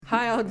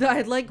Hi,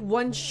 I'd like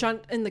one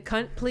shunt in the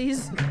cunt,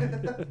 please.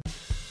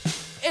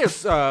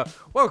 Yes,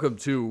 welcome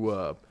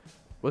to,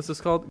 what's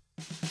this called?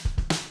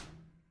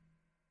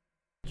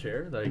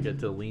 Chair that I get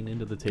to lean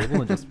into the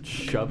table and just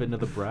shove into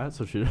the brat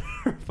so she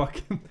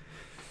fucking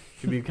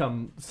should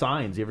become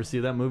Signs. You ever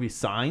see that movie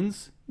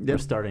Signs? Yep. We're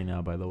starting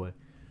now, by the way.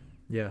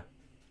 Yeah.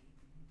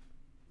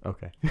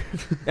 Okay.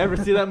 Ever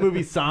see that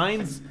movie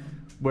Signs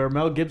where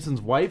Mel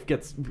Gibson's wife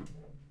gets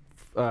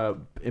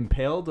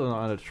impaled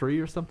on a tree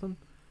or something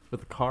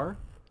with a car?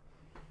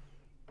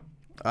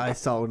 I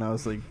saw it when I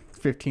was like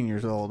 15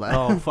 years old.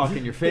 Oh,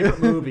 fucking your favorite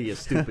movie, you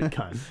stupid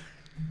cunt.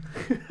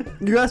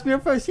 You asked me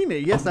if I've seen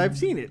it. Yes, I've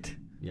seen it.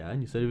 Yeah, and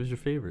you said it was your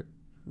favorite.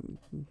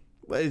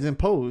 Well, it's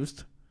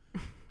imposed.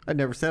 I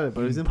never said it,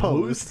 but it's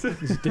imposed.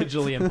 It's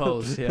digitally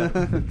imposed, yeah.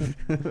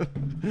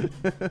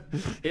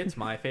 It's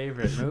my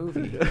favorite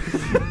movie.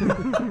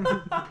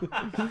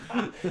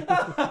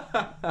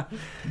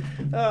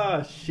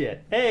 Oh,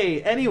 shit.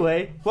 Hey,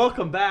 anyway,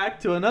 welcome back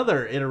to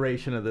another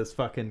iteration of this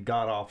fucking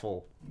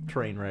god-awful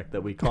train wreck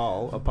that we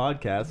call a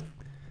podcast,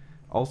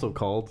 also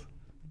called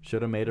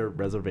Shoulda Made a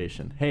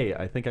Reservation. Hey,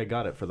 I think I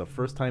got it for the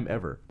first time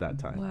ever that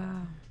time.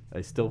 Wow. I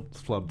still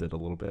flubbed it a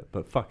little bit,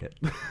 but fuck it.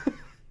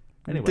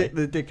 Anyway.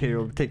 The dictator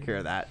will take care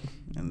of that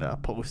and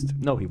post.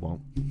 No, he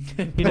won't.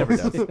 He never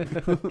does.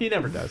 He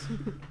never does.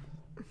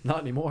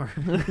 Not anymore.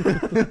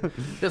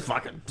 Just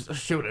fucking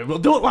shoot it. We'll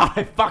do it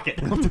live. Fuck it.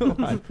 We'll do it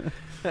live.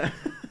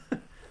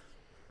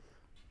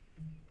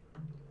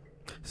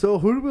 So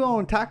who do we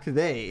want to attack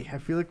today? I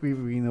feel like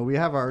we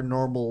have our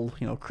normal,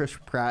 Chris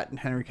Pratt and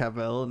Henry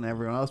Cavill and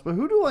everyone else, but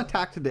who do we want to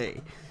attack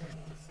today?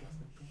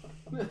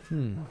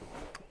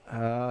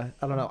 I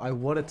don't know. I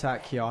would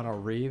attack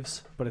Keanu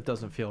Reeves, but it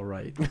doesn't feel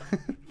right.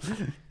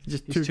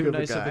 Just He's too good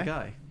nice of a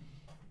guy.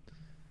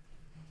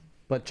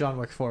 But John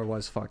Wick 4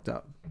 was fucked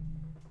up.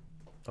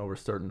 Oh, we're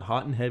starting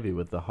hot and heavy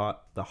with the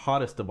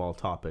hottest of all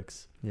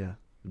topics. Yeah.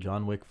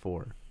 John Wick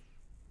 4.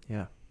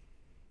 Yeah.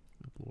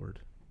 Good Lord.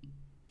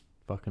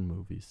 Fucking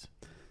movies.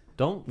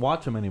 Don't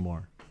watch them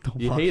anymore.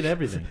 You watch. hate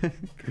everything. I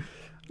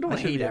don't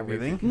hate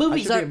everything. I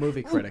should be a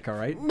movie critic, all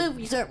right?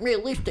 Movies aren't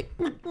realistic.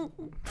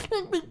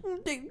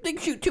 They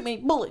shoot too many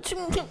bullets.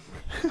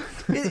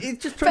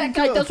 It's just Fat turning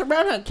guy to does a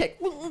roundhouse kick.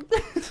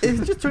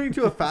 it's just turning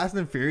into a Fast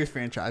and Furious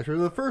franchise where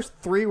the first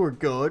three were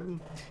good,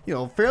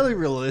 fairly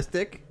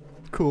realistic,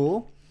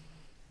 cool.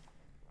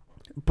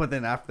 But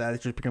then after that,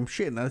 it's just become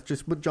shit, and that's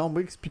just what John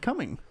Wick's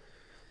becoming.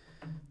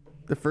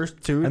 The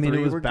first two, it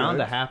three was were bound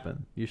good. to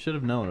happen. You should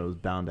have known it was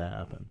bound to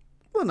happen.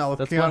 Well, not with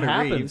That's what Keanu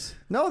happens. Reeves.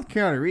 Not with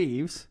Keanu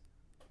Reeves.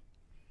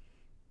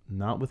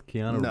 Not with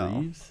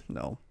Keanu Reeves?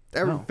 No.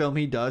 Every film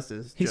he does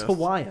is He's just...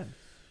 Hawaiian.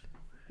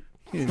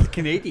 He's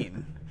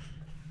Canadian.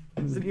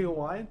 Isn't he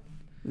Hawaiian?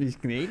 He's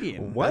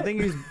Canadian. What? I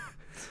think he's...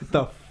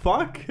 The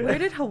fuck? Where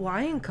did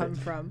Hawaiian come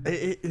from?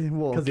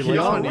 Well, Because he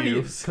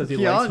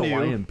likes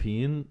Hawaiian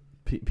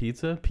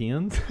pizza?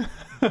 Peons?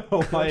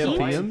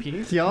 Hawaiian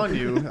peons?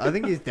 Keanu. I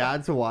think his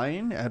dad's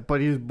Hawaiian, but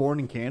he was born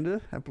in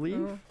Canada, I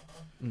believe.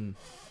 Oh.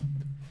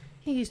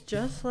 He's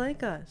just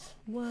like us.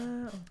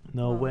 Wow.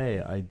 No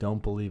way. I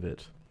don't believe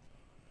it.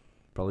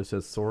 Probably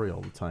says sorry all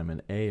the time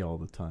and A all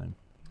the time.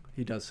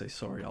 He does say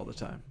sorry all the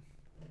time.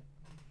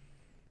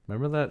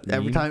 Remember that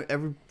Every meme? time,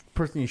 every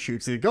person he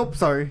shoots, he goes,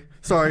 sorry.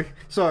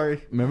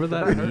 Remember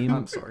that meme?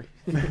 I'm sorry.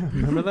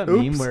 Remember that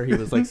meme where he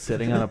was like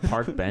sitting on a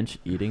park bench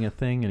eating a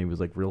thing and he was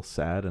like real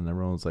sad and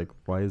everyone was like,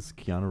 why is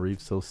Keanu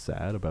Reeves so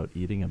sad about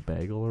eating a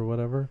bagel or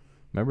whatever?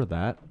 Remember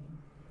that?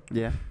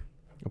 Yeah.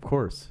 Of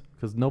course.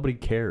 Because nobody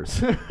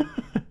cares.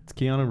 It's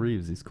Keanu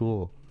Reeves. He's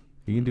cool.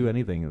 He can do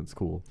anything that's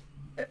cool.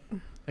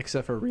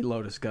 Except for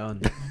reload his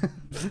gun.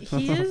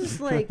 He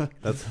is like...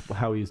 That's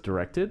how he's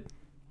directed.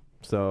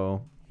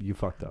 So you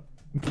fucked up.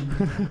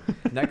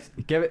 Next,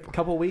 give it a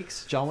couple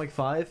weeks. John Wick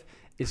 5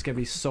 is going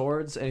to be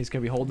swords and he's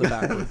going to be holding it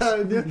backwards.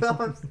 I knew that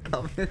was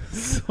coming.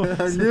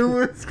 I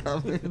knew it was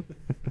coming.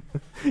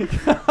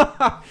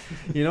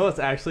 You know what's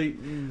actually...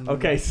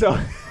 Okay, so...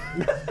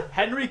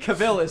 Henry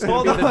Cavill is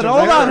Hold going to be the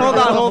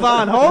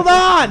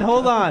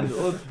on.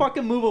 Let's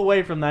fucking move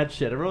away from that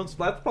shit. That's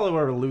probably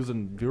where we're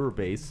losing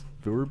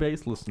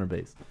listener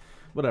base,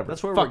 whatever.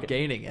 That's where Fuck we're it.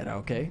 gaining it,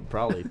 okay?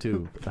 Probably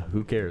too.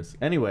 Who cares?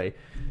 Anyway,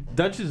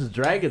 Dungeons and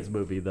Dragons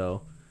movie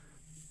though,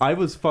 I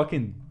was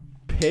fucking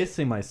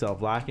pissing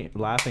myself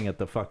laughing at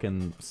the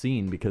fucking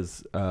scene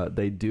because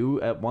they do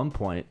at one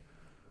point.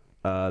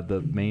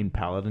 The main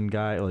paladin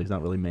guy, well, he's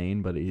not really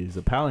main, but he's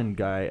a paladin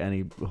guy, and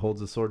he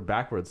holds a sword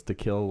backwards to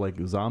kill like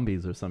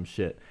zombies or some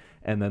shit.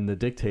 And then the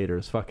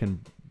dictator's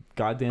fucking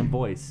goddamn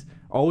voice,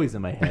 always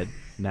in my head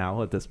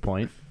now at this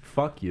point.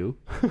 Fuck you.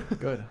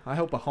 Good. I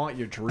hope I haunt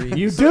your dreams.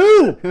 You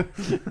do.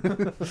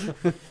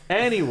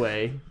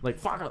 Anyway, like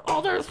fucking.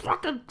 Oh, there's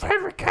fucking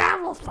Henry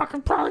Cavill.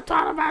 Fucking probably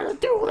taught him how to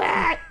do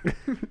that.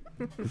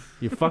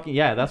 You fucking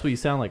that's what you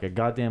sound like, a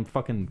goddamn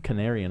fucking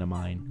canary in a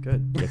mine.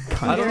 Good. You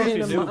cunt. I don't know if Canary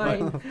you in a knew,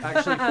 mine. but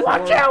actually,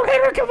 Watch out,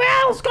 Henry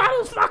Cavill's got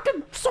his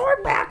fucking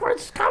sword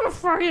backwards coming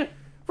for you.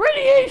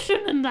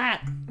 Radiation and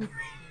that.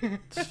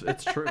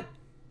 it's true.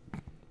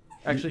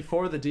 Actually,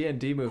 for the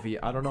D&D movie,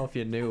 I don't know if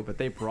you knew, but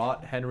they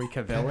brought Henry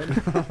Cavill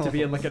in to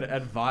be like an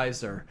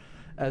advisor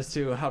as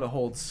to how to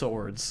hold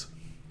swords.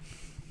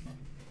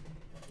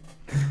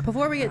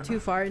 Before we get too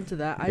far into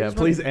that, I Yeah, just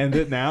please wanna, end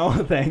it now.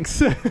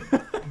 Thanks.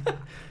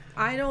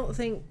 I don't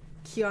think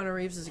Keanu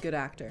Reeves is a good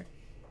actor.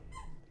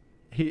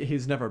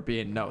 He's never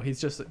been. No, he's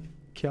just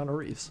Keanu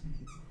Reeves.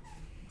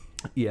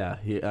 Yeah,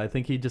 I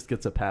think he just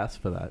gets a pass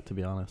for that, to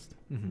be honest.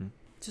 Mm-hmm.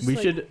 Just We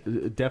like-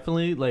 should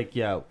definitely,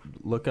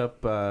 look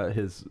up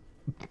his...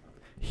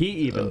 He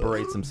even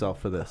berates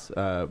himself for this.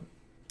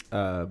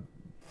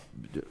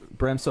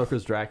 Bram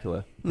Stoker's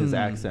Dracula, his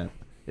accent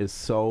is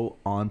so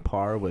on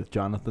par with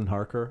Jonathan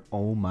Harker.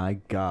 Oh my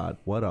God,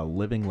 what a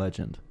living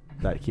legend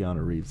that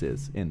Keanu Reeves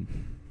is in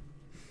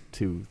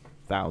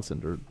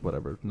 2000 or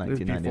whatever, It was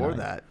 1999. before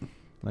that.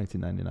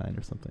 1999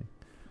 or something.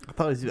 I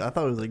thought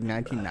it was like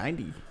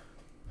 1990.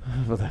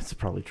 Well, that's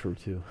probably true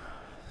too.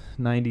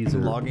 90s or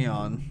Logging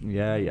on.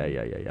 Yeah.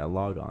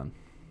 Log on.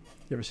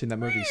 You ever seen that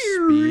movie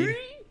Speed?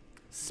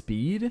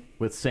 Speed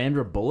with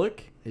Sandra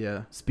Bullock.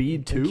 Yeah.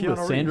 Speed 2 And with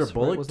Keanu Sandra Reeves, right?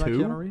 Bullock Wasn't that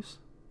 2. Keanu Reeves?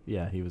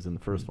 Yeah, he was in the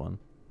first one,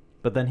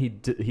 but then he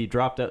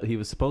dropped out. He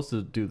was supposed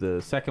to do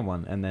the second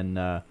one, and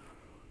then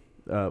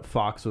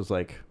Fox was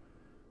like,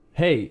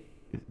 "Hey,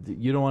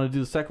 you don't want to do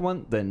the second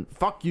one? Then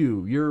fuck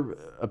you. You're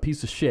a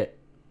piece of shit."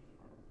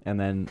 And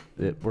then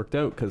it worked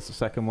out because the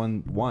second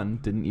one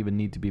didn't even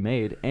need to be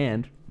made,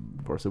 and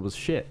of course it was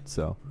shit.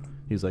 So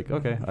he's like,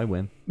 "Okay, I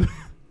win,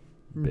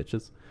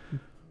 bitches."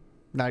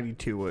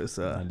 92 was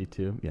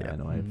 92. Yeah, yeah. I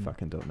know. I Mhm.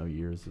 fucking don't know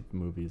years of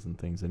movies and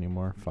things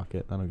anymore. Fuck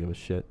it. I don't give a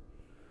shit.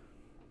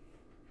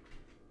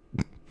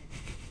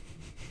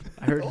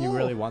 I heard he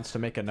really wants to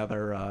make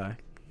another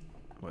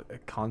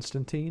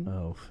Constantine.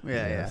 Oh,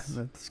 yeah, yes.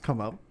 yeah. That's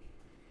come up.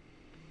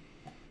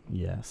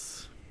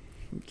 Yes.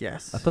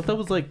 Yes. I thought that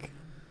was like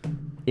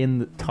in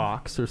the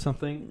talks or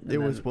something. It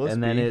was supposed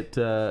and to then be.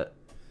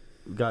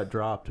 it got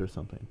dropped or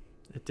something.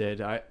 It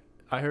did. I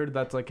heard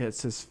that's like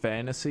it's his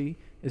fantasy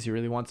is he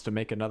really wants to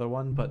make another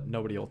one, but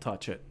nobody will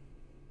touch it.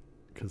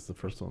 Because the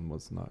first one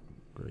was not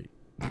great.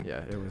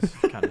 Yeah, it was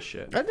kind of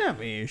shit. I didn't have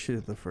any issues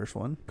with the first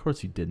one. Of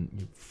course you didn't.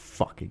 You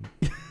fucking.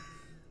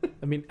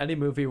 I mean, any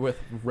movie with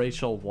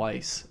Rachel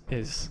Weisz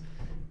is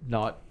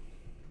not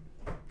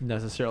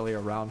necessarily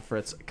around for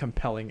its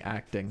compelling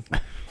acting.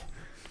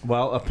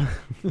 Well,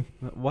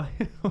 why?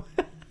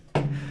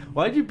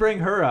 Why'd you bring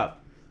her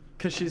up?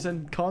 Because she's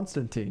in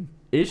Constantine.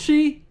 Is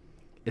she?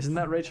 Isn't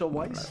that Rachel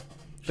Weisz?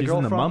 She's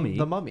in The from Mummy.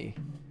 The Mummy.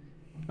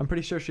 I'm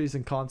pretty sure she's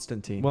in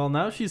Constantine. Well,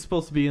 now she's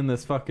supposed to be in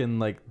this fucking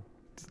like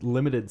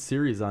limited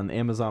series on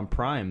Amazon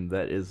Prime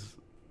that is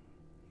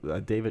a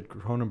David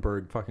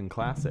Cronenberg fucking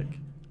classic,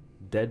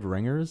 Dead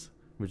Ringers,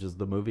 which is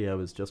the movie I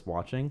was just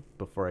watching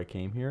before I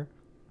came here.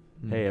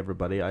 Hey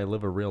everybody, I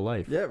live a real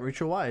life. Yeah,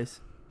 Rachel Weisz.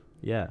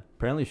 Yeah,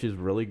 apparently she's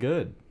really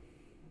good.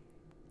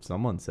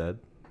 Someone said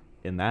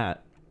in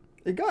that.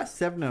 It got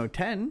 7 out of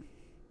 10.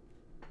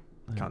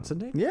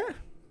 Constantine? Yeah.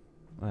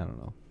 I don't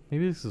know.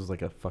 Maybe this is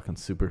like a fucking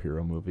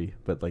superhero movie,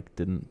 but like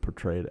didn't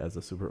portray it as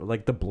a super,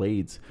 like the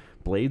Blades.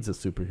 Blades a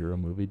superhero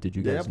movie. Did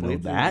you guys know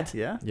Blades that?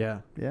 Yeah. Yeah.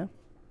 Yeah.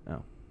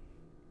 Oh,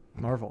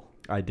 Marvel.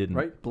 I didn't.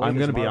 Right? Blade I'm is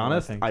gonna be Marvel, I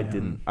honest. think, I yeah.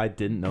 didn't. I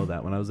didn't know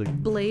that when I was a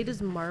Blade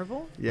is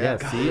Marvel. Yeah,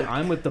 see,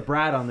 I'm with the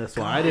Brad on this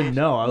one. I didn't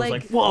know. I was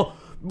Like- like, whoa,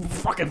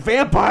 fucking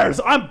vampires.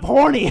 I'm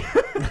horny.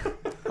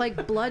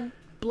 Like blood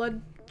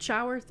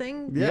shower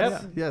thing.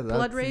 Yes. Yeah.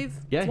 Blood rave.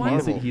 Yeah, one?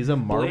 he's a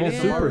Marvel Blade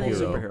is a Marvel superhero.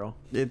 superhero.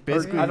 It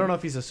basically. I don't know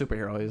if he's a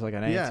superhero. He's like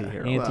an Yeah.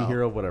 anti-hero.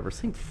 Anti-hero, whatever.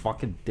 Same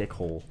fucking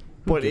dickhole.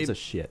 Who But gives it- a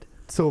shit?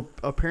 So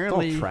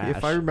apparently, trash.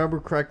 if I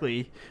remember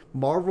correctly,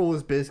 Marvel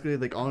was basically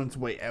like on its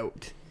way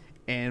out,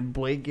 and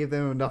Blade gave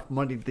them enough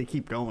money to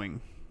keep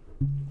going.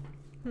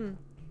 And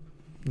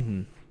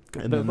Th-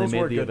 then they those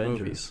made were the good Avengers.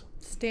 movies.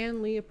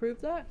 Stan Lee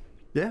approved that.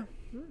 Yeah.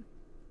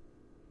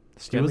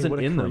 Stanley wasn't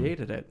would've in them.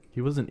 created it.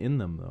 He wasn't in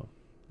them though.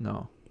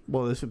 No.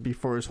 Well, this would be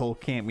before his whole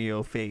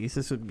cameo phase.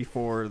 This would be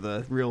before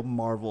the real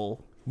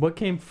Marvel. What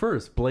came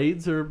first,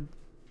 Blades or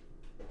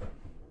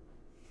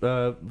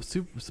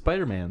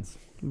Spider-Man's?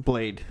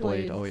 Blade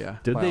Blade. Blade. Oh yeah.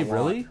 Did By they a lot.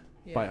 really?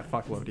 Yeah. By a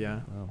fuckload,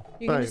 yeah. Oh,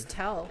 You By- can just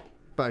tell.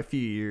 by a few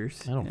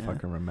years. I don't Yeah.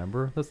 fucking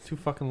remember. That's too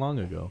fucking long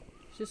ago.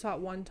 Just saw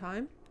it one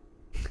time.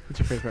 What's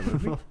your favorite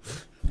movie?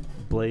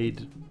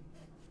 Blade.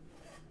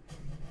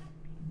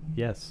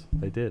 Yes,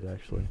 I did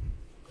actually.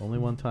 Only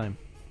one time.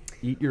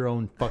 Eat your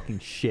own fucking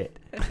shit.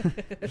 God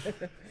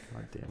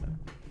damn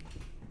it.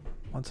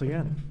 Once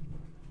again,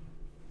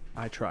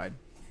 I tried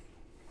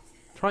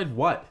Tried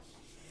what?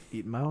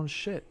 eating my own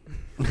shit.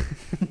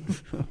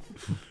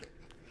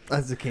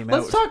 As it came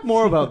Let's out. talk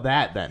more about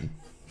that then.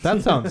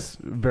 That sounds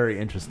very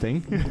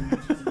interesting.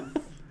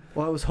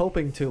 Well, I was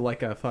hoping to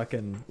like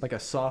a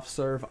soft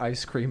serve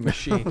ice cream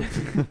machine.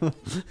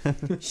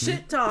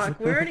 Shit talk.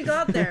 We already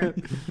got there.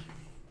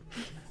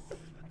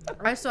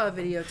 I saw a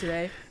video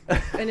today,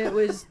 and it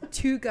was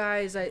two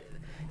guys.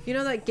 You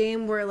know that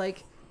game where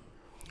like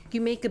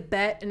you make a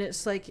bet, and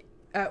it's like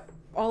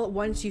all at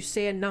once you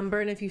say a number,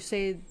 and if you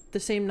say the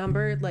same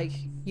number, like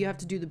you have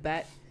to do the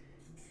bet.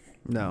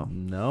 No.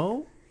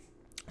 No?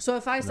 So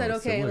if I said, No,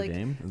 okay, similar like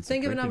game. It's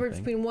think of a drinking number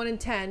thing. between 1 and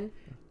 10,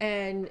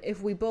 and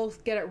if we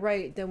both get it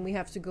right, then we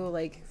have to go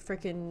like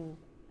freaking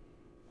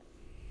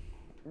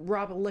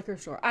rob a liquor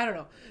store. I don't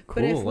know.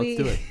 Cool, But if let's we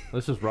do it.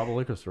 Let's just rob a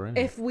liquor store. Right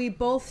now. if we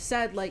both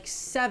said like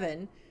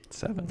 7,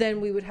 7. then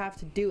we would have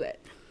to do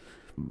it.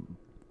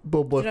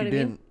 But what Do you if know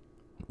you what I mean?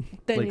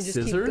 didn't? Then Like you just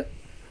scissor?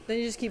 then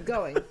you just keep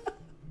going. Do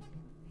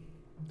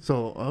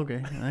So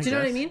okay. you know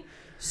what I mean?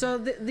 So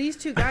these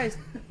two guys,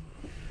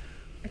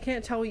 I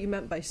can't tell what you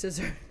meant by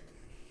scissor.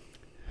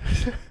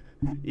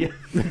 Yeah.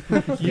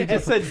 You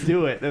just said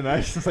do it, and I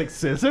was just like,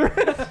 scissor?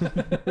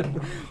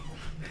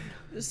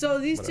 So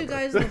these two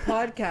guys in the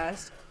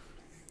podcast,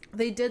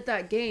 they did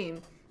that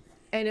game,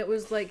 and it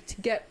was like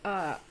to get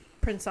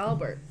Prince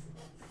Albert,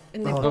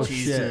 and they Oh both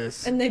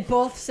Jesus! and they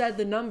both said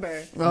the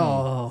number,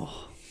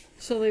 Oh,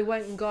 so they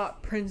went and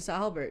got Prince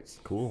Albert's.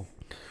 Cool.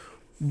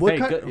 what Hey,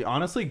 kind? good,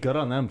 honestly, good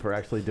on them for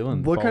actually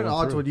doing. What kind of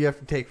following odds through. would you have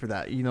to take for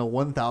that?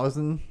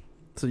 1,000.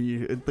 So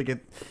you like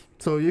it.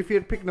 So if you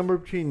had to pick a number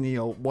between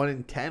 1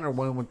 and 10 or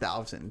 1 and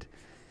 1,000,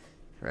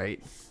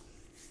 right?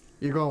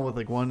 You're going with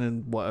like 1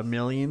 in what, a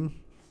million?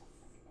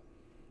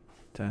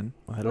 10.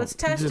 I don't. Let's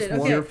test just it.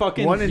 one- Okay. You're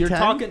fucking. 1 in You're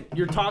 10?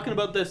 talking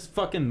about this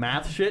fucking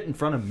math shit in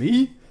front of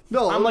me.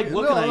 No, I'm like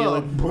looking at you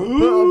like,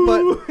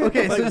 but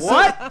okay. Like, so,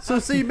 what? So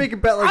say you make a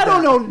bet like I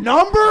that. don't know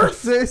numbers.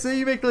 Say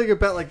you make like a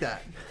bet like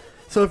that.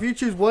 So if you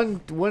choose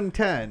 1 and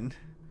 10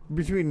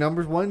 between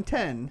numbers 1 and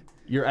 10,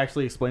 You're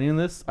actually explaining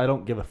this. I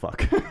don't give a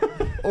fuck.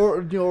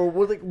 or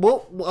what like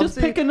what? I'm Just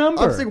saying- pick a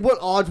number. I'm saying what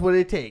odds would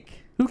it take?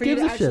 Who For you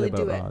gives to a shit actually about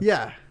do it. odds?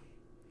 Yeah.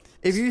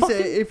 If you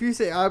fucking-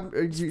 say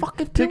you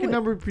fucking pick do a it.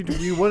 number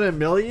between 1 and a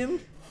million.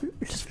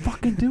 Just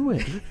fucking do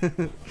it.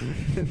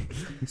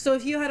 So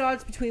if you had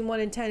odds between 1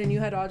 and 10, and you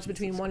had odds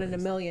between 1 and a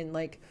million,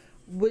 like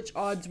which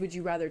odds would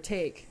you rather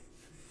take?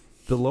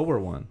 The lower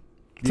one.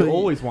 You So you-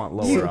 always want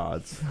lower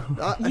odds.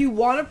 You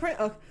want to print?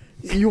 Oh,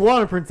 You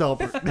want a Prince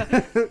Albert?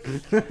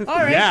 all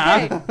right.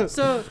 Yeah. Okay.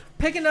 So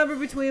pick a number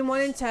between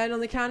 1 and 10 on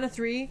the count of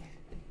 3.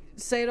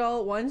 Say it all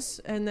at once,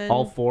 and then.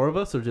 All 4 of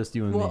us, or just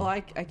you and Well,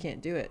 me? I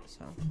can't do it.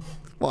 So.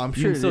 Well, I'm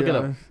You sure can still yeah. get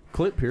a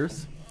clip,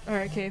 Pierce. All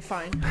right. Okay.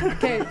 Fine.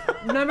 Okay.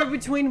 Number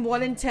between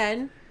 1 and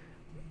 10.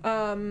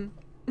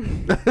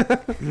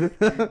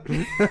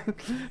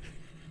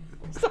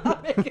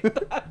 Stop making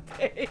that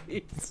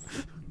face.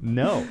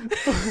 No.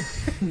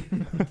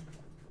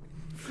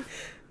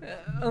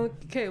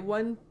 Okay.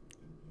 1.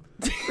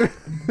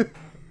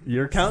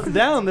 You're counting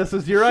down. This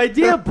was your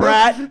idea,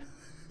 brat.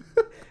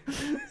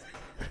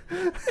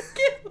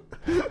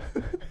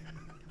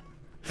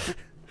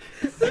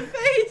 The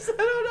face. I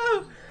don't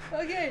know.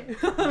 Okay.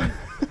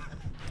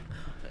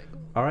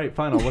 All right,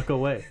 fine. I'll look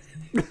away.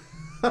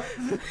 I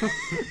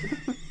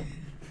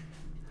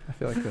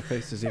feel like the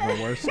face is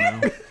even worse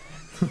now.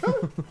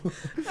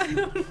 I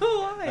don't know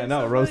why. I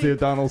know, It's so Rosie funny.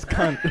 O'Donnell's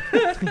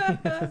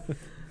cunt.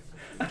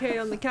 Okay,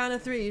 on the count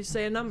of 3, you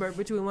say a number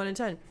between 1 and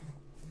 10.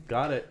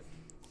 Got it.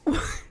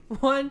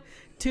 1,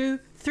 2,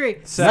 3.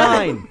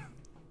 9.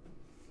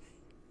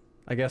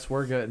 I guess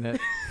we're getting it.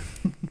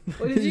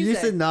 What did you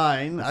say? said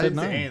 9. I said didn't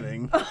 9. say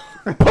anything.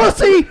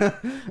 Pussy.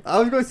 I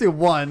was going to say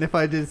 1 if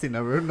I did say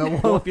number. No,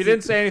 Well, if you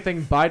didn't say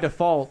anything by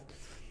default,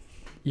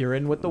 you're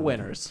in with the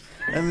winners.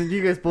 And then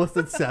you guys both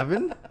said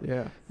 7.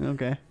 Yeah.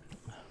 Okay.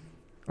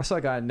 I saw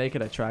a guy at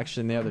Naked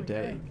Attraction the other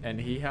day, and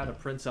he had a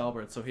Prince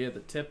Albert, so he had the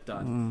tip Mm.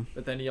 done,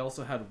 but then he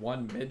also had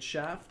one mid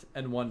shaft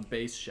and one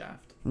base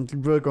shaft. You're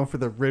really going for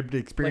the ribbed Like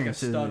a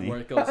experience, isn't stud he? where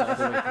it goes all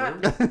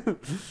the way through.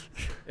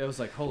 It was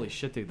like, holy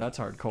shit, dude, that's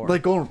hardcore.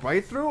 Like going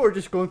right through, or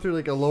just going through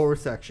like a lower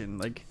section?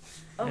 Like,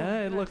 Oh,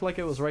 yeah, it God. looked like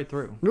it was right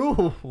through.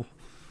 ooh.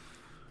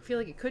 I feel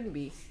like it couldn't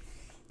be.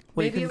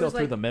 Well, Maybe you it can go was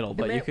through like- the middle,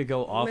 but may- you could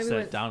go maybe offset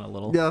went- down a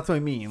little. Yeah, that's what I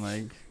mean.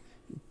 Like,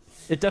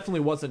 It definitely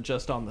wasn't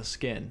just on the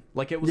skin.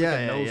 Like, it was like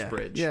a nose yeah.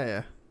 bridge. Yeah,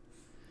 yeah.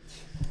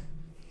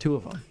 2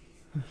 of them.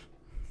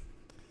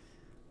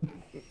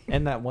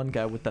 And that one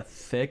guy with the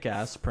thick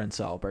ass Prince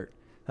Albert.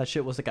 That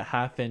shit was like a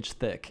 1/2 inch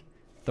thick.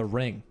 The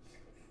ring.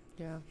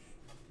 Yeah.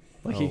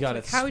 Like he Oh. got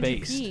Like, it how would you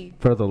spaced. pee?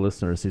 For the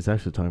listeners, he's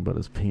actually talking about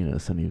his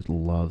penis, and he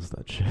loves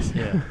that shit.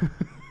 Yeah.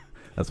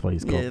 That's why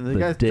he's Yeah, called the the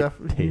guy's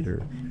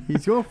dictator.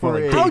 He's going for More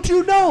a. like, how'd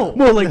you know?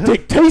 More like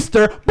Dick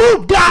Taster.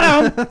 Boom,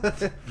 got him.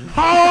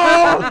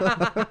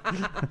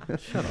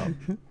 Shut up.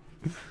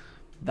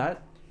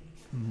 That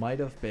might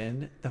have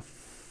been the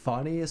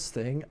funniest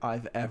thing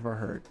I've ever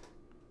heard.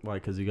 Why?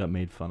 Because you got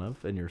made fun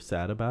of, and you're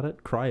sad about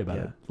it. Cry about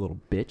Yeah. it, little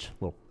bitch,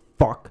 little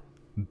fuck,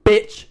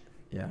 bitch.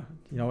 Yeah.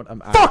 You know what? I'm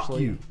Fuck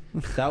actually. you.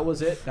 That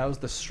was it. That was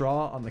the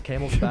straw on the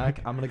camel's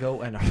back. I'm gonna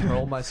go and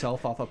hurl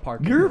myself off a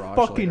parking You're garage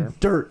fucking later.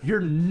 dirt.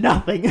 You're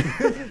nothing.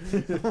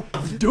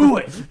 Do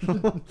it.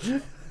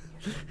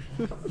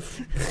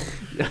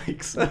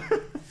 Yikes.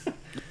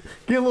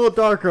 Getting a little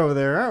dark over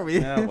there, aren't we?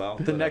 Yeah, well.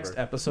 The next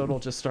episode will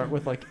just start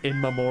with like in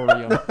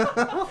memoriam.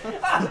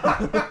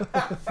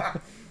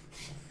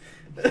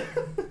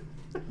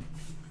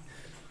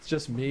 It's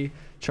just me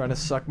trying to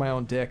suck my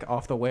own dick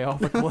off the way off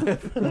a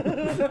cliff.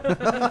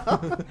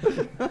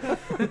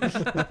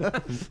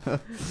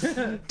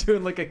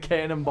 Doing like a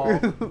cannonball.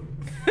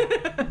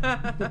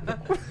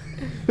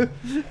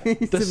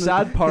 The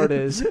sad part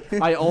is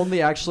I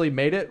only actually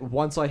made it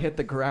once I hit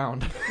the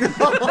ground.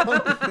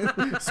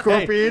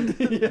 Scorpion.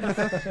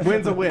 Yeah.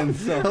 Win's a win.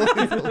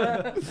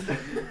 So.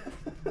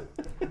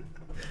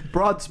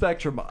 Broad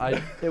spectrum.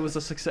 It was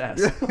a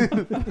success.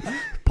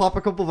 Pop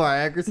a couple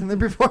Viagras in there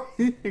before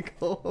you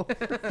go.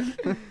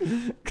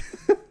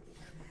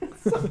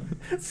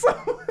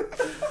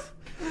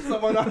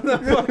 Someone on the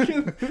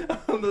fucking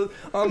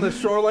on the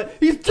shoreline.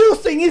 He's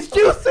juicing. He's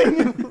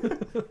juicing.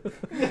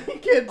 You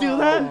can't do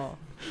that.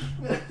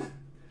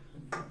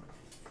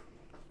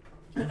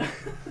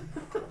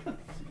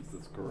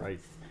 Jesus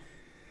Christ!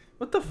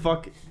 What the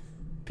fuck?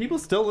 People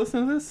still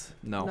listen to this?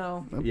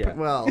 No. Yeah.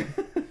 Well,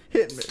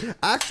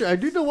 actually, I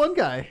do know one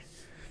guy.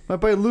 My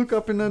buddy Luke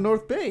up in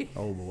North Bay.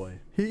 Oh boy.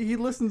 He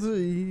listens to.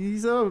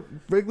 He's a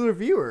regular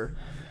viewer.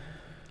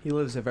 He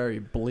lives a very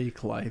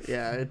bleak life.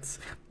 Yeah, it's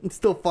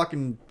still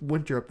fucking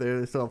winter up there.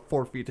 There's still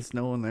 4 feet of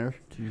snow in there.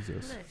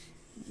 Jesus.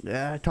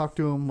 Yeah, I talked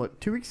to him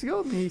 2 weeks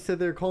ago, and he said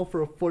they're calling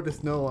for a foot of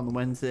snow on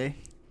Wednesday.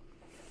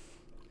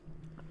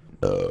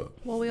 Well,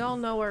 we all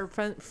know our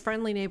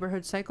friendly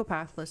neighborhood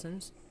psychopath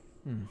listens.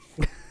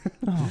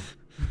 Oh.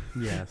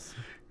 Yes.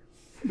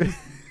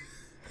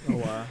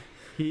 Oh,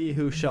 he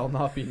who shall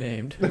not be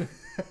named.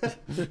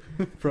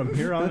 From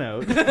here on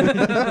out.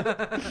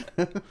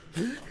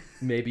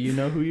 Maybe you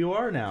know who you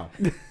are now.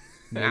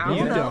 Maybe I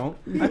you don't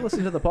don't. I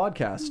listened to the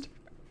podcast.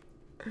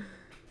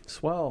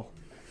 Swell.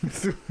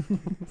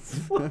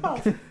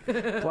 Wow.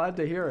 Glad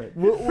to hear it.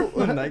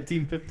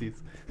 1950s.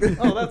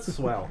 Oh, that's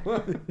swell.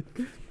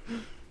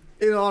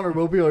 In honor,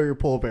 we'll be all your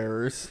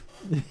pallbearers.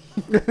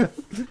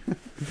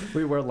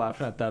 We were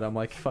laughing at that. I'm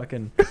like,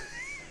 fucking.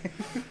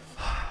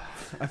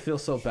 I feel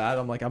so bad.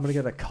 I'm like, I'm gonna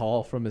get a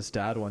call from his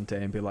dad one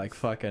day and be like,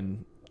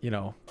 fucking, you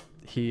know,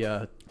 he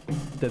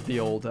did the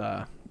old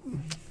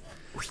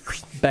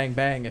bang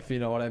bang, if you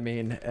know what I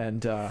mean,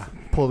 and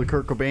Pull the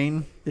Kurt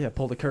Cobain. yeah,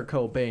 pulled a Kurt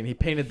Cobain. He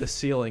painted the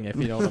ceiling, if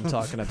you know what I'm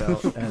talking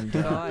about, and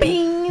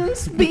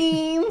Beans,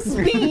 beans,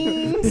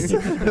 beans.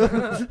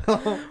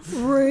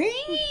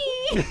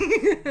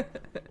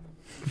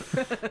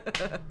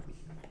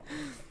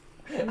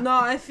 No,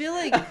 I feel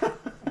like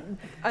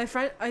I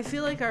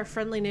feel like our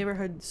friendly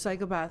neighborhood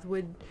psychopath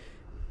would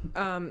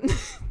go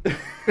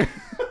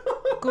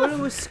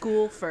to a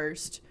school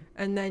first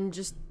and then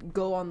just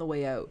go on the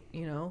way out,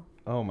 you know?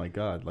 Oh my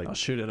god. Like I'll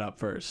shoot it up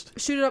first.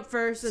 Shoot it up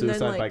first and suicide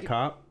then like by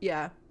cop?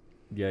 yeah,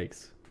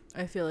 Yikes.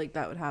 I feel like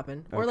that would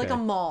happen. Or like Okay.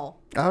 a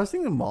mall. I was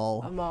thinking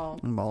mall. A mall.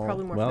 A mall.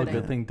 Probably more Well, fitting.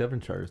 good thing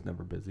Devonshire is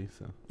never busy,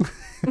 so.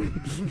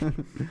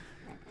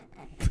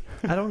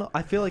 I don't know.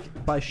 I feel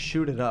like by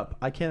shoot it up,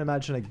 I can't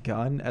imagine a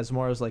gun as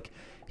more as like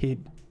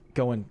he'd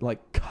go and like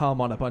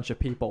come on a bunch of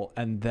people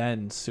and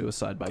then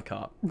suicide by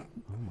cop. Oh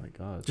my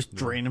god. Just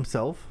drain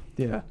himself.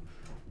 Yeah.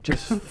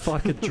 Just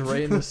fucking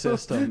drain the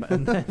system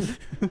and then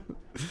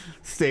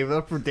Save it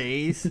up for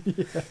days.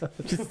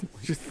 Just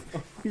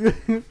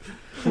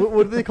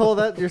what do they call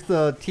that? Just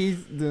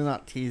tease. They're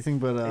not teasing,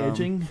 but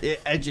Edging? Yeah,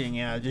 edging.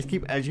 Yeah, just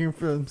keep edging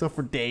for himself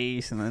for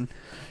days, and then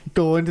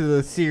go into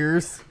the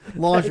Sears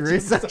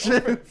lingerie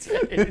section.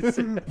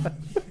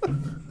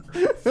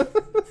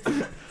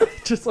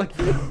 just like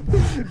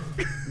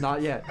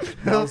not yet.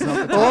 Hold it.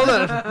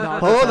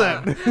 Hold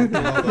it.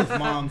 all those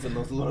moms and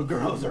those little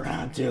girls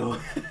around too.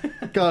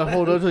 Gotta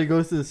hold on until he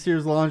goes to the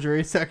Sears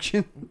lingerie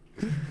section.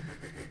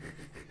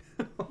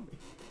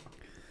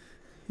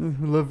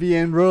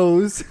 Lavienne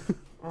Rose.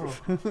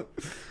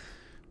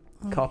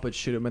 Cop would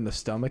shoot him in the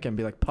stomach and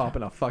be like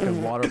popping a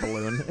fucking water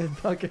balloon and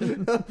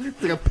fucking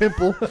It's like a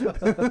pimple.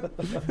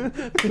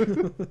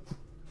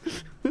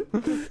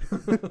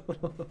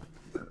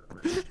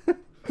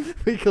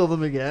 We killed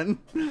him again.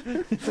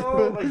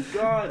 Oh my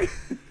god.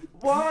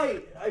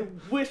 Why? I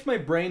wish my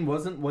brain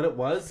wasn't what it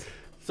was,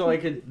 so I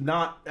could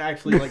not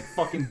actually like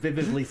fucking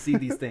vividly see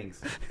these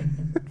things.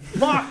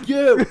 Fuck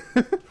you!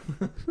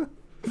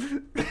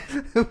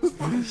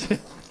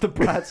 the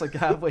brat's like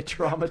halfway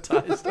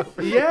traumatized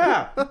over here.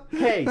 Yeah.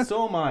 Hey,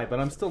 so am I, but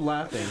I'm still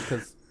laughing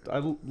because I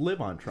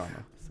live on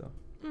trauma. So.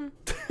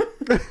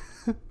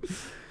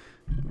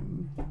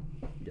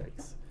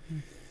 Yikes.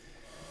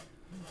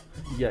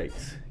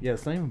 Yikes. Yeah,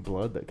 it's not even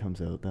blood that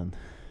comes out then.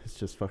 It's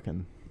just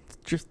fucking.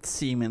 Just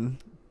semen.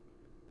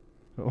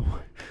 Oh,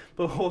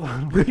 but hold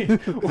on. Wait.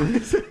 Why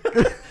is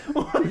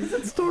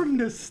it stored in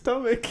his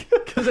stomach?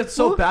 Because it's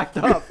so backed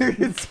up.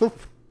 It's so.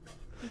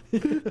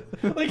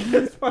 Like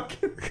it's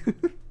fucking.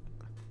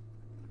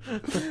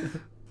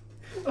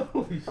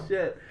 Holy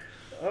shit!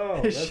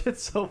 Oh, His that's,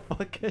 shit's so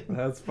fucking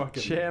that's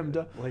fucking jammed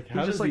up. Like He how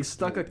just does like he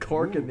stuck a still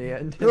cork in move? the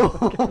end.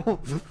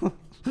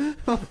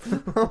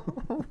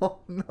 Oh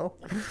no.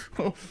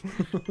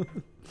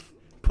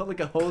 put like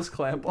a hose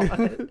clamp on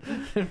it.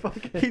 And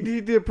fucking...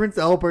 He did Prince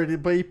Albert,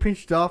 but he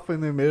pinched off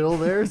in the middle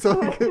there, so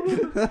Right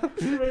in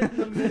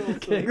the middle.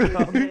 Can't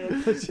come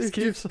in. It just he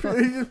keeps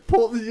just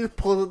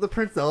pulls out the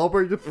Prince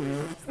Albert. Just,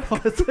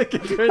 it's like a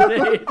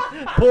grenade.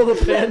 Pull the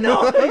pin.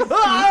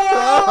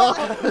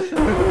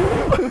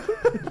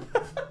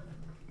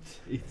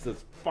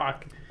 Jesus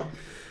fuck.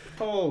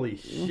 Holy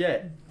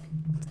shit.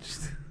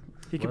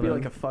 He could be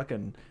like a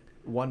fucking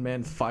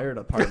one-man fire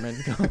department.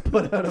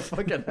 Put out a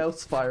fucking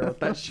house fire with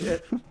that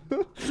shit.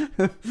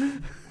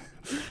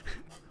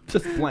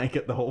 Just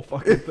blanket the whole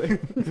fucking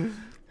thing.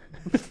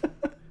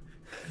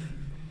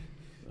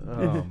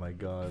 Oh my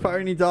god.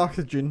 fire needs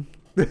oxygen.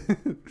 I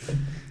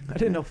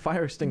didn't know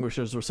fire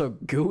extinguishers were so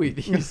gooey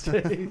these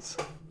days.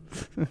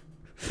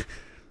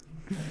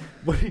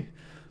 What do you,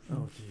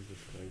 oh Jesus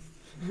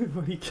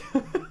Christ.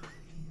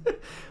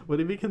 Would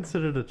he be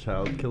considered a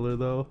child killer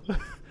though?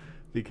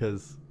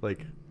 Because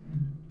like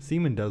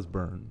semen does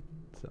burn,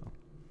 so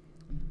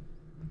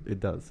it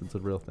does. It's a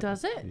real thing.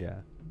 Does it? Yeah.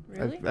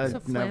 Really?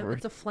 I've never-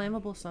 It's a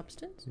flammable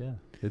substance? Yeah.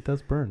 It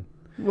does burn.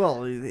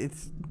 Well,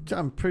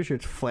 I'm pretty sure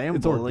it's flammable.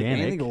 It's Like organic.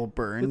 anything will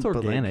burn. It's but,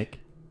 like, organic.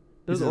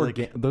 is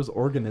There's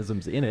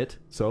organisms in it.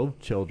 So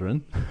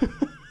children.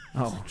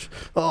 Oh.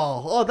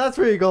 Oh, that's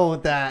where you're going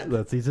with that.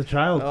 He's a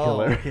child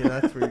killer. Okay,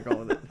 that's where you're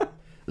going with it.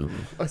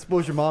 I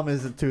suppose your mom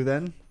is it too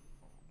then?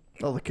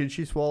 Oh, the kid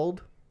she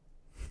swallowed?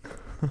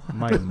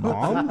 My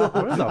mom?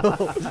 Where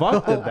the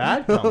fuck did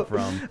that come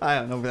from? I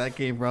don't know where that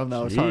came from.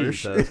 That was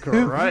harsh. Jesus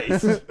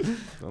Christ.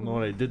 Don't know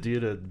what I did to you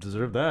to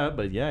deserve that,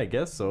 but yeah, I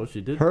guess so. She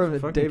did. Her and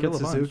fucking David kill a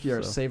Suzuki bunch,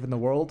 are so. saving the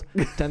world.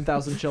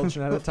 10,000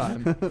 children at a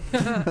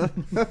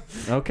time.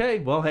 Okay,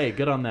 well, hey,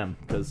 good on them,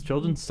 because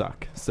children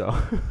suck, so.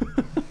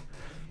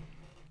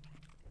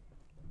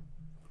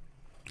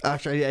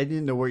 Actually, I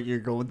didn't know where you're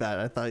going with that.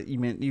 I thought you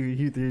meant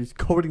you're just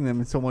coating them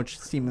in so much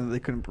semen that they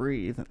couldn't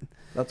breathe.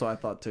 That's what I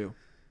thought too.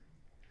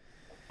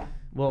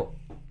 Well,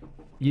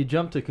 you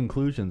jump to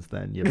conclusions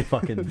then, you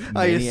fucking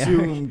I maniac.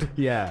 assumed.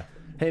 Yeah.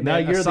 Hey Now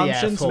man, you're the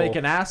assumptions asshole. make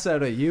an ass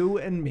out of you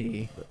and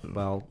me.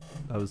 Well,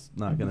 I was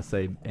not going to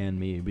say and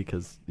me,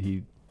 because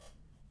he's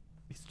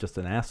just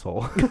an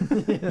asshole.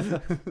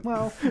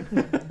 Well,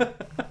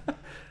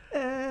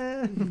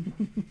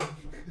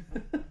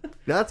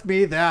 That's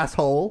me, the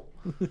asshole.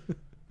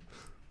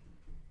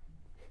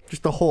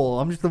 Just a hole.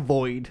 I'm just a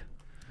void.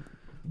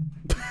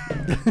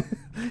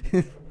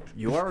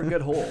 you are a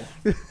good hole.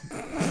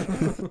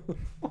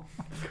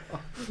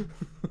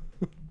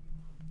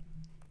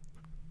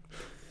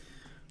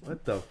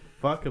 What the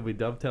fuck have we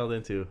dovetailed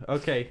into?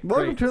 Okay,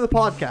 Welcome great. to the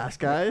podcast,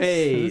 guys.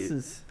 Hey, This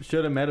is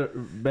should have met a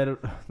better.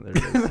 There it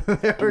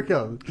is. there we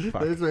go.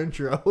 Fuck. There's our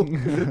intro.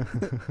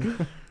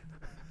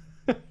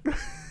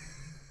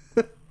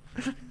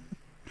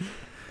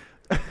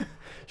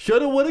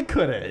 Shoulda, woulda,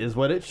 coulda is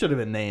what it should have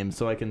been named,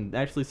 so I can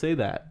actually say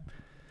that.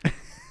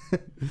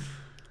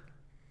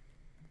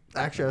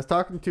 Actually, I was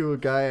talking to a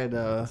guy at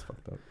That's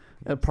fucked up.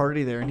 a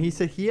party there, and he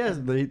said he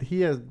has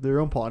their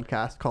own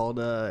podcast called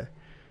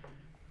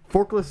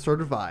Forklift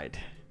Certified.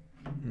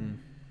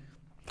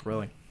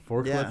 Really?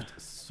 Forklift Yeah.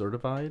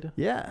 certified?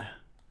 Yeah,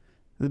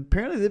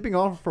 apparently they've been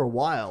on for a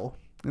while,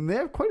 and they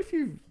have quite a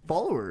few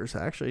followers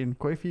actually, and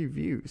quite a few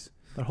views.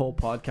 That whole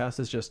podcast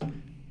is just,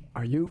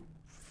 are you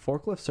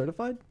forklift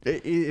certified?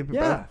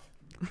 Yeah.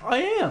 I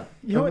am.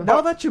 You know what?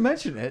 Now that you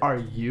mention it, Are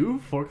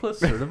you forklift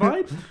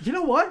certified? you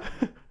know what?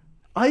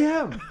 I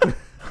am.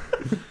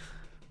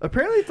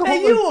 Apparently, it's a Hey,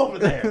 whole you over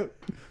there!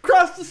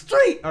 Across the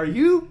street! Are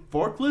you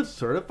forklift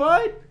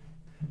certified?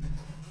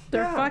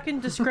 Their fucking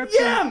description.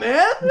 Yeah,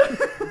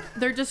 man!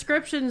 Their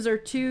descriptions are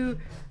too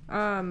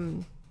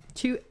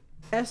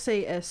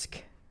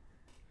essay-esque.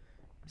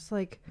 It's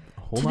like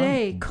Hold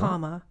today, on.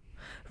 comma,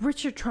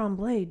 Richard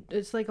Tremblay.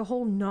 It's like a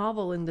whole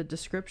novel in the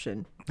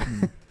description.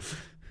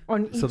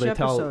 On each So they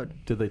episode.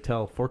 do they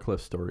tell forklift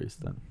stories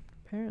then?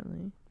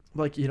 Apparently.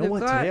 Like, you know They've what?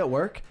 got- Today at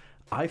work,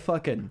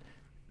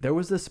 there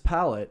was this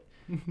pallet,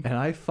 and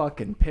I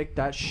fucking picked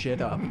that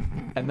shit up,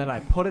 and then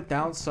I put it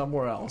down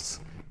somewhere else,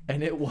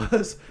 and it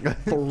was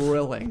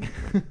thrilling.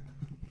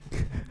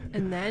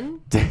 And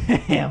then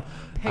Damn.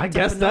 I up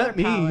guess another that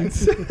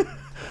means.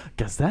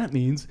 Guess that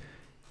means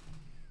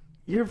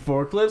you're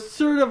forklift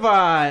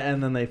certified,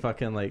 and then they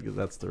fucking like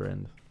that's their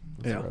end.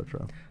 That's Yeah. their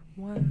outro.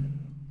 what?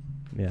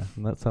 Yeah,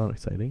 doesn't that sound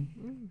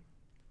exciting?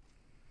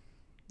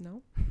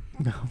 No.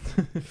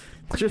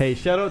 Hey,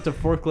 shout out to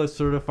forklift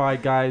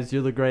certified guys.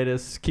 You're the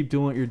greatest. Keep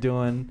doing what you're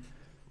doing.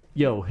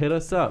 Yo, hit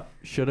us up.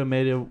 Should have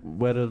made a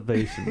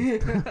motivation.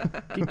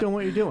 Keep doing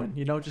what you're doing.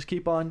 You know, just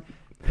keep on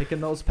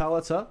picking those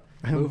pallets up,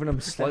 moving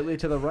them slightly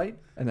to the right,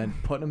 and then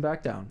putting them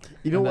back down.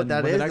 You know And what then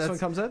that when is? the next That's- one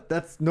comes in?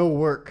 That's no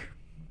work.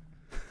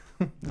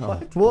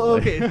 What? Well,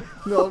 okay,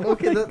 no,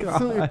 okay. my That's,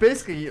 so God.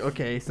 basically,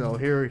 okay. So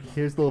here's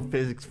a little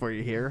physics for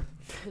you here.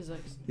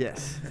 Physics.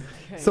 Yes.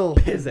 Okay. So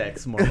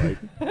Bizex, more like.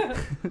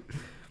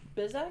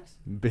 Bizex?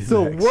 Bizex.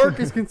 so work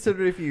is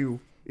considered if you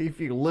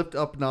lift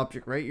up an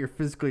object, right? You're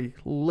physically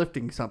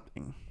lifting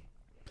something,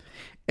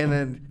 and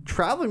then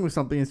traveling with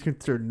something is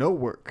considered no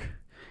work,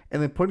 and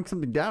then putting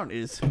something down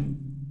is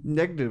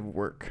negative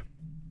work.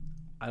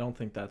 I don't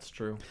think that's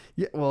true.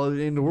 Yeah, well,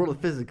 in the world of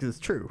physics, it's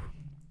true.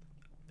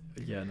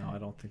 Yeah, no, I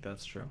don't think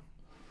that's true.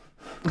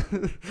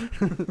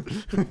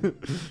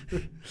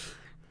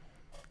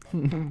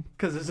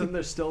 Because isn't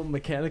there still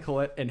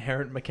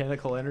inherent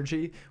mechanical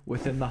energy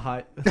within the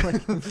high?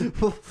 Like,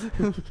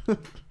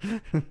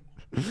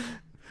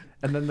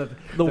 and then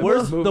the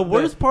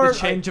worst part, the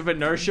change of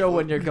inertia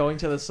when you're going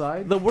to the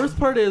side. The worst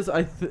part is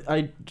I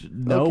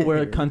know Okay, where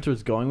here.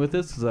 Hunter's going with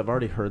this because I've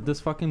already heard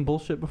this fucking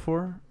bullshit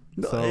before.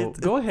 No, So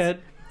go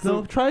ahead.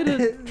 No, try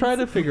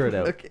to figure it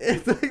out. Okay,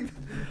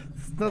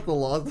 it's not the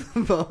laws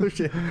of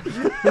motion.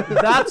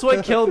 That's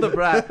what killed the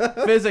brat.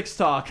 Physics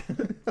talk.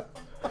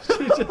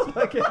 She just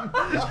fucking.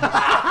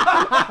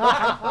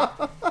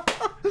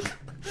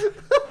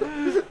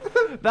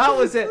 That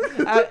was it.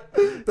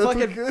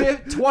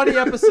 Fucking 20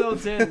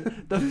 episodes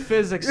in, the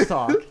physics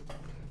talk.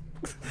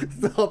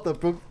 Stop the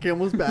broke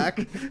camel's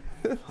back.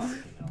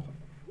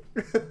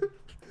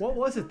 What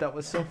was it that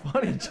was so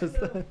funny just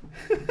then?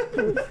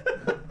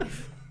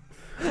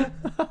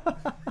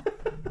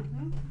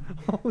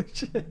 Holy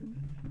shit.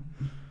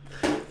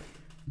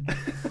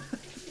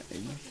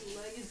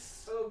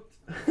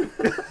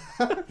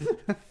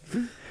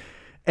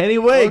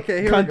 Anyway, Okay,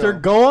 here we Hunter, go.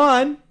 go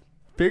on.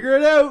 Figure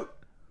it out.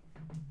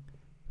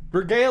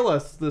 Regale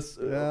us this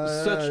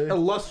such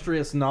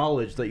illustrious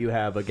knowledge that you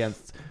have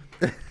against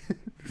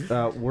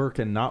work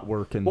and not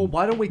work and Well,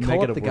 why don't we call up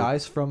negative the work.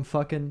 guys from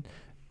fucking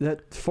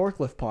that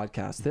forklift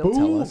podcast? They'll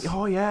tell Ooh, us.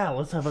 oh yeah,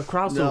 let's have a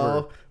crossover.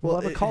 No, We'll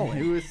have a call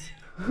It was.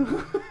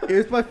 It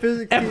was my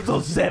physics teacher.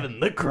 Episode 7,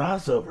 the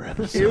crossover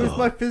episode. It was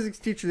my physics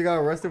teacher that got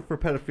arrested for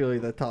pedophilia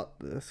that taught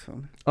this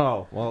one.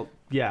 Oh, well,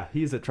 yeah,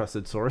 he's a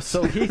trusted source.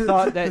 So he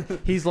thought that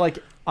he's like,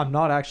 I'm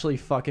not actually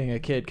fucking a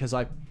kid because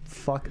I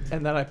fuck,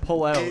 and then I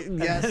pull out.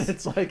 Yes. And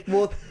it's like,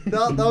 Well,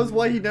 that was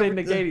why he never. They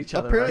negate each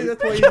other, Apparently, right?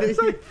 that's why he. It's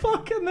like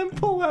fuck and then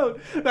pull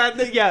out.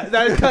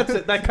 That cuts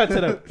it. That cuts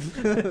it out.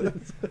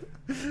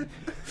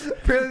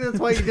 Apparently, that's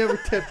why he never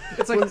tipped.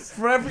 it's like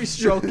for every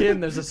stroke in,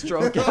 there's a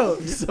stroke out.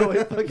 So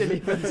it fucking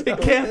evens It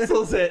out.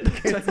 cancels it.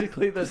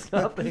 Technically, there's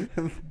nothing.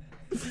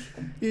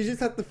 You just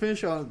have to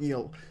finish on,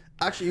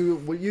 actually,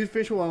 you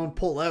finish one and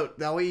pull out.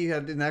 That way you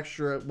had an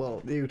extra,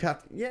 well, you'd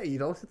have to, you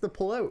don't have to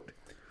pull out.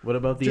 What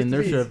about the Just to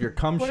inertia be- of your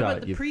cum What shot?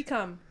 about the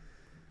pre-cum?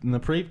 And the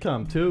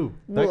pre-cum too.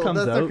 Well, That comes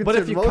that's not out. con- But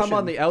if you Considered come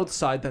on motion. the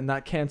outside, then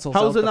that cancels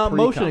How out is it the not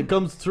motion? pre-cum. It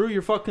comes through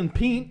your fucking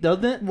peent,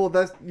 doesn't it? Well,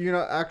 you're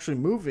not actually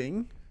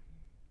moving.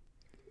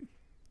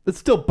 It's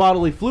still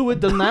bodily fluid.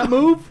 Doesn't that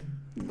move?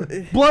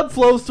 Blood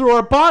flows through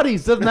our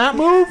bodies. Doesn't that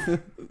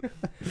move?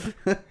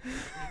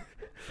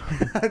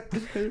 I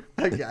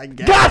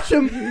guess. Got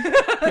him.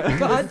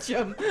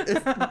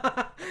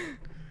 Gotcha.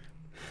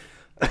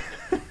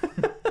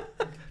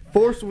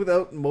 Force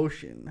without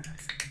motion.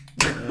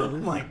 Oh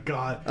my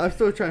god. I'm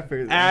still trying to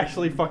figure this out.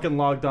 Actually fucking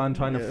logged on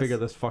trying to Yes. figure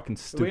this fucking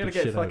stupid We gotta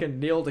get shit fucking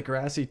Neil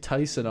deGrasse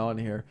Tyson on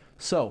here.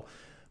 So,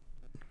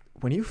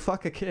 when you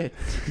fuck a kid,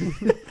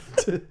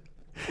 out.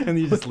 And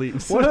he just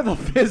leaves. what are the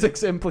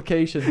physics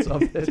implications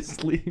of He this?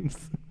 just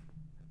leaves.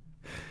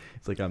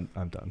 It's like I'm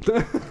done.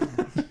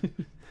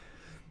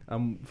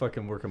 I'm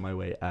fucking working my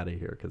way out of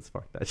here because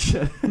fuck that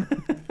shit.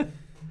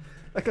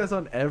 That guy's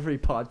on every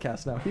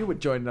podcast now. He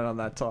would join in on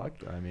that talk.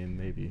 I mean,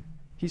 maybe.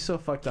 He's so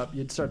fucked up.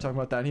 You'd start talking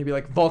about that, and he'd be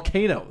like,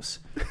 volcanoes.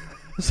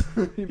 So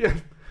he'd be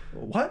like,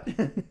 what?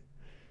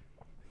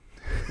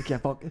 Yeah,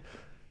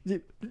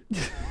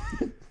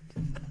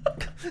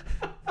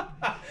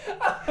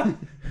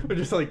 We're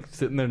just like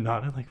sitting there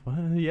nodding, like,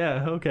 what?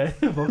 Yeah, okay,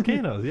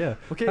 volcanoes, yeah.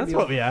 Okay, That's Neil.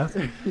 what we asked.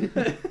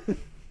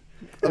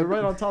 You're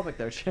right on topic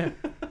there, champ.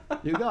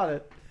 You got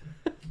it.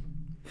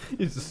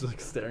 He's just like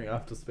staring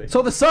off to space.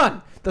 So the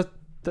sun,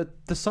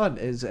 the sun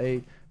is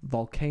a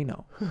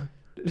volcano.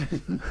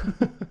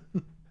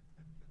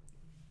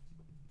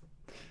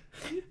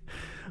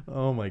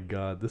 Oh my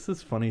god, this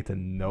is funny to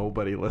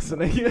nobody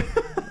listening.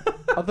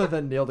 Other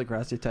than Neil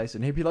deGrasse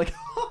Tyson, he'd be like,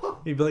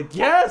 He'd be like,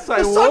 yes,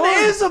 I the won.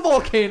 sun is a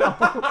volcano.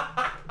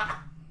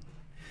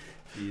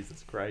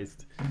 Jesus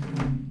Christ.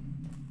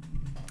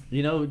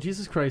 You know,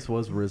 Jesus Christ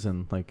was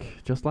risen like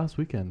just last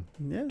weekend.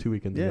 Yeah. 2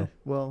 weekends Yeah. ago.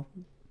 Well,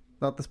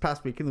 not this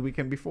past weekend, the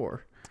weekend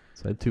before.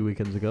 Said 2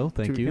 weekends ago.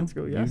 Thank 2 you. weekends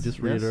ago, You yes, just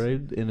yes.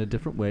 reiterated in a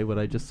different way what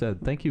I just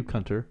said. Thank you,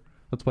 Cunter.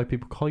 That's why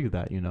people call you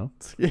that, you know.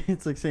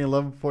 It's like saying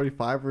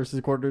 11:45 versus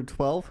quarter to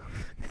 12.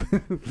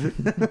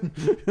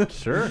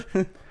 Sure.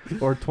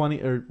 Or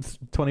 20 or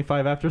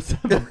 25 after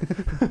 7.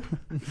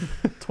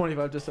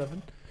 25 to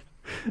 7.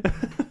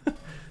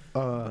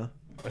 Oh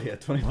yeah,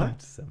 25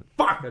 to 7.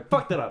 Fuck, I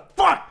fucked it up.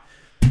 Fuck.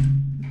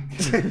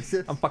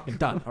 I'm fucking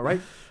done. All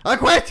right. I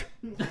quit.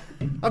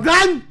 I'm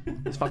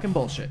done. It's fucking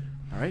bullshit.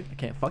 All right. I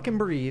can't fucking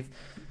breathe.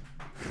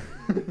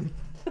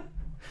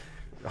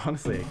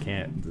 Honestly, I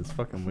can't. This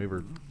fucking we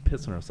were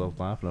pissing ourselves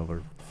laughing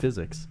over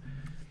physics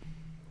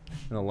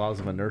and the laws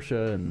of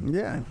inertia and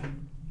Yeah.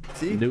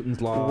 See,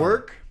 Newton's law.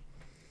 work.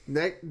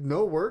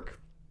 No work.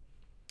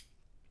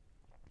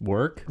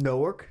 Work. No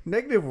work.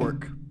 Negative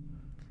work.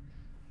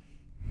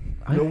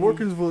 No work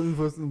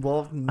was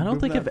involved. In I don't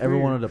think moving I've that ever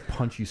career. wanted to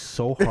punch you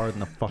so hard in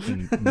the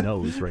fucking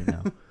nose right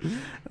now.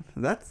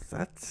 That's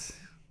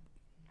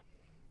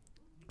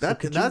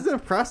could that's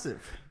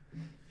impressive.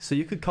 So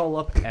you could call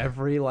up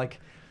every like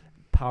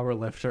power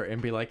lifter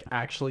and be like,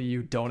 actually,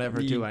 you don't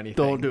ever do anything.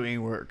 Don't do any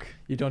work.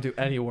 You don't do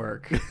any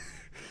work.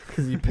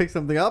 Because you pick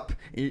something up,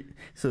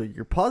 so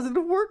you're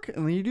positive work,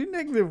 and then you do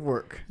negative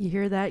work. You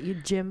hear that, you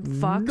gym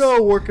fucks?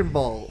 No work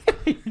involved.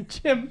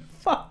 Jim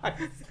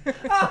Fox.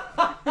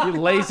 You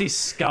lazy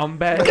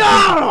scumbag.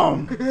 Got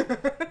him!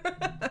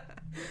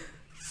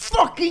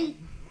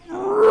 Fucking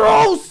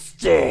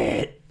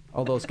roasted!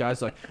 All those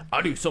guys like,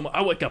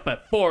 I wake up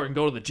at 4 and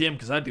go to the gym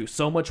because I do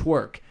so much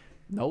work.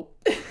 Nope.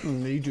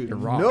 You do You're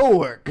wrong. no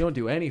work. You don't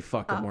do any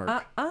fucking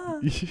work.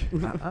 You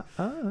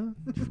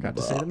forgot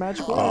to say the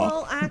magic word.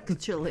 Well,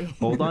 actually.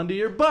 Hold on to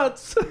your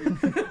butts.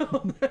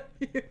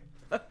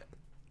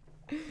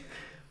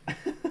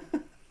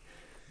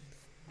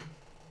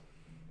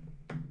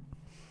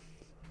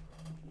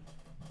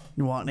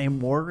 You want any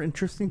more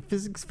interesting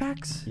physics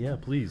facts? Yeah,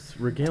 please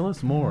regale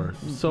us more.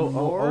 So,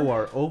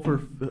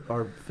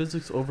 our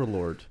physics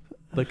overlord,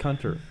 the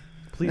Hunter,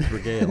 please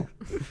regale.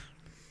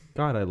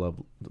 God, I love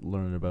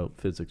learning about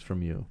physics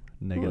from you.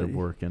 Negative Really?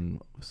 work and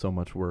so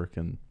much work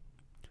and.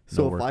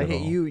 So no if work I at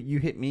hit all. you, you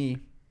hit me.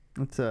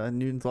 That's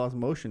Newton's laws of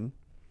motion.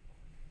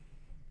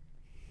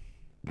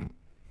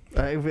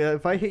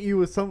 If I hit you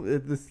with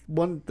this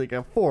one like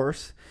a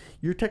force,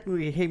 you're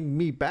technically hitting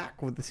me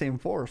back with the same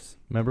force.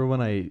 Remember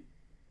when I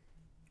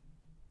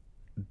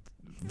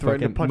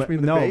Threatened to punch me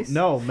in the no, face?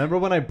 No, remember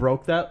when I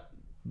broke that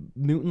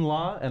Newton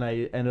law and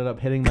I ended up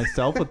hitting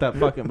myself with that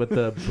fucking with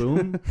the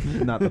boom?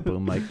 Not the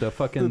boom, like the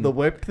fucking The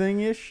whip thing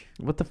ish.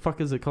 what the fuck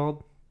is it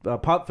called?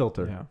 Pop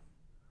filter. Yeah.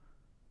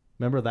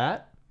 Remember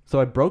that? So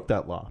I broke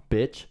that law,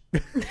 bitch.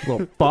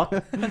 Little fuck.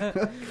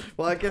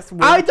 Well, I guess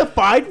I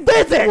defied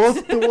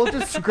physics! we'll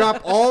just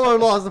scrap all our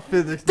laws of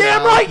physics.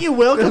 Damn now. right you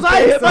will, because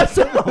I hit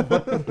myself!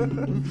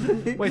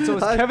 Wait, so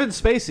it's Kevin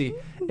Spacey.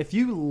 If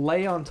you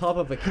lay on top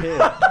of a kid,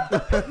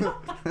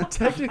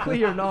 technically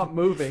you're not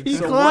moving. He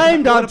so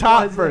climbed what on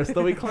top applies- first,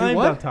 though. He climbed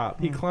What? on top.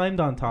 He climbed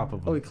on top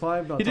of him. Oh, he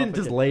climbed on He top didn't of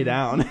just a kid. lay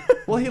down.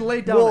 Well, he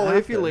laid down Well, after.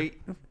 if you late.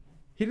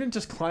 He didn't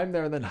just climb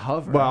there and then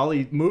hover. Well,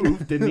 he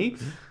moved, didn't he?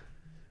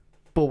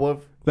 But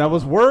what? That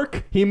was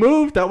work. He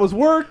moved. That was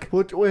work.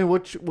 Which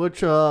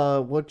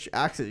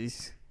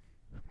axes?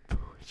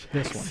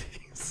 this one.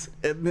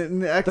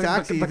 And the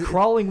x-axis. The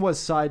crawling was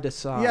side to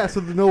side. Yeah, so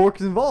no work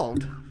is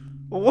involved.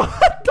 What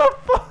the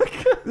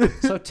fuck?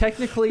 So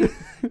technically,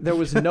 there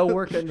was no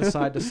work in the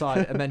side to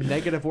side, and then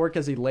negative work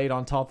as he laid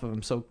on top of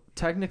him. So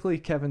technically,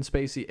 Kevin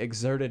Spacey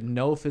exerted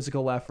no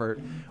physical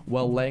effort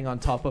while laying on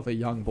top of a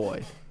young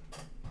boy.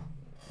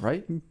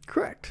 Right?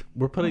 Correct.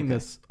 We're putting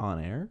this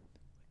on air.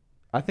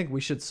 I think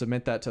we should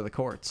submit that to the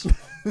courts.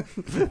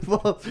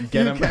 Well,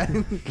 Get you him.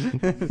 can.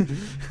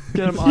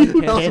 Get him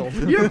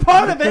uncanceled. You're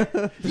part of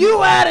it!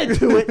 You added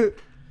to it!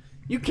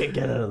 You can't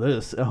get out of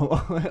this.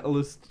 At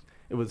least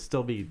it would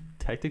still be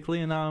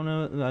technically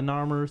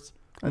anonymous.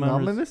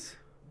 Anonymous?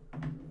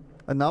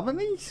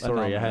 Anomalies?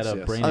 Sorry, I had a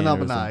Yes. brain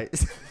aneurysm.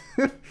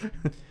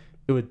 Anonymize.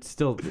 It would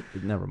still.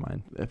 Never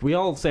mind. If we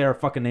all say our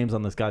fucking names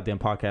on this goddamn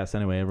podcast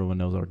anyway, everyone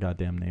knows our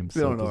goddamn names.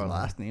 We so don't it know our doesn't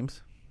matter. last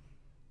names.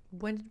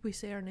 When did we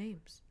say our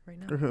names? Right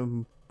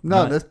now?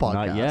 Not this podcast.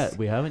 Not yet.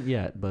 We haven't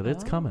yet, but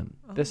it's Oh. coming.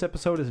 This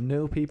episode is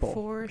new people. It's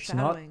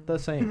Foreshadowing. not the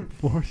same.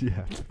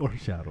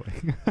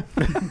 Foreshadowing.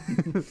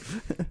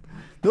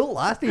 No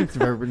last names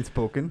have ever been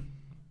spoken.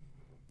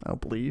 I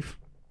don't believe.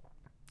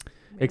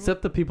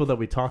 Except the people that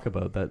we talk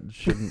about that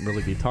shouldn't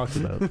really be talked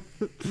about.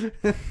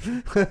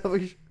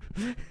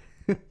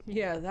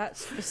 Yeah, that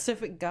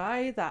specific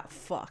guy, that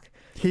fuck.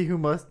 He who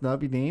must not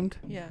be named.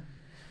 Yeah.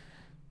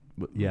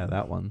 Yeah,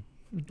 that one.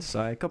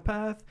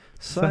 Psychopath.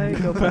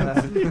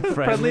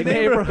 Friendly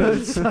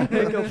neighborhood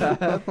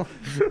psychopath.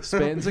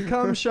 Spins a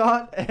cum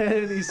shot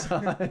any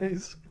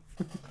size.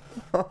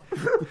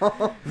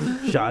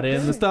 Shot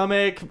in the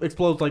stomach,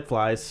 explodes like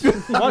flies.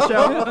 Watch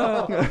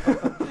out.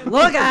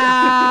 Look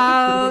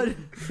out!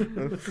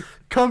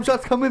 Cum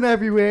shots coming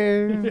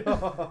everywhere.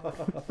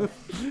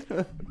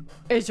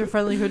 It's your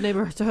friendly hood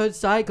neighborhood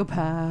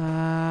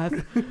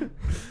psychopath.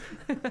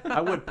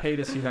 I would pay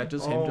to see that.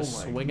 Just him Oh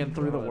just my swinging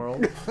through the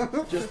world.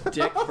 Just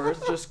dick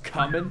first, just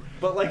coming.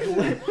 But like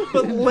limp.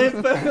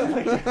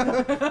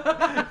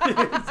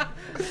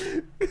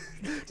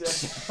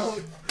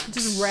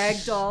 Just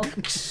ragdoll.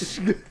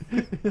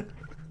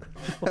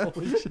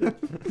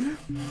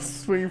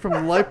 Swinging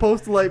from light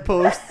post to light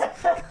post.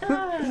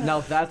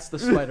 Now that's the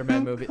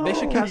Spider-Man movie. They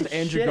should cast Holy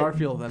Andrew shit.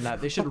 Garfield in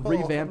that. They should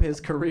revamp his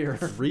career.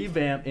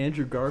 Revamp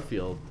Andrew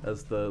Garfield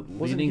as the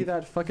Wasn't leading. he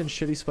that fucking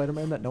shitty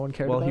Spider-Man that no one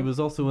cared Well, about? he was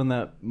also in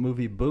that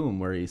movie Boom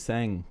where he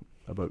sang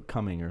about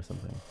coming or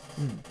something.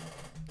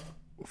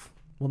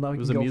 Well, now It he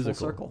was can a go musical.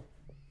 full circle.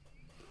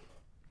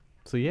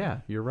 So yeah,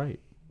 you're right.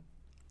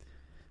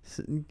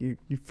 So you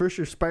first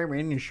you're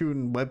Spider-Man, you're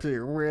shooting webs at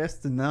your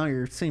wrist, and now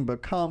you're singing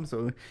about cum.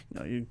 So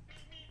you.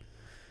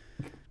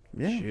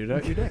 Yeah. Shoot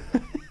out your dick.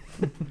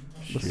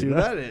 Let's see what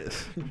that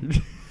is.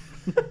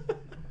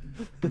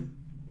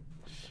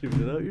 Shoot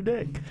it out your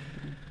dick.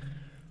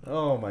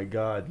 Oh my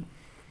god.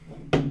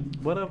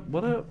 What a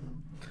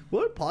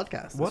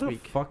podcast what this a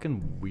week.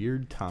 fucking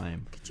weird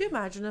time. Could you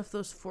imagine if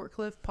those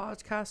forklift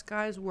podcast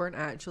guys weren't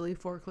actually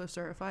forklift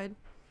certified?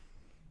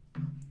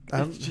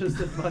 It's just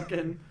a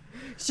fucking.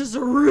 It's just a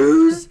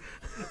ruse.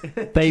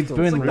 They've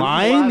been like a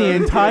lying the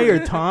flat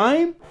entire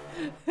time.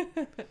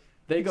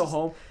 They go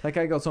home. That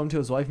guy goes home to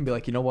his wife and be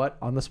like, you know what?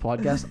 On this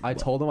podcast, I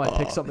told him I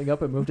picked something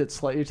up and moved it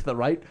slightly to the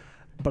right,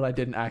 but I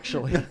didn't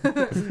actually.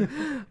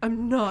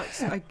 I'm not.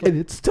 And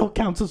it still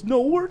counts as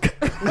no work.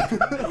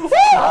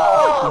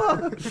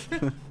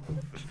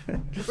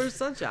 We're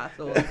such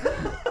assholes.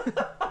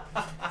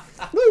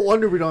 No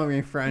wonder we don't have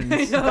any friends.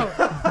 I know.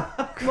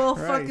 Well,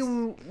 Christ.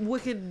 fucking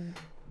wicked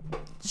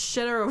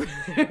shitter over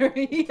there.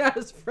 He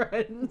has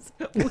friends.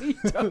 We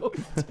don't.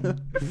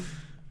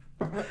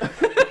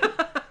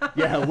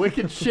 Yeah,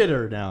 wicked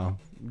shitter now.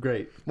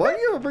 Great. Why do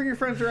you ever bring your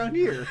friends around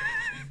here?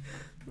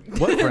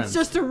 What It's friends?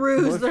 just a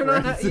ruse. What They're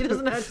not. friends? He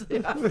doesn't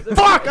actually have them.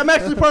 Fuck! I'm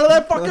actually part of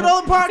that fucking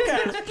other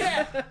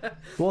podcast.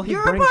 Well, he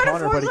You're a bring part of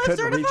Connor, but he forklift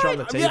couldn't reach on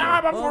the table. Yeah,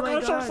 I'm a Oh my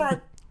forklift God.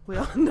 certified. We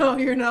all know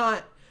you're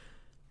not.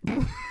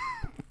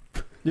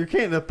 You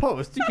can't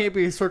post. You can't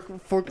be a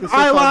forklift.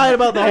 I lied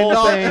about the whole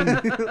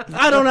and thing.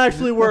 I don't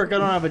actually work. I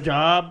don't have a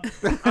job.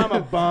 I'm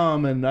a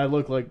bum, and I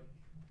look like.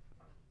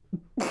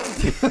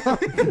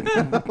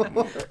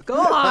 Go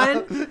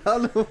on.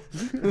 Hello.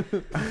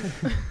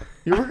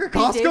 You work at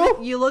Pete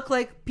Costco? you look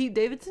like Pete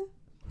Davidson.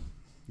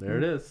 There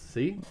it is.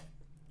 See,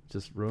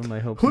 just ruined my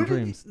hopes Who and did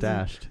dreams. you-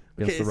 Dashed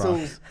against Okay, the so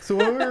rocks. so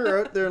when we were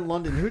out there in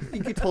London, who do you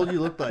think you told you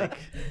looked like?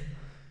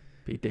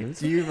 Pete Do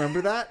Davidson. you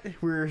remember that?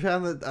 We were at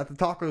the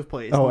tacos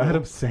place. Oh,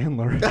 Adam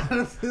Sandler.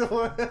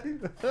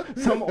 Adam.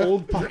 Some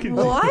old fucking.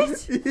 What?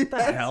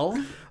 The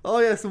hell? Oh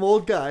yeah, some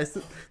old guys.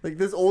 Like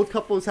this old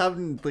couple was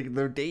having like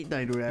their date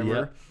night or whatever,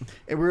 Yeah.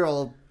 and we were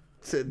all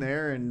sitting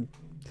there, and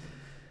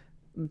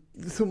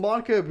so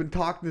Monica had been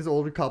talking to this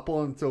older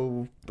couple, and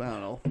so I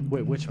don't know.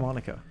 Wait, which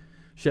Monica?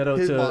 Shout out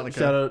His to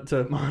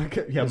Monica.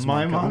 Monica. Yeah, His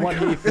my The Monica.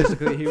 one he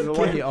physically, the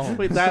one he owns.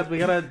 Wait, we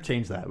gotta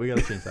change that. We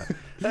gotta change that.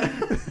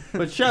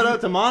 But shout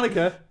out to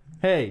Monica.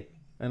 Hey,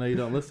 I know you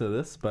don't listen to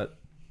this, but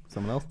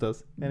someone else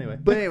does. Anyway.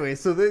 But anyway,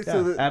 so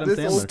Adam this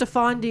Sandler. old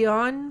Stefan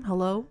Dion.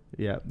 Hello.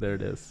 Yeah, there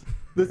it is.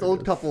 this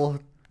old couple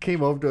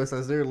came over to us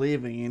as they were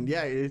leaving, and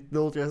yeah, the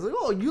old guy was like,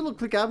 "Oh, you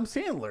look like Adam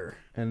Sandler."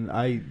 And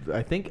I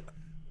think,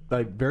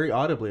 like, very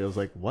audibly, I was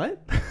like, "What?"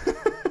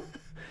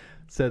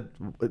 Said,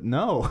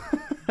 "No,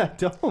 I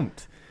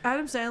don't."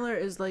 Adam Sandler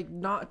is like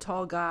not a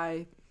tall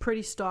guy,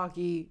 pretty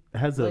stocky,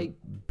 Has a like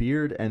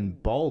beard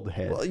and bald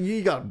head. Well,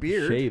 you got a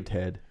beard. Shaved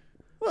head.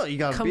 Well, you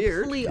got a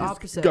beard. complete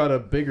opposite. Got a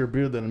bigger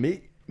beard than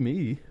me.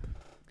 You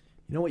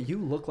know what? You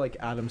look like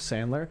Adam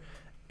Sandler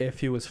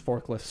if he was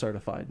forklift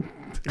certified.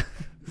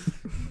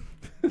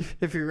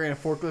 If you ran a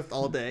forklift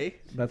all day.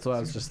 That's what I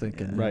was just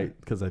thinking. Right,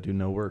 because I do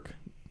no work.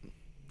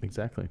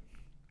 Exactly.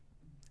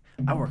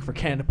 I work for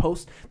Canada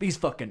Post. These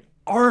fucking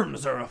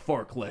arms are a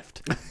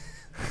forklift.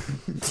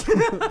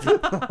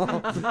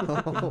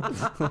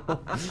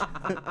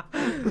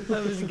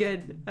 That was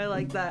good. I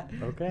like that.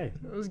 Okay.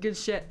 That was good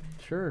shit.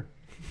 Sure.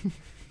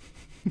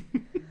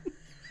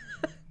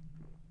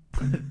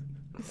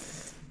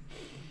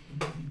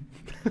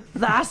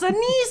 That's a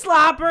knee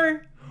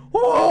slapper.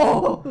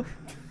 Oh.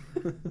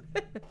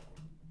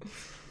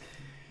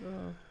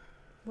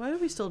 Why do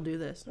we still do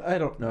this? I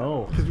don't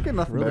know. Because we got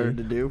nothing Really? better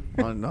to do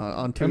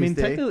on Tuesday. I mean,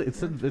 technically,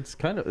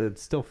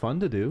 it's still fun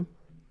to do.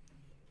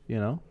 You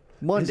know,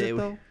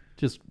 Monday.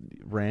 just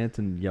rant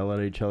and yell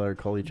at each other,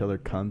 call each other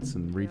cunts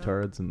and Yeah.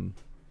 retards, and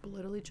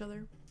Belittle each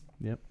other.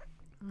 yep,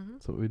 Mm-hmm.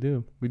 that's what we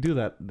do. We do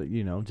that,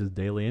 you know, just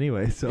daily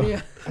anyway. So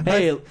Yeah.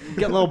 hey,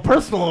 get a little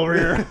personal over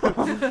here.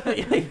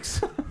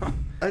 Yikes!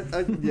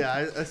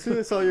 As soon as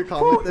I saw your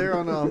comment there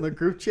on the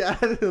group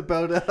chat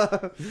about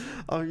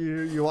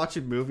you're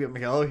watching a movie, I'm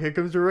like, oh, here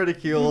comes the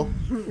ridicule.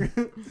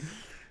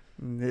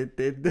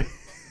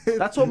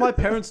 That's what my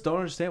parents don't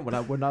understand. When I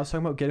was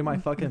talking about getting my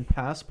fucking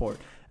passport,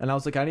 and I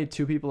was like, I need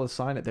 2 people to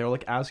sign it. They were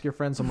like, ask your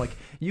friends. I'm like,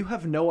 you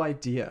have no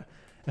idea.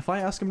 If I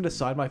ask them to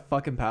sign my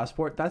fucking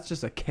passport, that's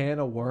just a can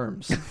of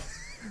worms.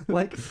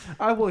 Like,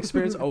 I will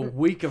experience a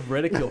week of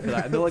ridicule for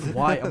that. And they're like,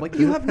 why? I'm like,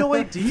 you have no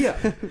idea.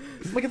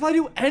 I'm like, if I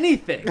do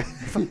anything,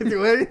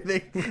 do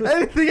anything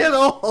at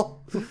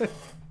all.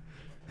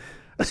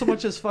 so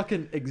much as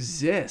fucking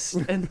exist,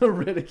 and the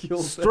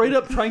ridicule Straight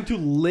up trying to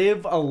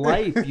live a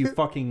life, you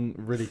fucking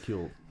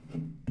ridicule.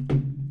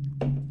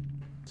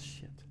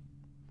 Shit.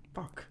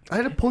 Fuck. I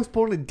had to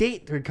postpone a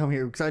date to come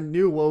here because I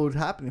knew what would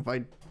happen if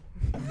I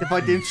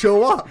didn't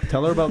show up.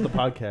 Tell her about the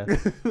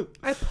podcast.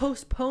 I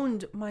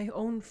postponed my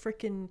own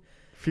freaking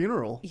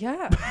Funeral.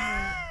 yeah.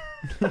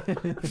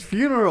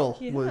 Funeral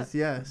Yeah. was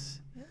yes.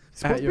 At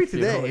Supposed to your be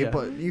today, funeral, yeah.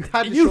 but you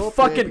had to show You up today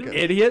fucking because-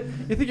 idiot.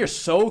 You think you're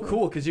so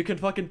cool because you can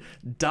fucking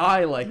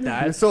die like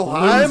that. You're so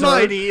high and loser.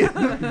 mighty. King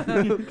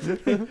of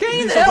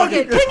the Hill,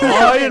 King of the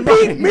High Hill. and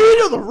mighty. me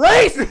to the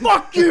race.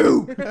 Fuck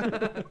you.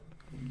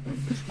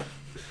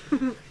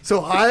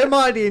 So high and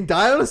mighty and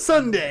die on a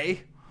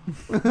Sunday.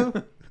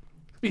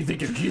 You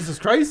think you're Jesus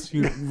Christ?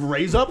 You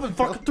raise up in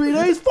fucking 3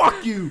 days?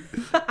 Fuck you.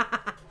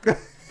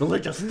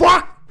 Religious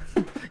fuck.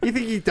 You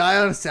think you die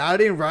on a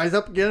Saturday and rise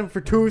up again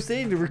for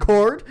Tuesday to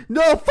record?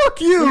 No, fuck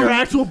you. Your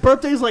actual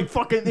birthday's like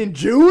fucking in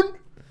June?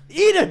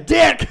 Eat a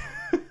dick.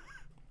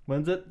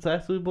 When's it?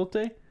 Actually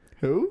birthday?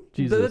 Who?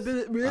 Jesus.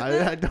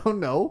 I don't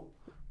know.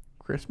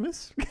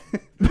 Christmas?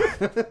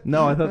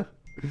 No, I thought.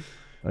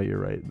 Oh, you're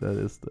right. That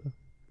is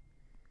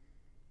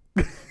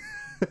the.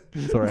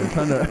 Sorry, I'm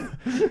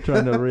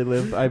trying to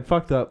relive. I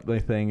fucked up my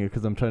thing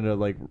because I'm trying to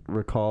like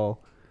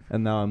recall,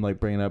 and now I'm like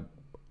bringing up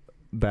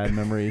bad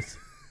memories.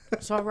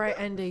 It's all right,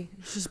 Andy.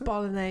 It's just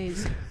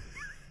bolognese.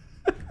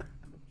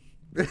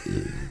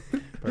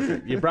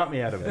 Perfect. You brought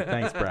me out of it.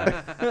 Thanks, Brad.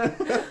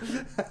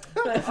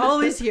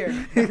 Always here.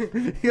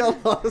 He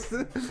got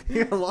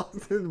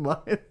lost his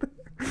mind.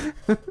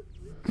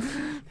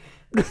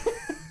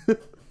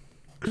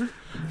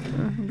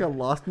 You got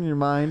lost in your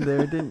mind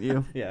there, didn't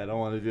you? Yeah, I don't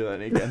want to do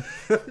that again.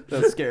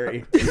 That's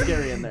scary. It's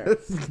scary in there.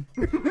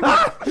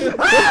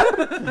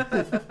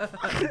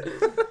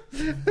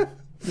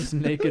 Just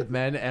naked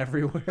men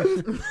everywhere.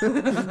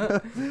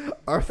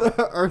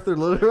 Arthur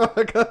Little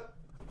Rock.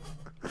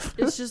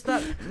 It's just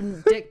that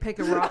dick pic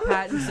of Rob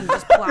Pattinson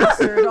just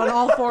plastered on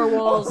all 4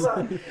 walls.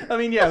 I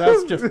mean, yeah,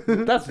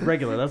 that's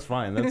regular. That's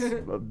fine. That's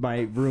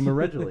my room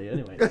originally,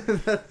 anyway.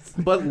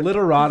 But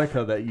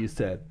literotica that you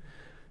said,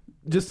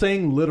 just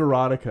saying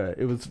literotica,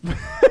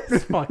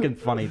 it's fucking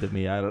funny to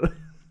me. I don't.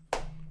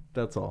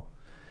 That's all,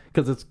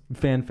 because it's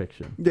fan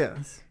fiction.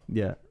 Yes.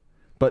 Yeah,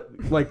 but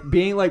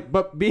being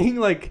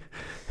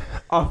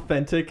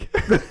authentic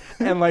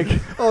and like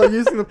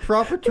using the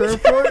proper term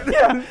for it.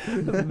 Yeah,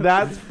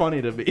 that's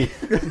funny to me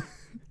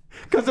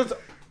because it's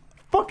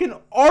fucking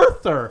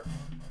Arthur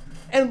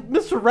and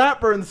Mr.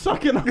 Ratburn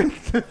sucking on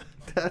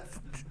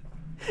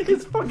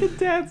his fucking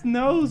dad's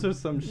nose or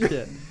some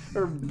shit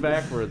or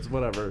backwards,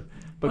 whatever.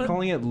 But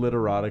calling it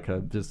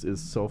literotica just is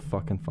so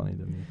fucking funny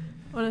to me.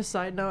 On a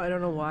side note, I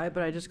don't know why,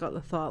 but I just got the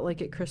thought,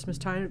 like, at Christmas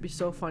time, it'd be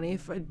so funny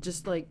if I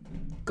just, like,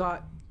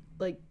 got,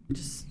 like,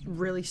 just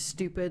really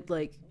stupid,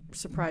 like,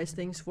 surprise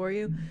things for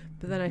you.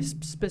 But then I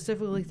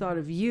specifically thought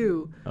of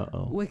you,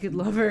 Wicked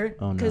Lover,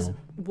 because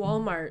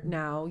Walmart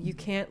now, you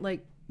can't,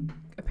 like,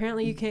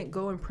 apparently you can't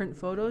go and print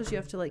photos. You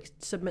have to, like,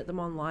 submit them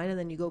online, and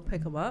then you go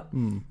pick them up.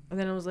 And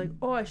then I was like,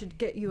 oh, I should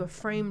get you a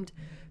framed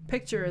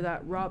picture of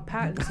that Rob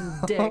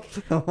Pattinson dick.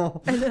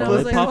 And then I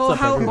was like, oh,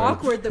 how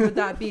awkward would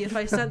that be if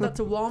I sent that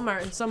to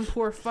Walmart and some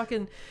poor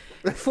fucking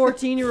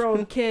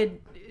 14-year-old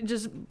kid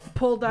just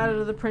pulled that out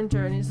of the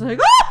printer and he's like,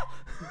 ah!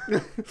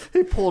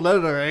 He pulled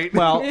out all right.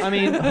 Well, I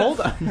mean,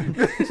 hold on.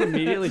 Just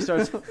immediately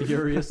starts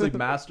furiously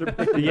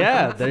masturbating.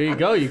 Yeah, there you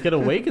go. You could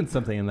awaken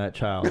something in that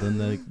child.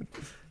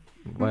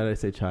 Why did I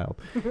say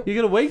child? You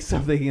could awake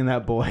something in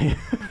that boy.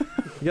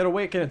 You gotta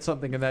awaken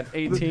something in that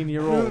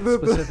 18-year-old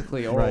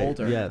specifically, or right,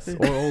 older. Yes,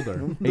 or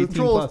older. The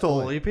troll's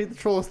toll. You paid the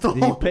troll's toll.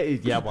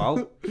 Yeah,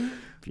 well,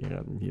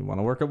 if you want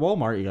to work at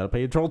Walmart, you gotta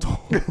pay a troll toll.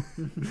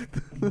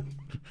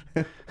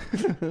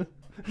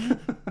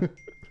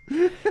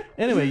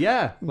 Anyway,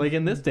 yeah, like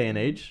in this day and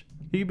age,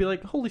 you could be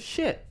like, holy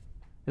shit,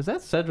 is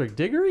that Cedric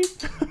Diggory?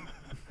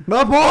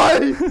 My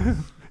boy!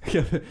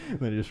 Yeah,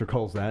 then he just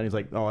recalls that and he's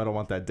like, oh, I don't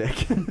want that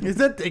dick. Is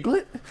that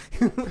Diglett?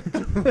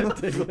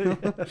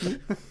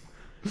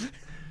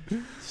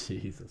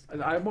 Jesus.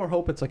 I more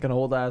hope it's like an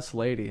old ass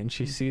lady and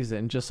she sees it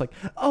and just like,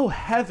 oh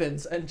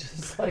heavens, and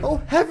just like, oh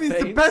heavens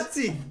to faints.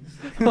 Betsy!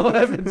 Oh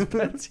heavens,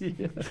 Betsy.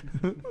 Yeah.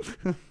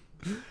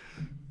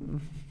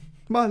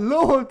 My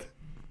lord!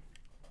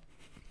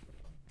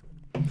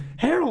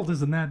 Harold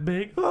isn't that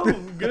big. Oh,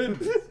 good.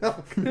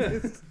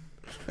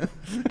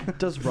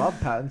 Does Rob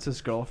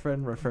Pattinson's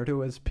girlfriend refer to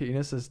his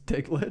penis as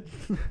Diglett?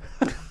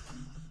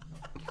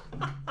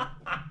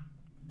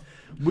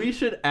 We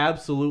should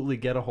absolutely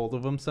get a hold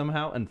of him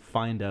somehow and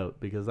find out,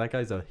 because that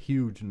guy's a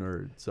huge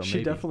nerd. So She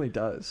maybe. definitely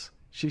does.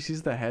 She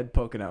sees the head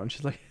poking out and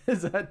she's like,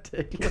 is that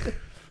Diglett?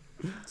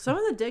 Some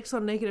of the dicks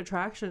on Naked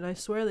Attraction, I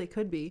swear they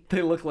could be.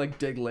 They look like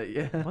Diglett,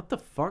 yeah. What the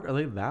fuck? Are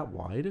they that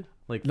wide?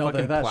 Like No, fucking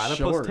they're that platypus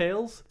short.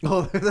 tails?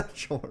 Oh, they're that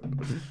short.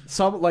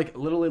 Some, like,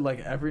 literally, like,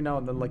 every now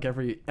and then, like,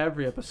 every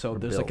episode, Or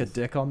there's, like, a bills.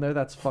 dick on there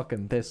that's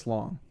fucking this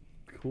long.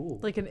 Cool.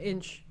 Like an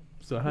inch.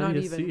 So how not do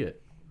you even. see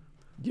it?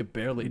 You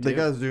barely do. They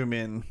gotta zoom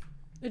in.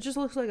 It just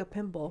looks like a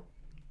pimple.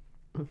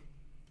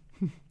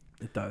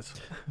 It does.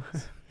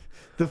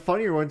 The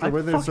funnier ones are I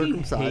where they're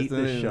fucking circumcised. hate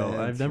this show.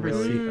 I've never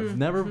really- I've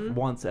never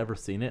once ever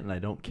seen it, and I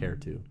don't care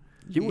to.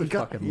 You would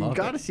fucking love You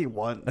gotta it. see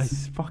once. I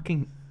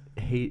fucking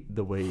hate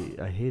the way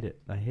I hate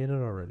it. I hate it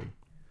already.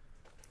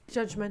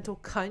 Judgmental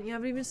cunt. You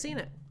haven't even seen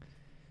it.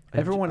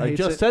 Everyone I hates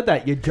just it. said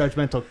that, you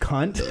judgmental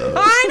cunt.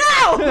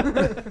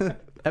 I know!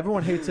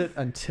 Everyone hates it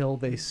until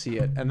they see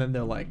it, and then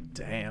they're like,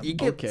 "Damn, You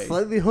get okay."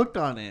 slightly hooked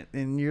on it,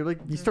 and you're like,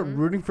 you start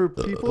rooting for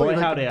people. Boy, You're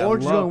like, howdy, I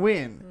Orange is love- gonna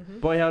win.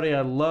 Boy, howdy,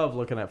 I love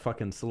looking at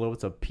fucking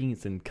silhouettes of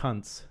penis and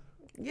cunts.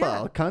 Yeah.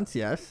 Well, cunts,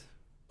 yes.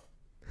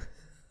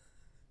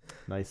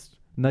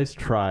 Nice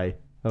try.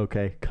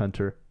 Okay,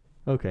 cunter.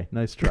 Okay,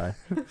 nice try.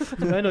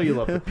 I know you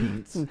love the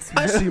peats.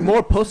 I see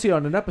more pussy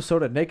on an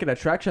episode of Naked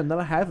Attraction than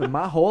I have in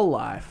my whole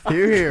life.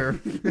 Here,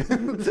 here.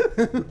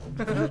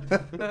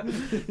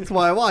 That's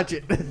why I watch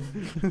it.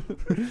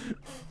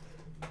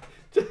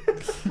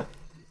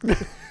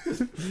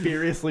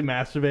 Furiously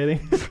masturbating.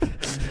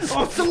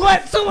 Oh,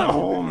 Celeste!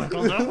 Oh my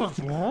god, that was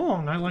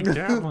long. I like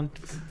that one.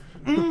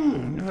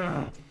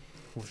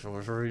 Wish I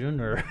was right in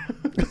there.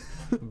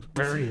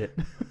 Bury it.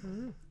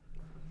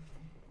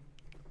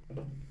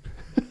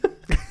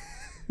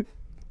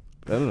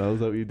 I don't know. Is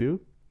that what you do?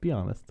 Be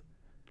honest.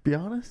 Be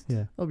honest?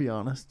 Yeah. I'll be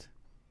honest.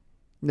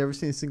 Never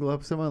seen a single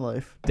episode of my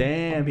life.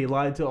 Damn, he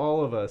lied to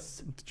all of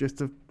us. It's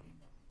just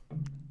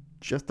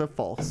a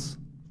false.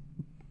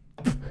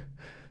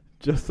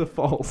 Just a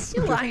false.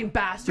 You lying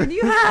bastard!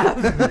 You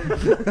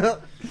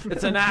have.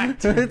 It's an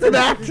act. It's an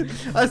act.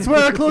 I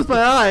swear I closed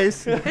my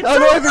eyes. I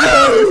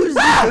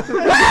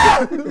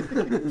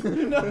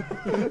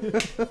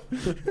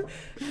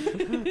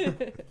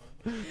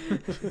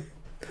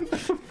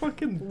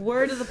Fucking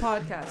Word of the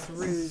podcast,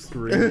 ruse.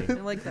 screaming. I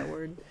like that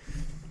word.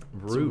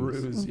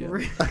 Ruse. Yeah.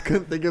 I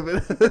couldn't think of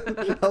it.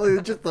 I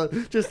was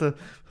just a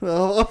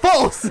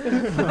false.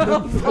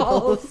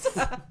 False.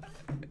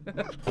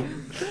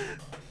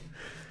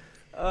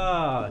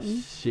 Ah,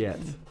 shit.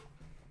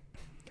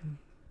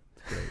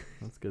 Great.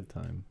 That's a good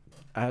time.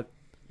 At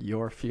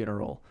your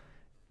funeral,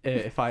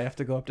 if I have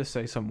to go up to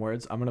say some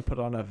words, I'm gonna put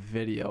on a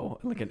video,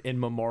 like an in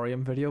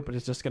memoriam video, but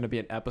it's just gonna be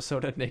an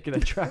episode of Naked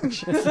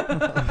Attraction.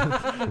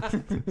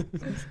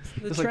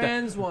 The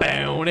trans one.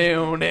 Bow,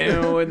 now,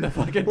 now, in the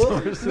fucking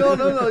doors.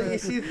 No. You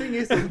see, the thing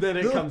is, And then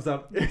it comes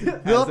up as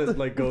have it to-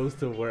 like goes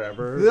to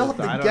wherever. they'll have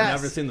to I've guess.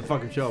 never seen the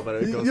fucking show, but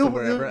it goes You'll- to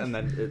wherever, you'll- and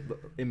then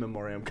in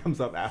memoriam comes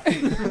up after.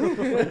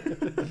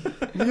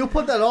 you'll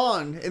put that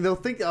on, and they'll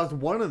think that I was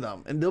one of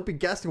them, and they'll be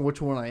guessing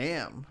which one I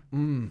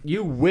am.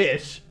 You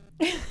wish.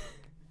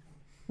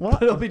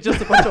 What? It'll be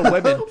just a bunch of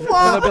women. And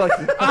they'll be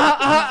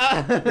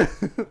like,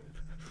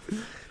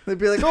 They'd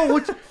be like, "Oh,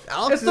 which?"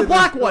 Alex it's the is-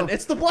 black oh, one.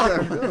 It's the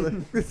black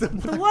one. It's the,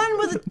 The one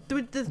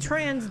with the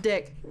trans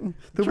dick.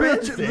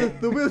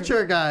 the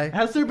wheelchair guy.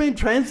 Has there been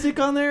trans dick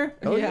on there?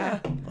 Yeah.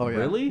 Oh yeah.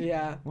 Really?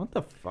 Yeah. What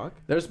the fuck?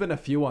 There's been a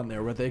few on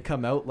there where they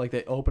come out, like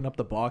they open up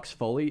the box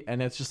fully,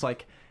 and it's just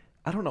like,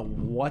 I don't know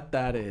what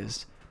that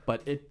is,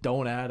 but it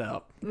don't add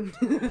up.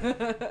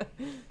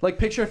 Like,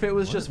 picture if it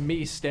was just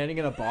me standing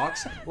in a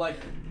box, like,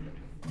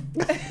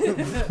 and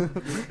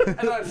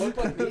I looked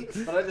like me,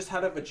 but I just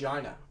had a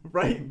vagina.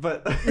 Right,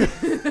 but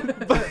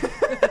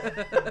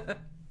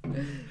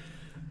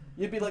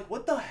You'd be like,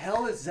 what the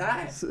hell is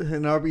that?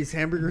 An Arby's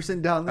hamburger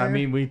sitting down there. I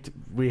mean,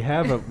 we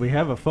have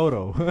a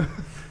photo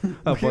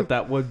of what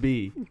that would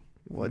be.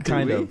 what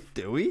kind do we? of.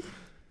 Do we?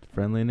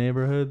 Friendly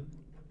neighborhood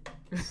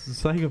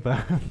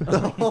psychopath.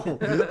 Oh,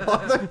 I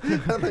thought you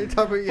were talking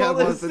about you had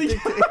one of the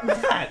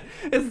dictators.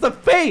 It's the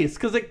face,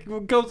 because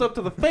it goes up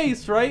to the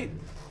face, right?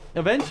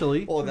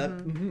 Eventually. Oh, that.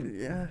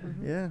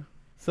 Yeah.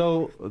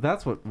 So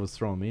that's what was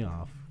throwing me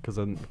off. Because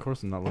of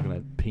course I'm not looking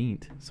at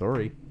paint.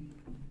 Sorry.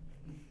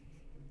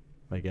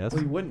 I guess.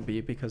 We wouldn't be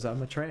because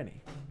I'm a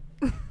tranny.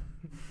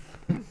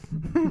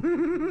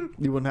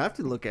 You wouldn't have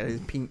to look at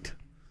his paint.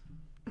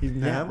 He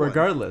didn't have one.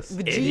 Regardless.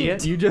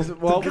 Idiot. You just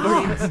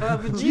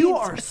You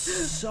are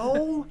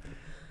so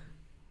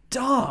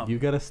dumb. you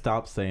gotta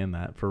stop saying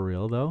that for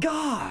real though.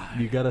 God.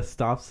 You gotta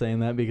stop saying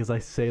that because I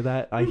say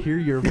that. I hear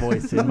your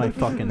voice in my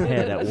fucking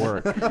head at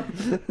work.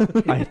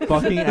 I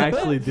fucking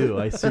actually do.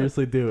 I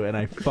seriously do. And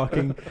I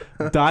fucking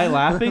die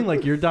laughing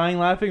like you're dying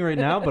laughing right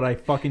now, but I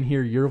fucking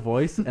hear your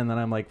voice and then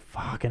I'm like,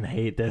 fucking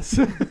hate this.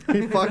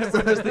 He fucks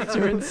up. These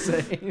are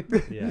insane.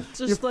 Yeah. It's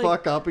You just like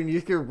fuck up and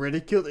you get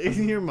ridiculed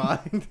in your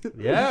mind.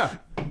 Yeah.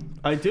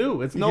 I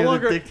do. It's You no hear the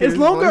longer dictator's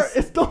voice?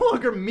 it's no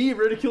longer me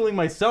ridiculing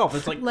myself.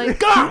 It's like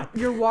God,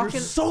 you're you're walking.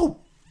 so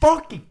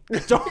fucking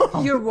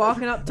dumb. You're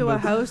walking up to a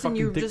house and Fucking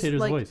you just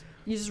dictator's like voice.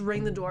 you just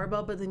ring the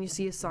doorbell, but then you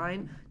see a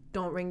sign: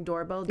 "Don't ring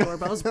doorbell.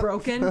 Doorbell's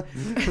broken."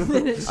 And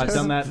then it's I've just,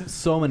 done that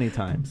so many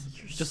times.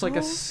 Just like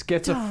a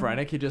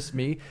schizophrenic, you just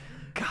me.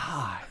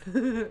 God.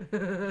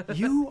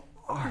 You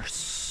are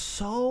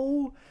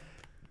so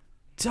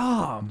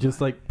dumb.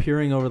 Just like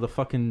peering over the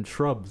fucking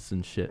shrubs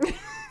and shit.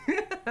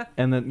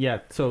 And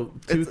then so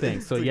two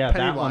things. So like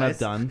that one I've Pennywise.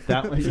 done.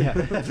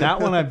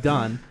 That one I've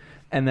done.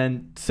 And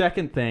then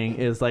second thing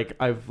is like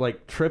I've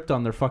like tripped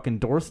on their fucking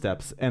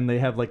doorsteps and they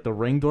have like the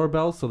Ring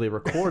doorbell, so they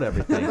record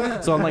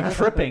everything. So I'm like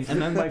tripping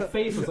and then my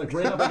face is like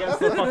right up against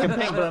the fucking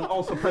thing, but I'm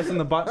also pressing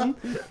the button.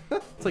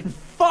 It's like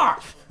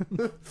fuck.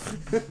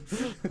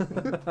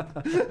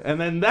 And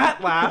then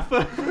that laugh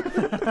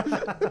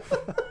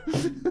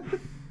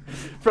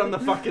from the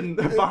fucking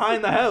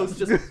behind the house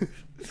just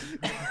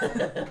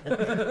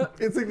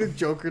It's like the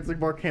Joker. It's like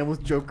Mark Hamill's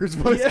Joker's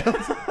voice.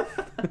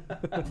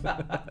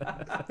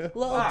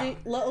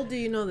 little do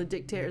you know the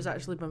dictator's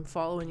actually been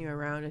following you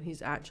around and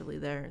he's actually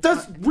there. It's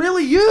that's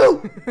really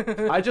you.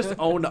 I just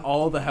owned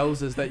all the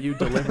houses that you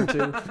delivered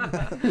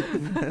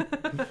to.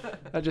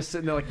 I just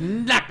sitting there like,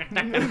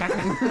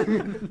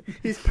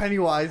 He's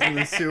Pennywise in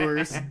the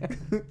sewers.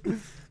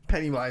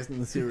 Pennywise in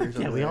the sewers.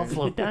 Yeah, over we all there.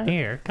 float down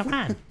here. Come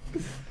on.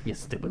 You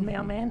stupid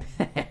mailman.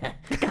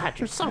 God,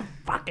 you're so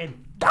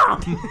fucking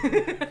dumb.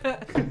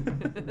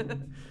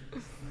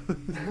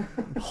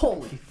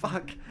 Holy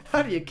fuck.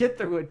 How do you get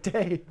through a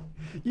day?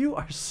 You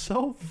are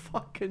so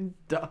fucking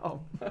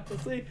dumb.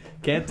 See?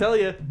 Can't tell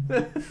you.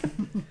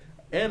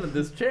 And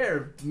this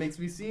chair makes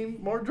me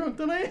seem more drunk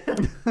than I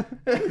am.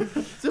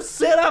 Just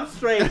sit up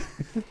straight.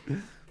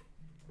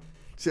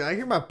 See, I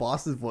hear my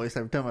boss's voice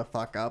every time I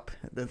fuck up.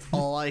 That's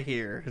all I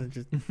hear. It's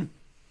just...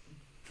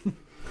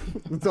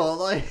 That's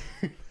all I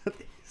hear.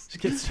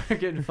 Just start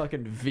getting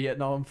fucking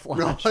Vietnam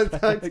No, I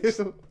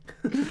flashbacks.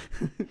 do.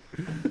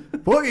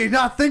 What were you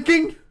not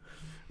thinking?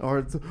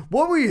 Or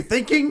what were you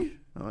thinking?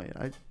 Oh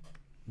yeah,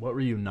 What were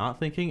you not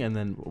thinking? And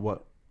then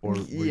what? Or were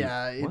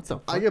yeah. you, what the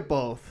fuck? I get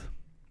both.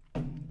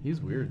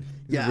 He's weird.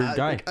 He's Yeah, a weird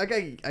guy.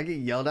 I get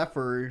yelled at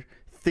for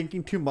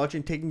thinking too much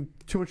and taking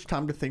too much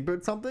time to think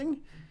about something,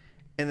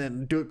 and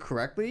then do it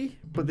correctly.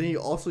 But then you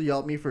also yell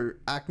at me for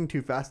acting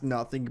too fast and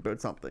not thinking about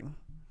something.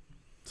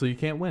 So you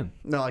can't win.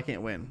 No, I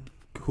can't win.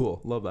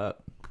 Cool. Love that.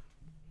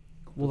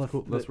 Well, That's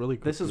cool. That's really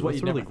cool. This is what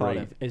That's you really never thought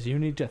great. of, is you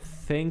need to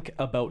think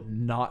about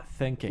not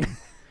thinking.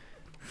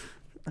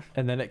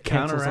 And then it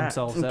cancels Counteract.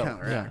 themselves out.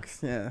 Counteracts.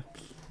 Yeah.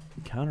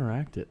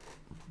 Counteract it.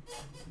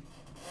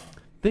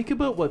 Think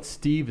about what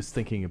Steve is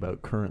thinking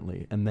about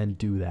currently, and then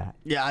do that.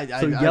 Yeah,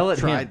 So yell I at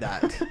tried him.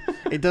 that.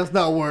 It does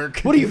not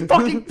work. What are you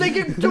fucking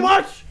thinking too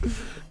much?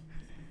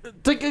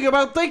 Thinking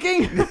about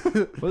thinking?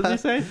 What did he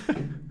say?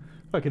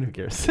 Fucking who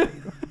cares?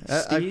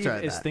 I've Steve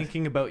tried is that.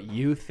 thinking about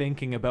you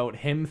thinking about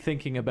him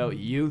thinking about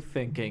you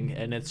thinking,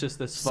 and it's just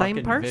this Same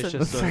fucking person.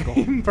 vicious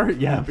circle.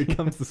 Yeah, it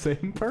becomes the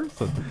same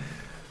person.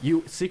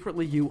 You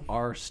secretly you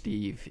are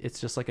Steve. It's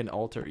just like an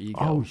alter ego.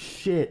 Oh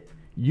shit.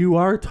 You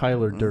are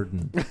Tyler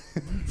Durden.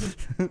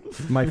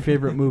 My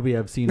favorite movie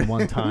I've seen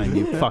one time,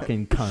 you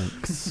fucking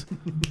cunks.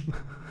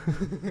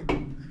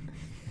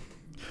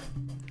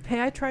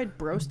 Hey, I tried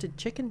roasted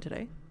chicken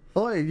today.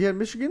 Oh, yeah,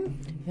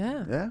 Michigan?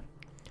 Yeah. Yeah.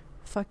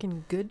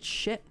 Fucking good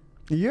shit.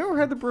 You ever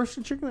had the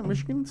roasted chicken at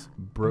Michigan's?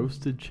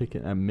 Broasted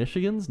chicken at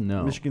Michigan's?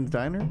 No. Michigan's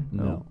Diner?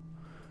 No.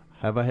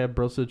 Have I had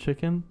broasted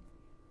chicken?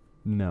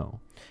 No.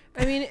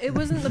 I mean, it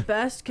wasn't the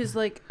best because,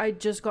 like, I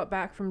just got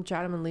back from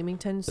Chatham and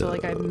Leamington, so,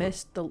 like, I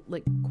missed the,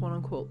 like,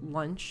 quote-unquote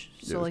lunch.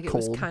 So, was like, it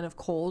was cold. kind of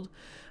cold.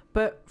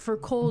 But for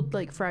cold,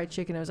 like, fried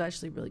chicken, it was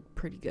actually really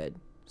pretty good.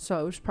 So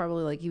it was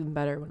probably, like, even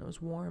better when it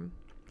was warm.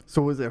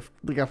 So was it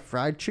like a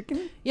fried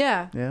chicken?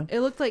 Yeah. Yeah.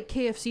 It looked like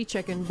KFC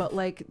chicken, but,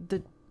 like,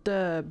 the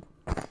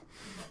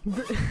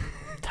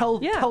Tell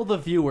the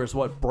viewers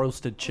what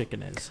broasted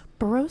chicken is.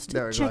 There Roasted we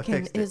go, I chicken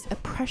fixed it. is a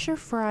pressure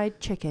fried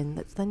chicken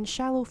that's then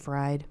shallow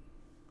fried.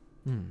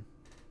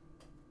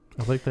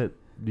 I like that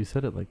you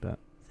said it like that.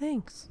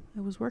 Thanks.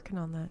 I was working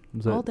on that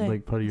Is all that day.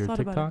 like part of your Thought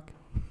about TikTok?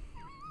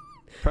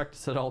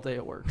 Practice it all day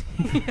at work.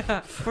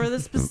 Yeah, for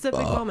this specific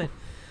moment.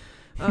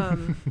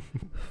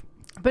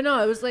 But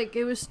no, it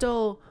was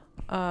still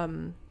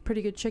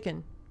pretty good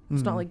chicken.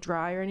 It's not Mhm. like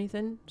dry or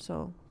anything,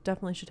 so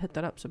definitely should hit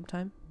that up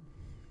sometime.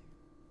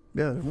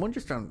 Yeah, there's one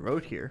just down the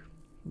road here.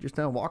 Just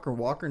down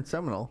Walker and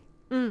Seminole.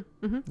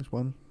 Mm-hmm. There's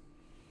one.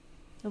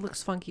 It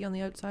looks funky on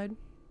the outside.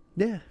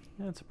 Yeah.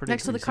 Yeah, it's a pretty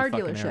Next to the greasy car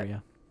fucking dealership.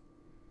 area.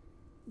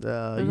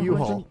 There's a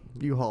U-Haul.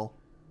 U-Haul.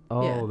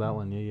 Oh, Yeah. that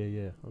one.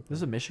 Yeah. Okay.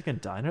 There's a Michigan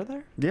diner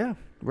there? Yeah.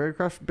 Right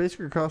across,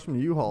 basically across from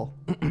the U-Haul.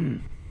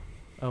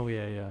 Oh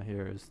yeah.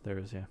 There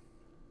is, yeah.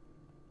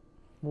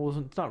 Well,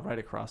 it's not right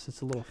across. It's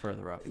a little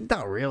further up.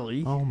 Not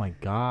really. Oh my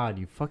god,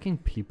 you fucking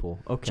people.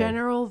 Okay.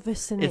 General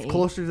vicinity. It's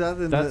closer to that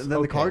than,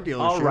 the car okay.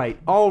 dealership.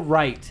 All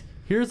right.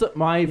 Here's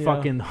my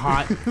fucking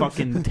hot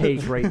fucking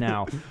take right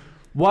now.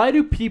 Why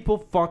do people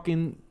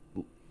fucking...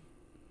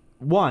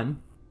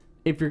 One,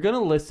 if you're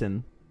gonna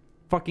listen,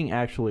 fucking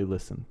actually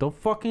listen. Don't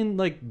fucking,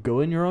 like, go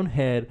in your own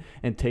head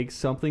and take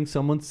something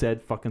someone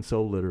said fucking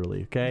so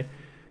literally, okay?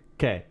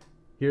 Okay.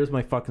 Here's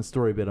my fucking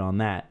story bit on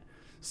that.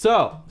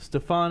 So,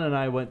 Stefan and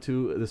I went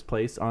to this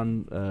place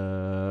on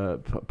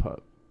whatever.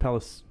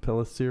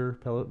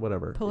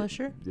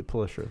 Pelisher? Yeah,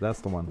 Pelisher,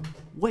 that's the one.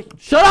 Wait,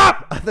 Shut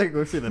up! I think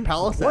we're seeing the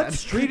Palace what ad.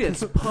 street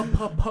is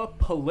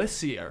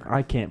Pelissier?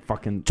 I can't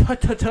fucking...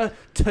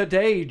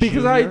 Today,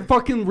 Because I Junior.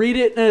 fucking read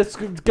it and it's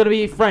gonna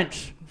be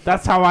French.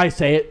 That's how I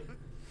say it.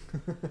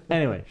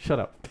 Anyway, shut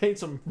up. Paint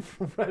some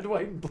red,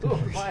 white, and blue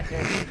on my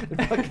hand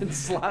and fucking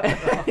slap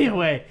it off.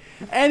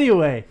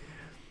 Anyway.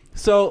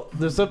 So,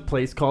 there's a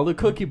place called the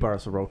Cookie Bar.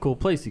 It's a real cool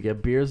place. You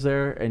get beers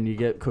there and you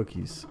get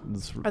cookies.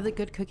 Are they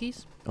good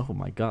cookies? Oh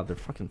my god, they're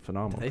fucking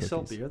phenomenal. They sell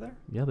cookies. beer there?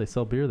 Yeah, they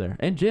sell beer there.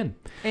 And gin.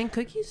 And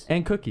cookies?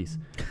 And cookies.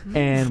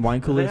 And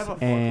wine Do they coolers. have a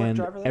forklift And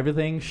driver there?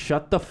 everything.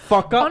 Shut the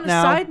fuck up On a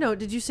now. side note,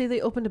 did you say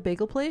they opened a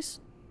bagel place?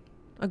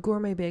 A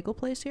gourmet bagel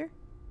place here?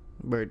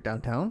 We're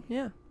downtown.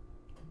 Yeah.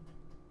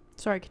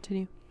 Sorry,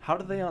 continue. How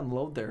do they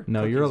unload their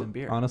No, cookies and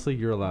beer? honestly,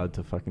 you're allowed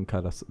to fucking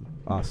cut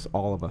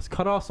all of us.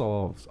 Cut us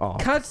all off.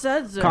 Cut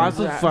said Cut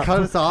us fuck. Cut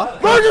us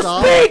off. Learn to Cut us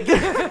off. speak!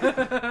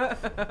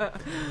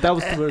 That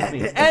was towards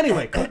me.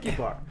 Anyway, cookie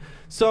bar.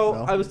 So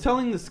No. I was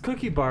telling this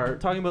cookie bar,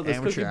 talking about this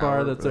Amateur cookie bar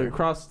hour that's over there.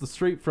 across the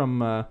street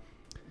from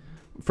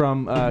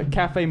from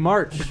Cafe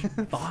March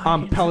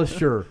on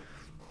Pellister.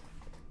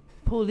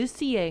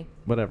 Policier.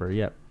 Whatever,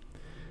 yep.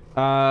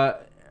 I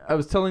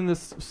was telling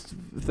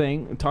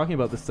talking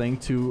about this thing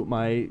to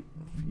my,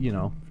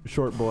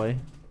 short boy,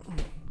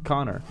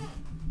 Connor.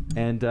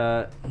 And,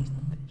 What?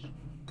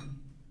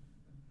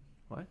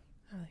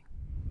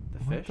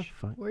 The what the fish?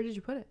 fuck? Where did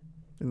you put it?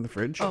 In the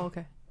fridge. Oh,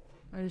 okay.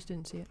 I just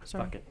didn't see it.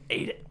 Sorry. Fucking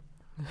ate it.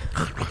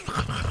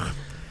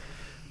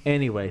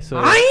 Anyway, so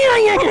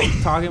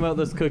talking about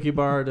this cookie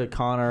bar to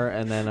Connor,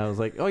 and then I was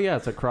like, oh yeah,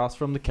 it's across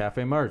from the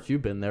Cafe March.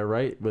 You've been there,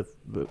 right, with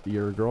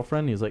your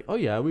girlfriend? He's like, oh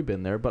yeah, we've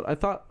been there, but I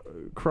thought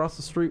across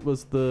the street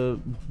was the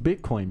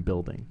Bitcoin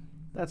building.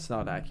 That's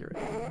not accurate.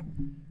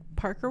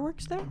 Parker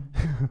works there?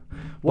 What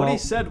Well, he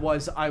said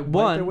was, I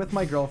went there with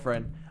my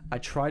girlfriend. I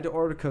tried to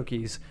order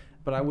cookies,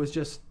 but I was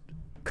just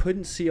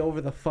couldn't see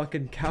over the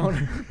fucking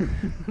counter.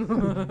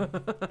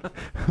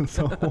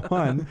 So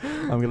one,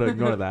 I'm gonna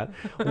ignore that.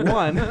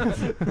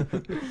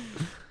 One,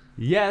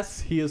 yes,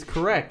 he is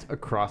correct.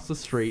 Across the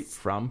street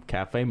from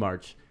Cafe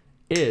March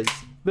is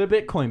the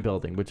Bitcoin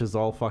building, which is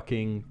all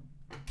fucking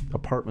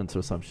apartments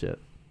or some shit.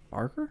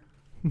 Parker?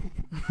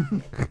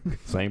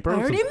 Same I person.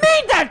 already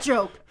made that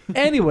joke.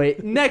 Anyway,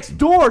 next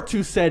door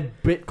to said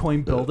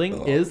Bitcoin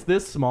building is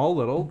this small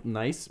little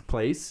nice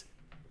place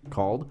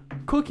called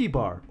Cookie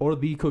Bar or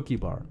the Cookie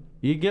Bar.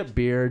 You get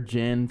beer,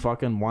 gin,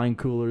 fucking wine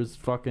coolers,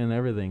 fucking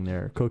everything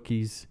there.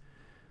 Cookies.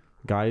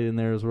 Guy in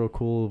there is real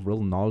cool,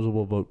 real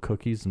knowledgeable about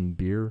cookies and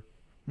beer.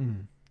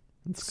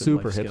 That's good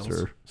Super life skills.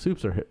 hipster.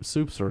 Soups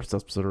are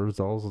hipsters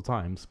all the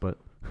times, but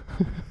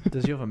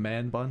Does he have a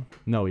man bun?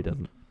 no, he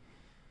doesn't.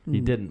 He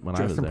didn't when I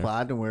Dress was in there.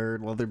 plaid and wear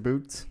leather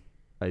boots.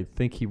 I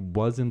think he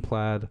was in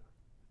plaid.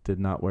 Did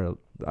not wear.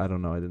 I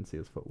don't know. I didn't see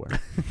his footwear.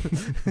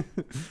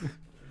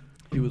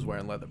 He was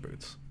wearing leather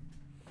boots.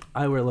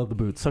 I wear leather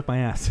boots. Suck my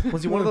ass.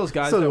 Was he one of those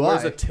guys So that do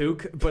wears I. a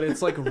toque, but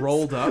it's like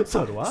rolled up?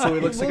 So do I. So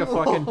he looks like a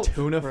fucking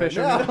tuna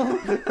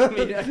fisherman. I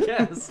mean, I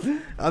guess.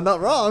 I'm not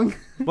wrong.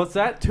 What's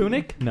that?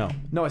 Tunic? No.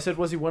 No, I said,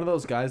 was he one of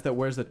those guys that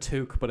wears a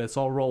toque, but it's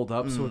all rolled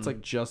up, so it's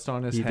like just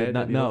on his He head? did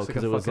not and he know looks like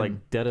because a it was fucking-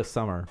 like dead of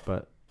summer.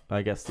 But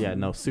I guess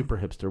no. Super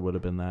hipster would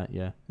have been that.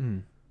 Yeah.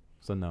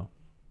 So no.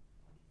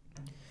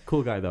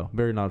 Cool guy though.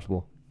 Very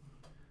knowledgeable.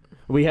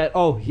 We had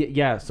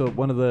so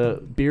one of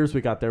the beers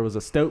we got there was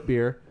a stout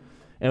beer,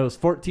 and it was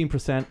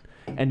 14%,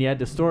 and you had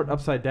to store it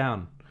upside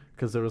down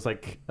because there was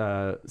like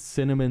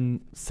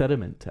cinnamon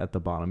sediment at the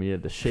bottom. You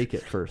had to shake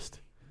it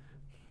first.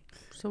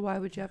 So why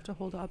would you have to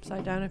hold it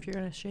upside down if you're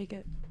going to shake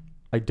it?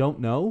 I don't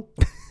know.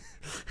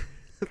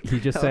 He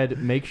just said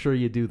make sure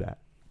you do that.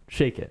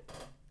 Shake it.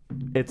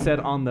 It said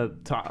on the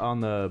top, on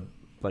the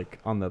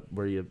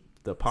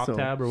pop So-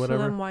 tab or So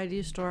whatever. then why do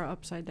you store it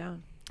upside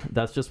down?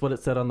 That's just what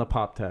it said on the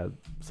pop tab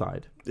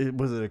side.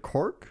 Was it a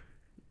cork?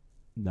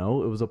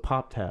 No, it was a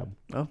pop tab.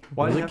 Oh,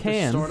 Why do Well, you it have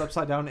can. to store it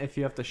upside down if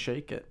you have to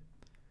shake it?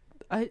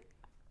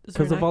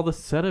 Because of all the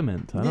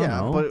sediment. I don't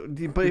know.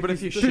 but But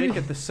if you shake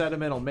it, the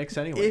sediment will mix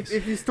anyways.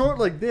 If you store it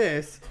like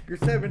this, your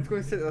sediment's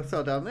going to sit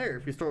upside down there.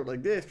 If you store it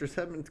like this, your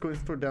sediment's going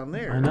to store down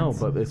there. I know,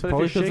 but it's But if probably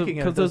you're shaking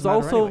it, it because there's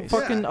doesn't matter also anyways.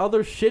 fucking Yeah.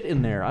 other shit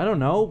in there. I don't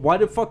know. Why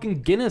do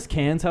fucking Guinness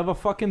cans have a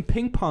fucking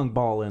ping pong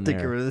ball in To get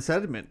there? rid of the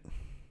sediment.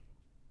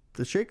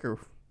 The shaker.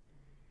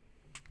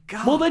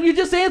 God. Well, then you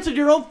just answered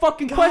your own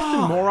fucking question,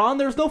 moron.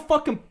 There's no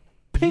fucking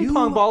ping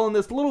pong ball in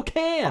this little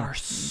can.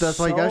 That's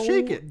why you gotta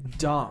shake so it.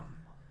 Dumb.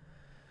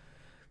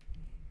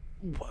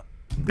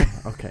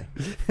 Okay.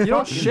 You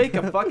don't shake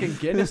a fucking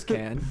Guinness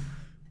can.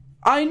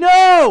 I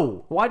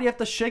know. Why do you have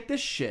to shake this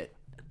shit?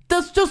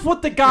 That's just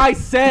what the guy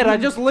said. I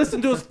just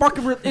listened to his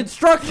fucking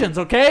instructions,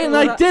 okay? And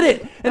I did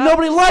it. And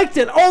nobody liked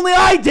it. Only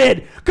I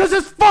did. Because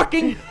it's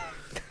fucking...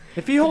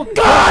 If you hold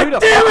God you to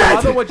damn fucking it!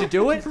 mother, would you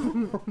do it?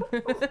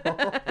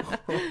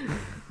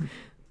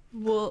 Well,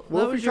 Well,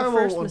 that if was we your try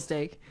first one-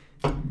 mistake.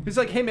 He's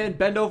like, hey man,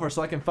 bend over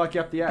so I can fuck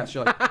you up the ass.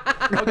 You're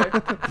like, okay.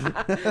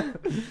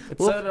 It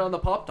said it on the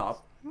pop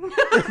top.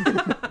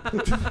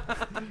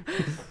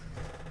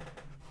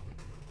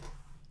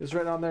 It's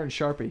written on there in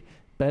Sharpie.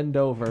 Bend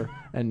over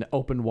and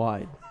open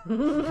wide.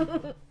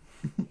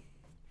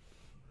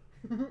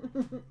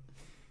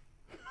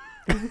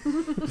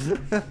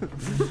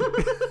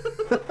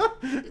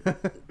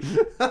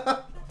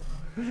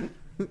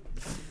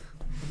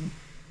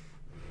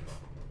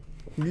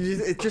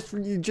 You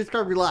just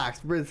gotta relax.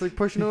 But it's like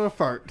pushing on a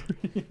fart.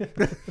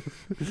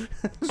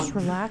 Just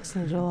relax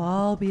and it'll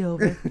all be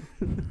over.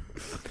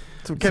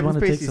 That's what Just Kevin want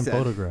to take Spacey some said.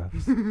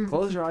 photographs.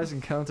 Close your eyes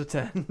and count to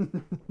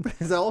 10.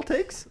 Is that all it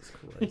takes?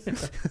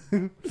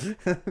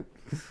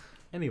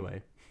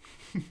 Anyway.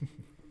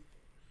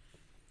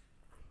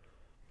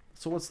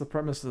 So what's the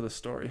premise of the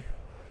story?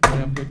 Do they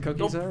have good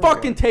cookies there? Don't or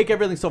fucking what? take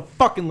everything so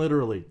fucking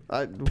literally.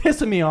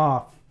 Pissing me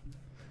off.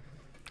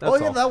 That's Oh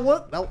yeah, all. that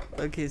one. No,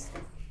 okay.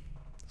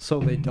 So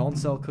they don't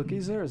sell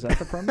cookies there? Is that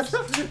the premise?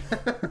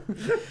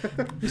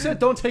 You said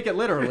don't take it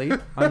literally.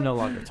 I'm no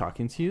longer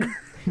talking to you.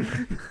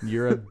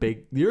 You're a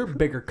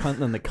bigger cunt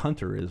than the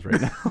cunter is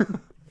right now.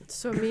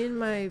 So me and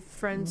my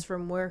friends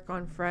from work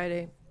on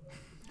Friday,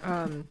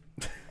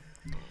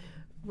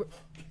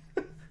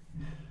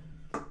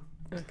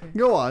 Okay.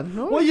 Go on.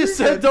 No, Well, you you're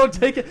said good. don't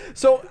take it.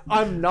 So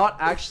I'm not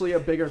actually a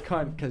bigger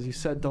cunt because you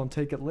said don't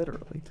take it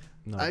literally.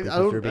 No, I because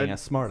don't- you're being I- a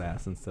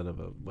smartass instead of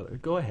a.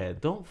 Go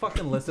ahead. Don't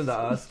fucking listen to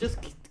us. Just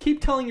keep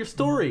telling your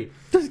story,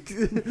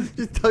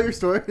 Just tell your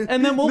story.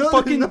 and then we'll No,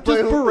 fucking no,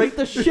 just berate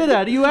the shit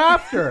out of you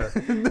after.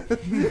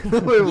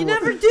 You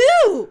never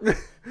do.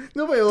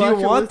 Nobody will Do you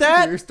actually want listen to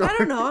that? your story. I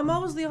don't know. I'm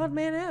always the odd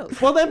man out.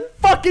 Well, then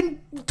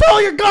fucking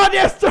tell your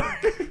goddamn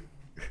story.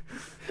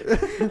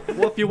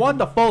 Well, if you want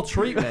the full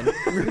treatment,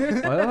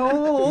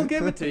 well, we'll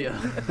give it to you.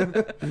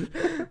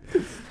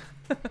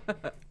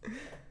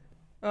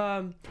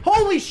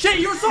 Holy shit,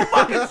 you're so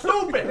fucking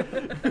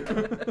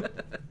stupid!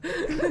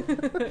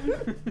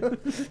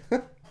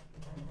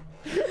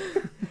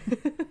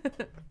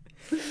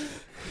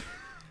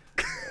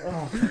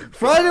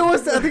 Friday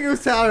was, I think it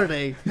was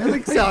Saturday. I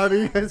think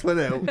Saturday you guys went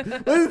out.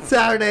 Was it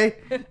Saturday?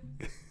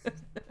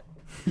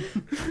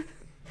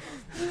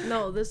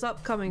 No, this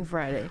upcoming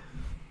Friday.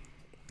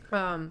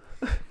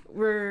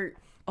 We're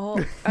all,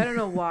 I don't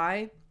know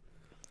why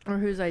or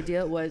whose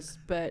idea it was,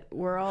 but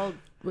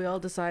we all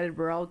decided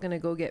we're all gonna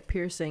go get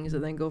piercings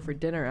and then go for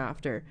dinner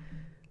after.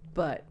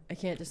 But I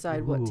can't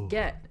decide what to Ooh.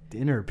 get.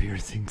 Dinner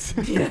piercings.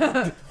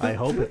 Yeah. I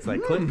hope it's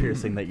that clip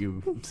piercing that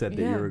you said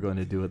that Yeah. you were going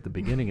to do at the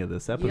beginning of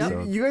this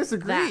episode. You guys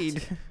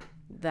agreed.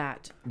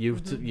 That. You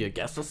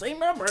guessed the same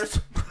numbers.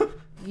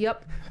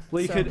 Yep.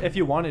 Well, you So- could, if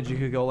you wanted, you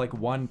could go like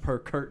one per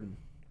curtain.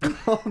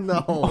 Oh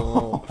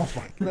no.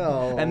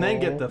 No. And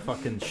then get the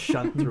fucking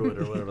shunt through it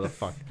or whatever the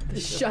fuck. The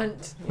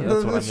shunt.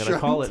 That's what I'm going to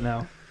call it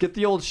now. Get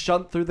the old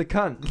shunt through the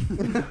cunt.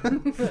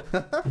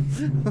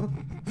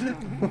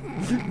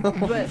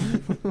 But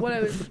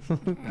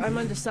I'm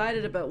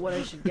undecided about what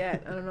I should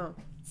get. I don't know.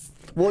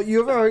 Well,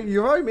 you've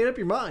already made up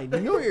your mind. You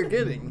know what you're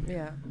getting.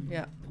 Yeah.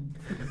 Yeah.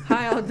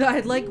 Hi,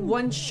 I'd like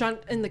one shunt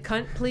in the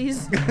cunt,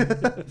 please.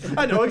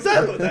 I know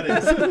exactly what that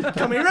is.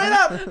 Coming right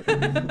up.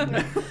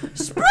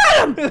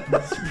 Spread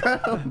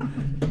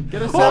them.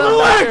 Get a set Hold the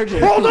up back legs.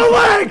 here, Hold dude. the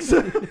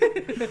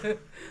legs.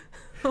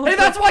 Hey,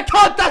 that's my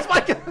cunt. That's my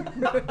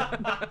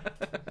cunt.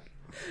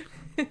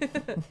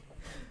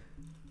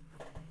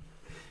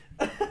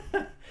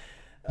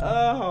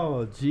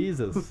 Oh,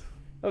 Jesus.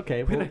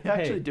 Okay. Wait, Well, are you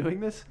actually hey. doing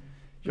this?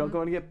 Y'all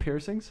going to get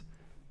piercings?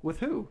 With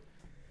who?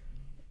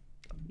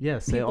 Yeah,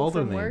 say People all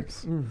their from work.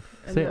 names. And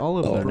Say the- all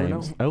of Oh, their I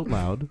names out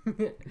loud.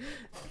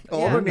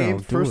 All Yeah. their No,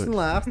 names, do first it. and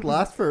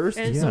last first.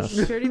 And Yes. social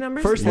security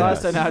numbers. First,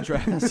 Yes. last, and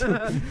address.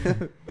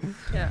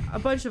 Yeah, a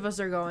bunch of us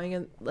are going,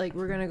 and like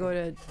we're gonna go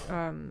to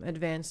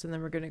Advanced, and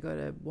then we're gonna go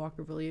to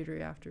Walkerville Eatery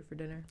after for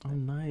dinner. Oh,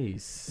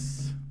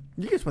 nice.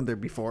 You guys went there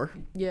before.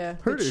 Yeah,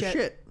 Heard good of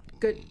shit.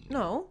 Good.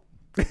 No.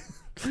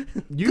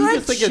 You Good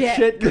just think shit. it's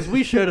shit because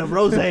we should have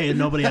rose and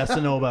nobody has to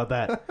know about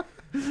that.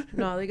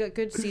 No, they got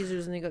good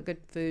Caesars and they got good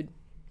food.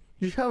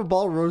 You should have a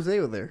bottle of rosé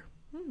with there.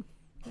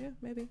 Yeah,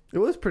 maybe. It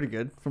was pretty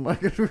good, from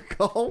what I can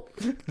recall.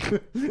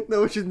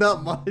 No, which is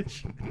not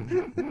much.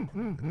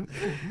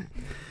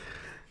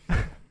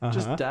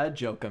 Just dad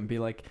joke and be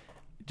like,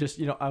 just,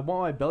 you know, I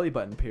want my belly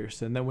button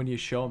pierced. And then when you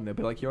show them, they'll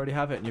be like, you already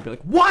have it. And you'll be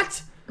like,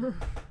 what?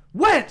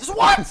 When? Just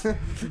what?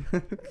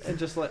 And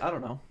just like, I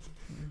don't know.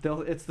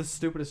 It's the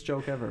stupidest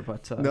joke ever,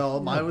 but No,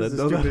 mine was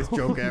the no, no. stupidest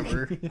joke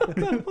ever.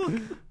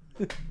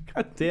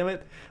 God damn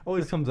it.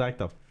 Always comes back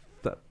to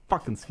that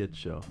fucking sketch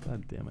show.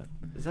 God damn it.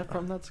 Is that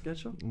from that sketch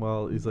show?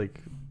 Well, he's like...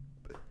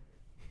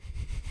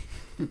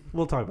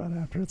 We'll talk about it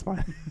after. It's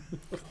fine.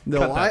 No,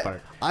 Cut that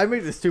part. I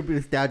made the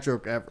stupidest dad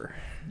joke ever.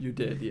 You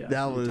did, yeah.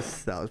 That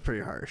was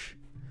pretty harsh.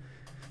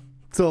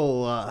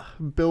 So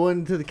Bill went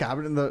into the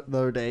cabinet the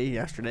other day,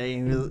 yesterday,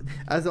 and he was,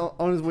 as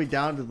on his way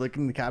down to look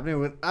in the cabinet, he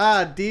went,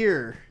 "Ah,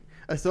 deer."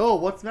 I said, "Oh,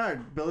 what's the matter,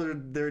 Bill?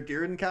 There a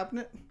deer in the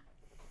cabinet?"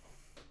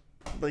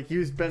 Like he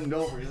was bending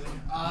over, he's like,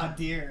 "Ah,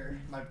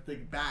 deer." My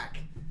big back.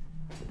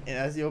 And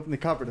as he opened the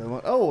cupboard, I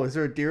went, "Oh, is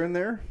there a deer in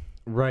there?"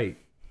 Right.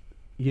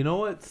 You know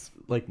what's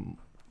like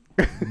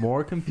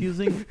more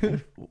confusing?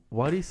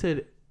 What he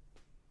said,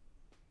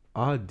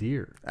 "Ah,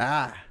 dear,"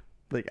 Ah,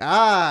 like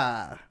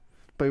ah,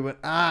 but he went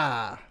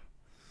ah.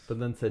 but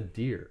then said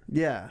deer.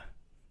 Yeah.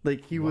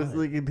 Like he was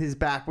Why? like his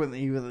back went,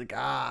 he was like,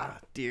 ah,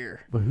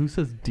 deer. But who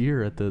says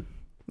deer at the...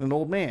 An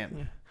old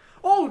man.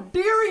 Oh,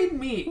 dearie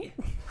me.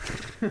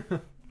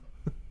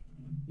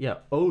 Yeah,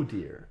 oh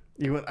dear.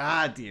 He went,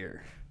 ah,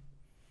 deer.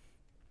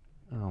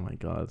 Oh my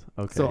god.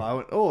 Okay. So I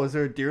went, oh, is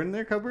there a deer in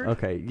their cupboard?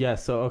 Okay, yeah,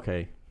 so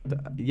okay.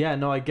 Yeah,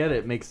 no, I get it.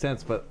 It makes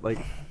sense, but like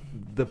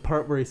the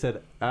part where he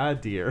said "ah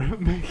dear"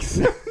 makes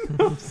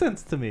no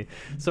sense to me.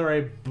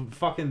 Sorry, I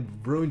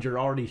fucking ruined your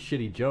already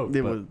shitty joke.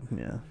 It but- was,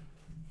 yeah.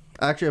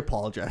 I actually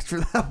apologize for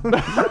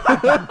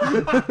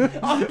that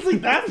one. Honestly,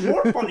 that's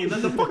more funny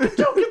than the fucking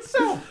joke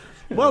itself.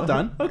 Well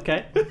done.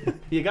 Okay.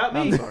 You got me.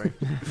 I'm sorry.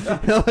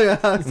 Oh, yeah,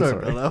 I'm sorry.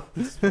 sorry, Bill.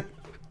 And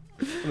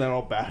then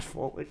all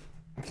bashful. Like,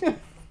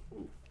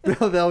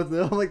 No,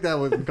 that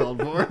wasn't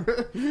called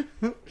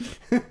for.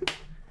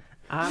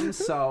 I'm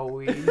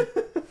sorry.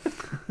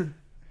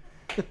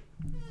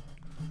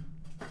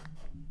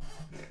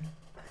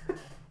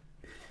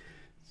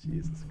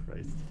 Jesus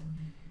Christ.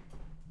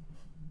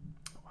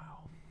 Wow.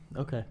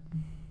 Okay.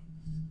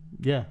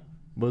 Yeah.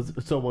 Was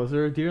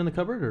there a deer in the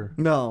cupboard or?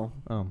 No,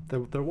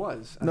 There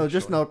was. no,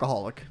 just an actually.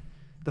 alcoholic.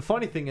 The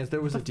funny thing is,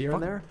 there was a deer in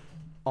there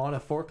on a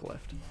forklift.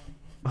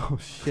 Oh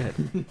shit!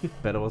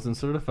 Bet it wasn't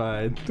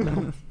certified.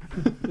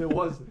 It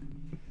wasn't.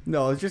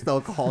 No, it's just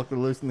alcoholic that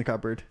lives in the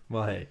cupboard.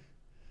 Well, hey.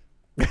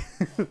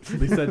 At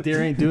least that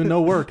deer ain't doing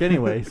no work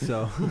anyway.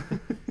 So.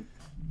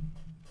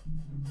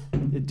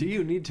 Do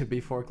you need to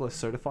be forklift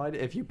certified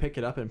if you pick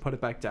it up and put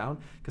it back down?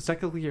 Because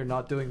technically you're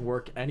not doing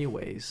work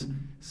anyways.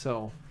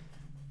 So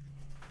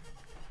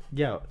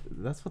Yeah,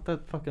 that's what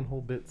that fucking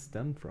whole bit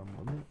stemmed from,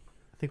 wasn't it?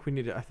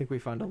 I think we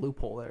found a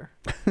loophole there.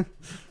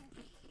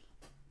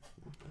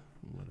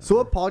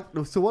 So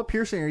what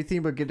piercing are you thinking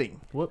about getting?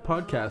 What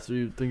podcast are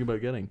you thinking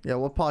about getting? Yeah,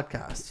 what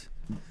podcast?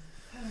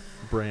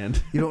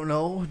 Brand. You don't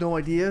know? No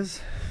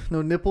ideas?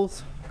 No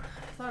nipples?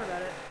 Thought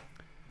about it.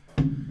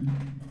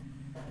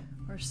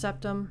 Or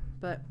septum,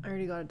 but I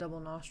already got a double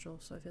nostril,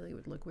 so I feel like it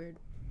would look weird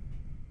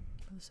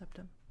with a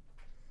septum.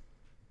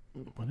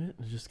 Wouldn't it?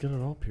 Just get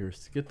it all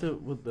pierced. Get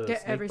with the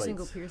Get snake every bites.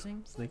 single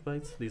piercing. Snake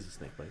bites? These are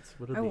snake bites.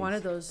 What are I these?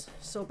 wanted those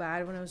so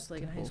bad when I was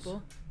like in high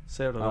school.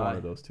 So did I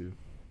wanted those too.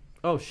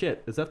 Oh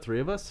shit! Is that 3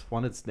 of us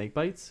wanted snake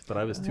bites? But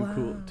I was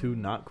too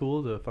not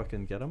cool to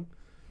fucking get them.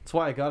 That's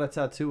why I got a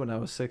tattoo when I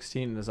was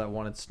 16, is I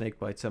wanted snake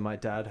bites, and my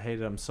dad hated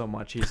them so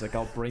much. He's like,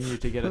 I'll bring you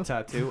to get a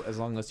tattoo as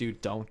long as you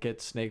don't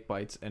get snake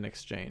bites in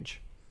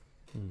exchange.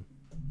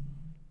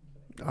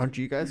 Aren't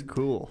you guys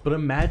cool? But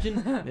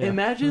imagine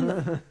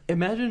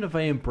if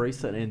I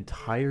embraced that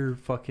entire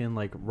fucking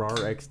like raw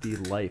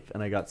XD life,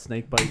 and I got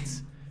snake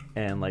bites,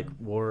 and like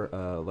wore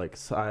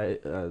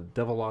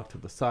devil lock to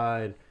the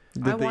side.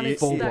 I wanted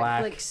full that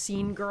black. like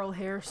scene girl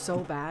hair so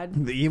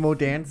bad. The emo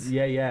dance?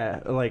 Yeah,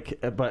 like,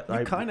 but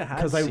You kind of had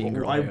because scene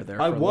girl hair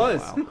there. I for a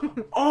was. little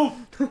while. Oh,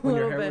 When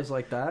your little hair bit. was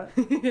like that.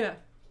 Yeah.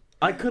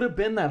 I could have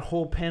been that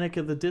whole Panic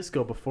at the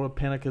Disco before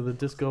Panic at the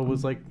Disco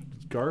was like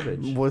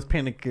garbage. Was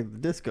Panic at the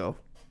Disco?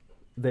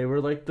 They were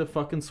like the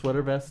fucking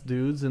sweater vest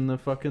dudes and the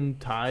fucking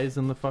ties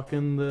and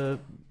the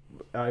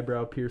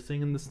eyebrow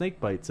piercing and the snake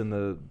bites and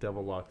the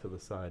devil lock to the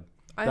side.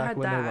 I Back had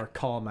when they were that.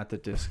 calm at the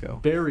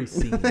disco. Very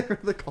scene.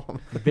 The comment.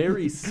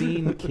 Very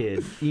scene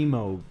kid.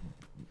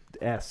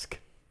 Emo-esque.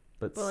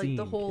 But But like scene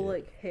the whole kid.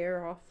 like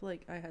hair off,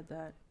 like I had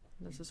that.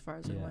 That's as far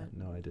as I Yeah, went.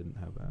 no, I didn't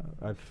have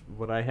that.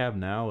 What I have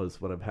now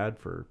is what I've had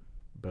for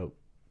about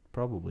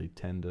probably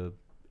 10 to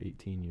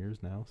 18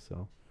 years now,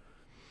 so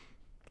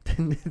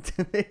 10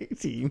 to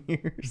 18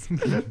 years.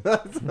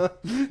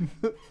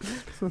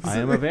 I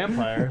am a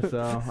vampire,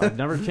 so I've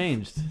never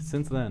changed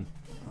since then.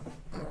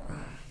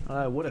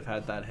 I would have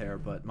had that hair,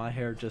 but my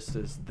hair just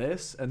is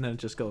this, and then it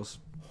just goes,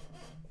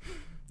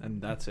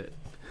 and that's it.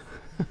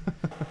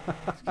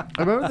 I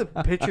remember the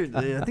picture.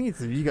 I think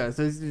it's of you guys.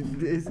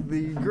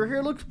 Your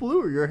hair looks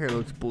blue or your hair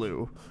looks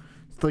blue?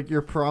 It's like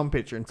your prom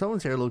picture, and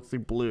someone's hair looks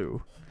like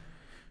blue.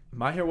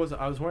 My hair was,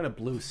 I was wearing a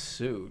blue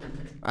suit,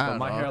 I but don't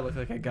my know. hair looked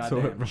like a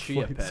goddamn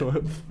chia pet. So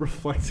it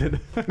reflected.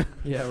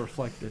 Yeah,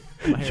 reflected.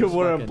 My hair's You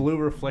wore a fucking- blue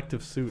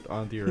reflective suit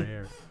onto your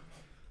hair.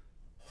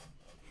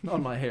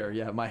 on my hair.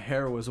 Yeah, my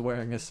hair was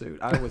wearing a suit.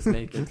 I was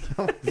naked.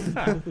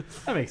 That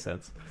makes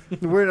sense.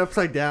 Wear it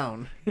upside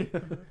down.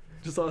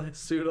 Just a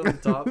suit on the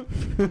top.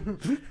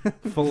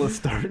 Full of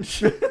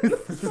starch.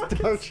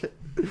 Starch it.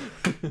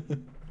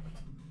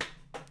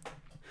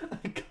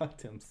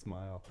 Goddamn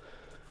smile.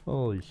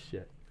 Holy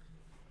shit.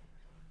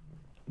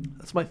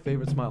 That's my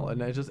favorite smile,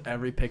 and I just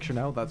every picture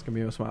now, that's gonna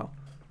be my smile.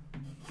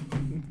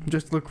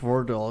 Just look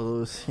forward to all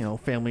those,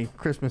 family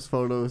Christmas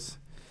photos.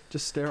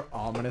 Just stare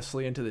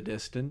ominously into the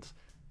distance.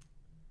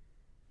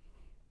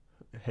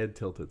 Head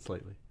tilted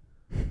slightly.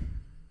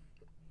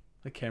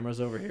 The camera's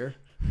over here.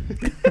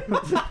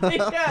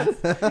 Yes.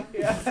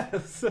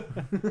 Yes.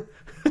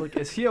 Like,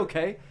 is he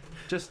okay?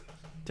 Just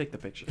take the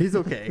picture. He's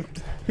okay.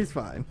 He's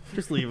fine.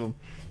 Just leave him.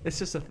 It's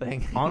just a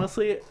thing.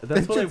 Honestly, that's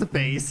It's what just a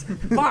face.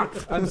 Fuck!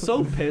 I'm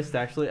so pissed.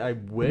 Actually, I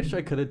wish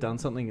I could have done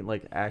something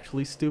like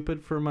actually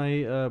stupid for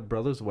my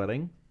brother's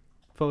wedding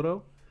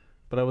photo,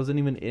 but I wasn't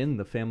even in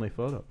the family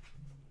photo.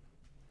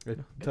 I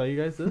tell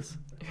you guys this.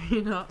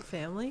 You're not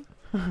family?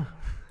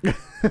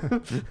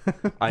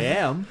 I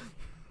am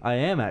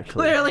actually.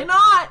 Clearly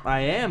not.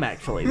 I am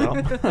actually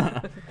though.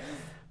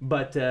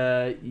 But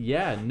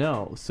yeah,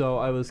 no. So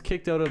I was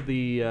kicked out of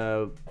the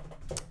I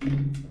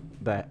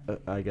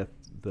guess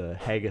the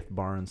Haggith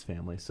Barnes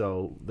family.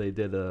 So they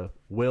did a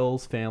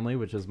Wills family,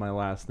 which is my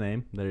last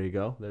name. There you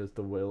go. There's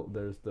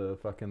the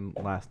fucking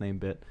last name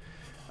bit.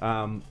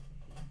 But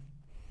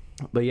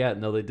yeah,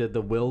 no, they did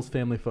the Wills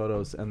family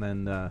photos, and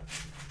then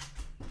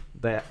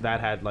that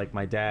had like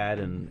my dad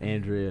and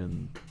Andrea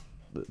and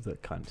the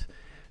cunt,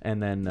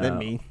 and then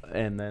me,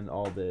 and then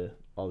all the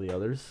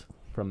others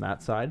from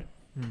that side.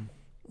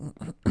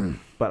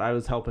 But I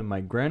was helping my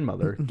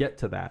grandmother get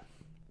to that.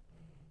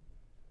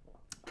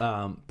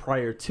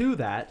 Prior to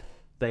that,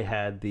 they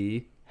had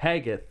the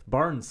Haggith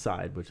Barnes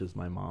side, which is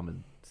my mom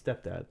and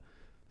stepdad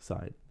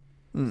side.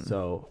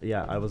 So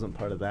yeah, I wasn't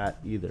part of that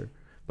either.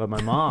 But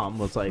my mom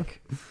was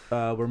like,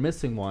 "We're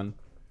missing one,"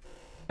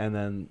 and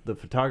then the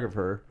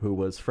photographer, who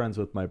was friends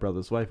with my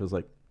brother's wife, was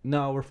like,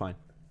 No, we're fine.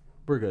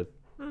 We're good.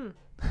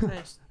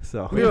 Nice.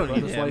 So, We don't But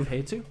need his him. wife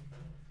hates you?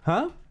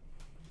 huh?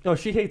 Oh,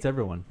 she hates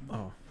everyone.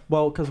 Oh.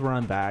 Well, because we're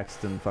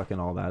unvaxxed and fucking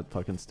all that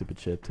fucking stupid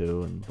shit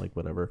too, and like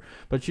whatever.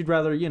 But she'd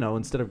rather,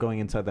 instead of going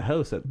inside the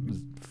house at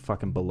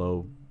fucking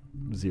below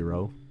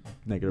zero,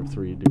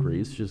 -3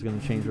 degrees, she's gonna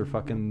change her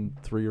fucking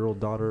 3-year-old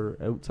daughter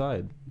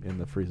outside in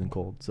the freezing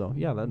cold. So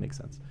yeah, that makes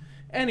sense.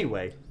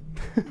 Anyway,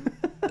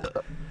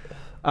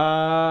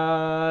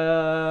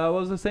 what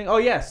was I saying? Oh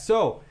yes,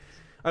 so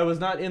I was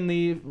not in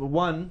the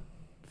one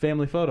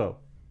family photo.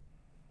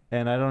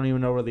 And I don't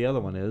even know where the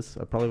other one is.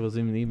 I probably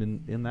wasn't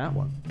even in that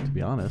one, to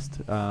be honest.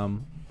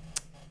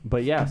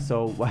 But yeah,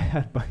 so I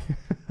had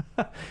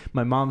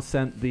my mom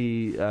sent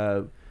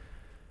the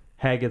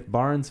Haggith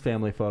Barnes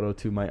family photo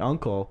to my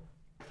uncle,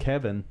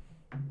 Kevin.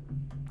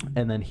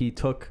 And then he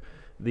took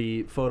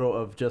the photo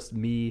of just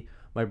me,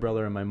 my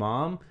brother, and my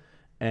mom.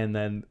 And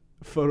then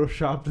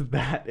photoshopped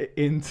that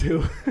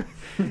into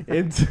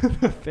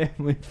the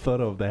family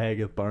photo of the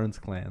Haggith Barnes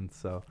clan.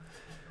 So,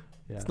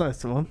 yeah. It's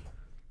nice of him.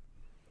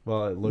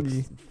 Well, it looks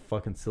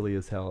fucking silly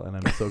as hell, and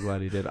I'm so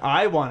glad he did.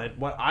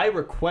 What I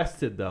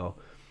requested though,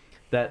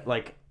 that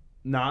like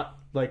not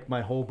like my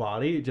whole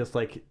body, just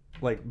like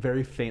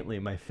very faintly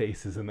my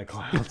face is in the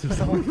clouds, or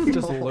something.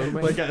 Just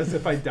looming. like as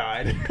if I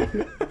died.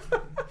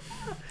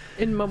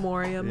 In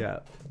memoriam. Yeah.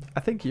 I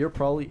think you're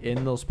probably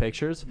in those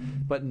pictures,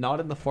 but not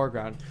in the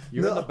foreground.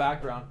 You're in No. the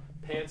background,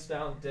 pants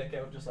down, dick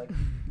out, just like.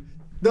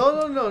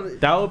 No.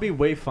 That would be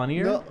way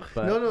funnier. No,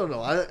 but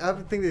no. I have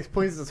to think this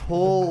points this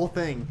whole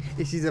thing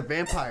is she's a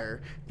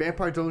vampire.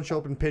 Vampires don't show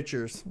up in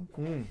pictures.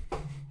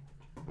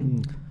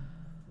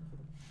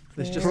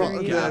 It's just There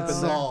a you gap go.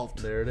 in there. Solved.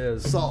 There it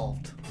is.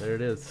 Solved. There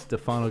it is.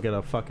 Stefano get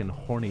a fucking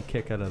horny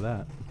kick out of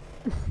that.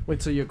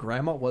 Wait, so your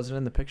grandma wasn't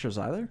in the pictures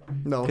either?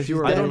 No, Because she's you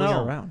were I don't bringing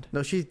her know. around.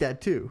 No, she's dead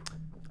too.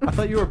 I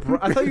thought you were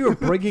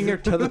bringing her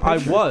to the I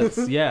picture.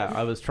 was, yeah,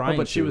 I was trying.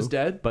 but she was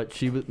dead? But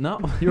she was no.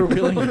 You were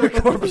wheeling her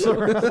corpse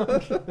around.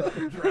 Come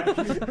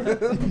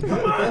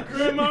on,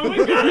 Grandma,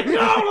 we gotta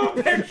go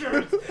to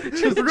pictures.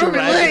 We're gonna be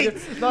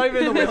late. Not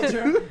even in the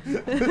wheelchair.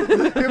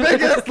 You're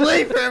making us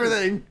late for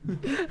everything.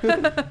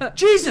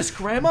 Jesus,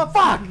 Grandma,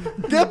 fuck!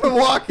 Get up and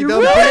walk, you You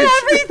dumb ruined bitch.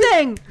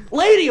 everything!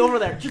 Lady over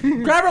there, just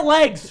grab her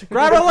legs.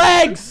 Grab her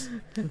legs.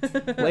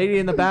 Lady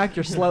in the back,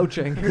 you're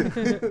slouching.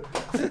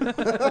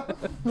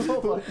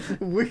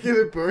 Wicked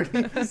at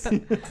Bernie's.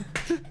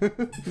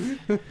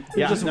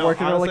 You're just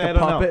working her like honestly, a I don't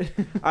know. puppet.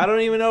 I don't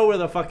even know where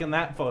the fucking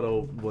that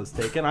photo was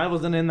taken. I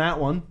wasn't in that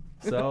one,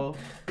 so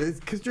It's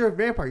because you're a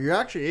vampire. You're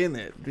actually in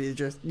it. But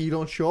you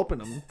don't show up in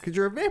them because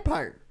you're a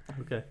vampire.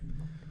 okay.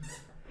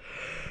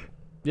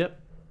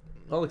 Yep,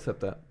 I'll accept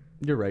that.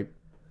 You're right.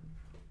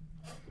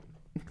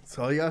 That's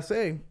all you gotta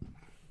say.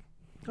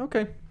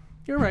 Okay,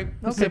 you're right.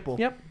 Okay. Simple.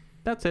 Yep,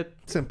 that's it.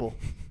 Simple.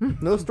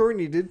 No story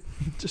needed.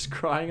 Just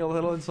crying a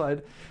little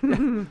inside.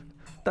 Yeah,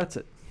 that's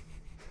it.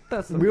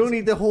 That's the We don't reason.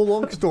 need the whole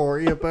long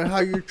story about how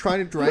you're trying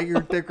to drag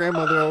your dead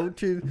grandmother over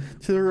to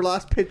her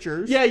last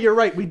pictures. Yeah, you're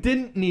right. We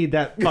didn't need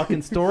that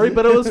fucking story,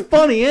 but it was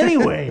funny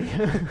anyway.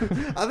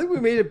 I think we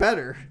made it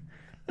better.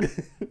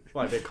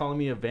 Why, they're calling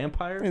me a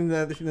vampire? And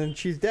then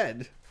she's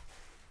dead.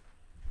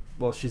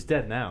 Well, she's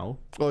dead now.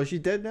 Oh, is she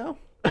dead now?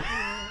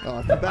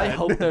 Oh, that's I bad.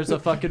 hope there's a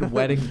fucking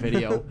wedding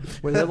video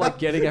where they're like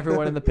getting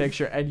everyone in the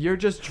picture and you're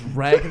just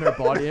dragging her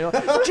body. You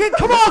know? Gee,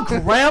 come on,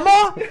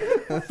 Grandma!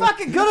 We're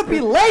fucking gonna be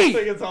late!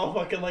 Like it's all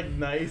fucking like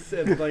nice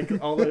and like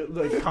all the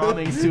like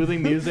calming,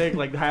 soothing music,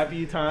 like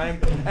happy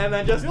time, and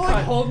then just You're like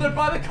cut. holding her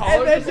by the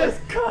collar. And then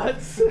just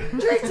cuts.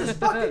 Jesus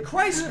fucking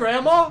Christ,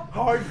 Grandma!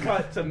 Hard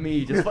cut to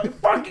me, just like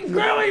fucking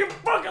grandma, you're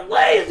fucking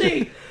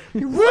lazy.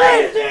 You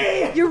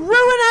ruined, you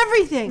ruin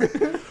everything!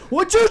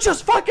 Would you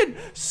just fucking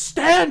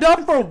stand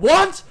up for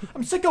once?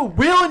 I'm sick of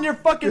wheeling your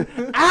fucking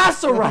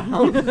ass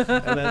around. And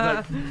then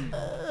like, and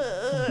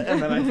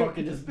then I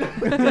fucking just take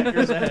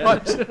her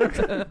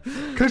head.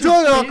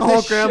 Control your Beat alcohol,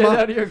 the shit Grandma.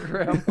 out of your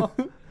grandma.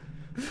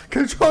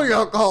 Control your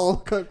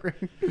alcohol.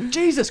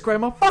 Jesus,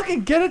 Grandma,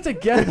 fucking get it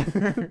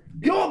together.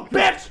 You a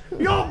bitch.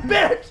 You a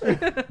bitch.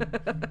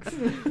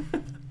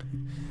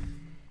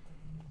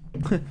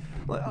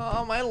 Like,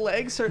 oh, my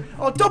legs hurt.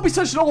 Oh, don't be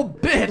such an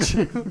old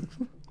bitch.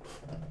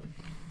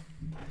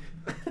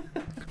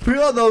 We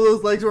all know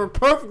those legs were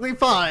perfectly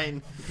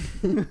fine.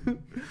 I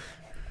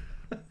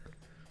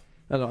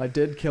know. I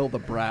did kill the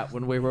brat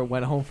when we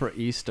went home for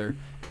Easter,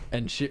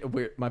 and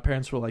my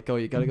parents were like, "Oh,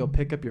 you gotta go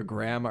pick up your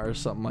grandma or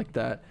something like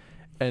that."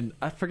 And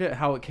I forget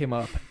how it came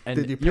up. And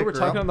Did you you were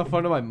pick her talking up? on the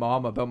phone to my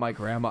mom about my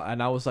grandma,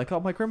 and I was like, "Oh,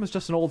 my grandma's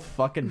just an old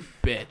fucking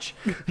bitch."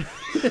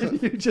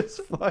 And you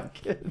just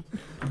fucking.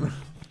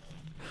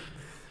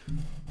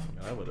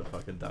 I would have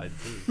fucking died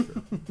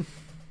too.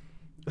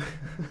 So.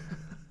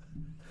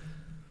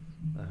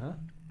 Uh-huh.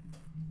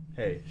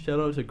 Hey, shout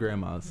out to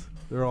grandmas.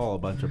 They're all a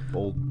bunch of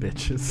old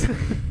bitches.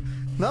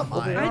 Not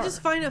mine. I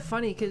just find it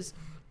funny because,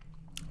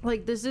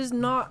 like, this is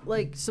not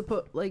like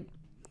supposed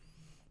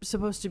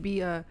to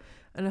be an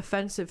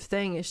offensive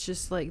thing. It's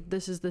just like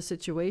this is the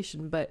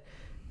situation. But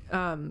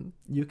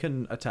You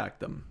can attack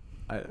them.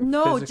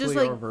 No, physically just,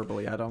 like, or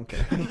verbally. I don't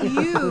care.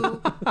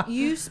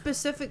 you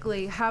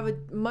specifically have a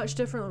much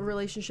different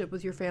relationship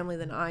with your family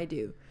than I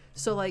do.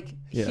 So like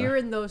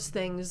hearing those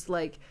things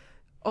like,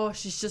 oh,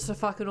 she's just a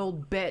fucking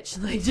old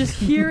bitch. Like just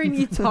hearing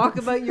you talk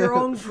about your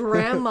own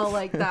grandma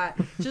like that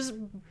just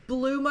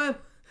blew my.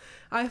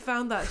 I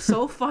found that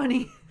so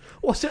funny.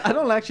 Well, I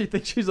don't actually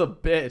think she's a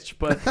bitch,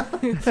 but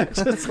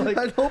just like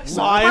I hope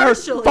so. Liar,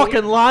 Partially.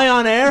 fucking lie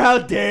on air. How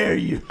dare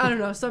you? I don't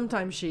know.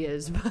 Sometimes she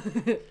is.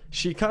 But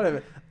she kind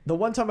of. The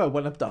one time I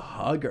went up to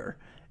hug her,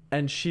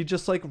 and she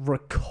just like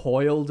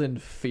recoiled in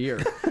fear,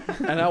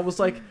 and I was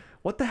like,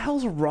 "What the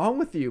hell's wrong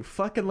with you?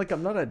 Fucking like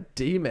I'm not a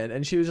demon."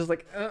 And she was just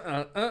like,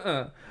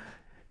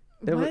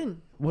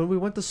 When we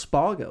went to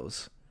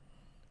Spago's.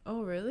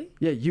 Oh really?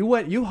 Yeah,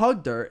 you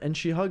hugged her, and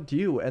she hugged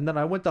you, and then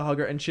I went to hug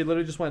her, and she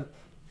literally just went.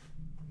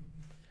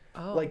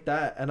 Oh. Like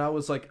that, and I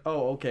was like,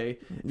 oh, okay.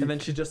 And then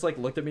she just like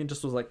looked at me and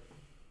just was like,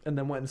 and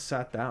then went and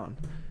sat down,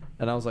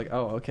 and I was like,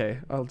 oh, okay,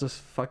 I'll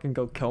just fucking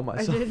go kill I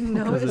myself. didn't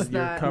Because notice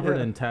you're that. covered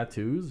in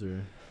tattoos,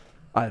 or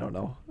I don't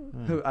know.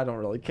 I don't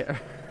really care.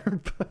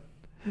 But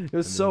it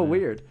was I so mean,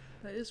 weird.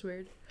 That is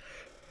weird.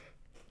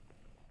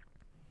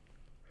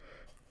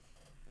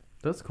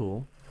 that's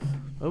cool.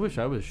 I wish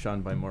I was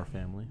shunned by more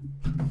family.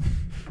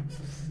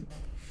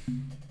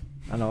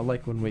 I know,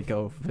 like when we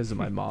go visit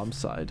my mom's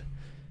side,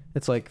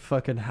 it's like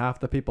fucking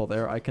half the people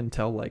there I can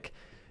tell like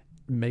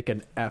make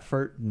an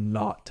effort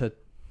not to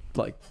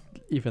like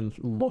even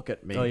look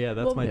at me. Oh yeah,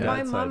 that's Well, my my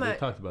dad's mom side. We at-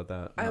 talked about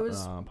that I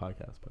was- on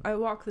podcast. But I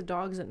walk the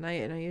dogs at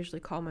night, and I usually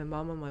call my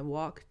mom on my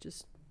walk,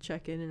 just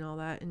check in and all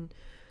that. And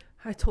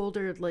I told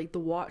her like the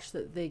watch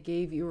that they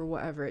gave you or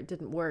whatever, it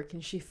didn't work,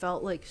 and she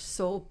felt like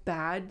so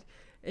bad.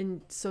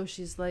 And so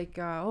she's like,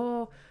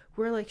 oh,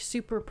 we're like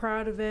super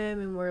proud of him,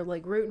 and we're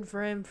like rooting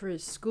for him for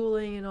his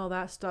schooling and all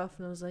that stuff.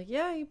 And I was like,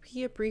 yeah,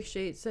 he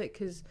appreciates it,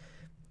 because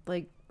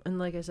like, and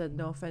like I said,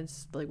 no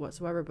offense like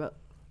whatsoever, but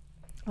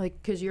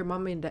like, because your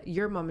mom and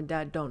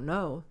dad don't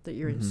know that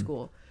you're in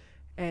school.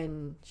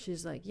 And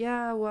she's like,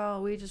 yeah,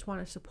 well, we just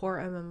want to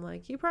support him. I'm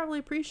like, he probably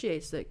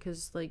appreciates it,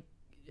 because like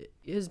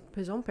his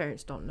own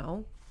parents don't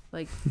know,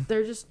 like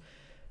they're just,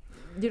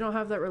 you don't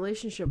have that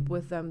relationship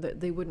with them that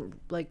they wouldn't,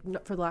 like,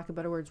 for lack of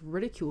better words,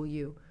 ridicule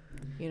you,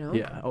 you know?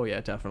 Yeah. Oh yeah,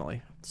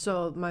 definitely.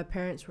 So my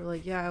parents were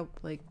like, yeah,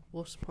 like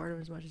we'll support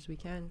him as much as we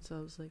can. So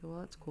I was like, well,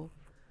 that's cool.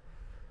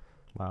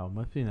 wow, it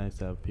must be nice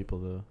to have people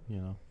to,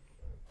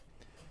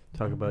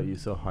 talk about you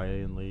so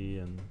highly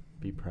and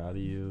be proud of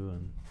you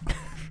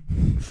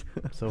and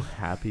so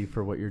happy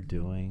for what you're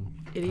doing.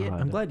 Idiot.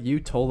 God. I'm glad you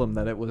told them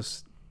that it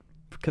was,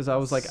 because I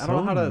was like, I don't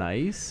know So how to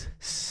nice.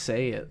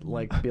 say it.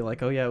 Like, be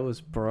like, oh yeah, it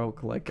was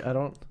broke. Like, I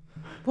don't.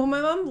 Well,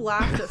 my mom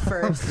laughed at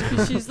first,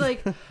 'cause she's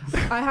like,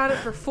 I had it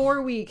for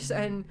 4 weeks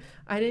and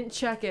I didn't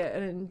check it,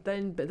 and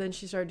then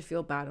she started to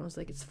feel bad. I was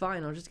like, it's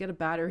fine, I'll just get a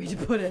battery to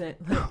put in it.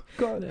 Like,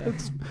 God,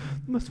 that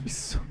must be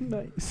so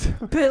nice.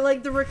 but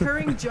like the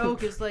recurring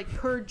joke is like,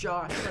 per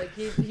Josh, like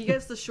he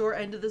gets the short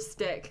end of the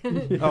stick.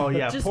 Oh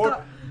yeah, Just poor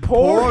got-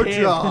 Poor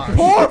him. Josh.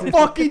 Poor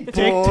fucking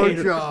Poor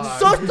dictator. Josh.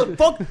 Such a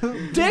fuck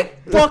dick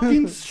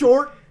fucking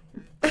short.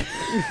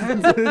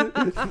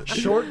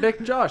 Short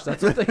Dick Josh.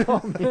 That's what they call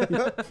me.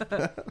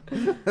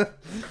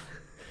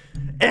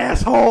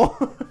 Asshole.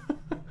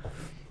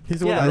 He's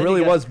the Yeah, one I then really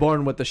you got- was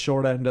born with the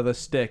short end of the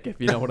stick, if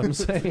you know what I'm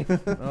saying.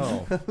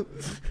 Oh.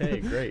 Okay,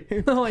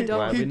 great. No, I that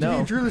don't.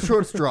 he drew the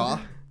short straw.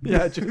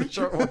 Yeah, the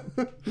short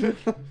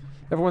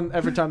one.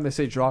 Every time they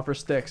say draw for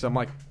sticks, I'm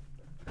like,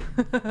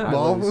 I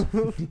Well, lose.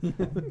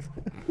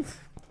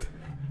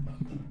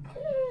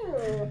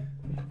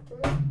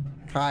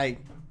 hi.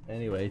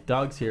 Anyway,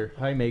 dog's here.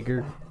 Hi,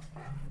 Maker.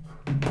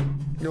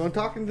 You want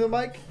talking to the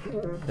mic?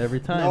 Every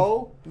time.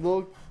 No.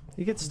 Little,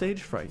 You get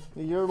stage fright.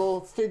 your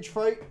little stage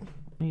fright.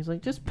 He's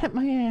like, just pet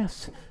my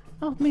ass.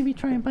 I'll maybe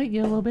try and bite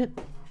you a little bit.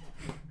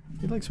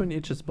 He likes when you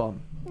itch his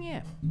bum.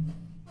 Yeah.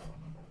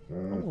 Oh,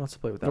 wants to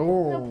play with that.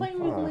 Now play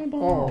with my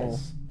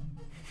balls.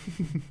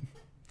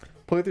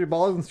 Play with your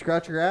balls and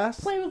scratch your ass.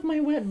 Play with my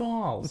wet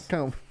balls.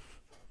 Come.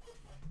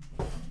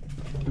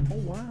 Oh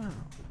wow.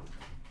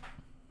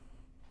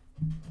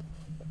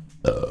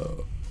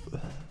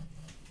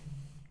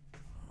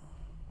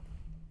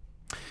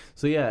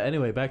 So yeah,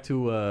 anyway, back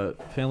to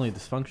family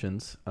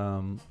dysfunctions.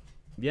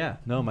 Yeah,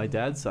 no, my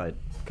dad's side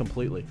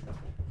completely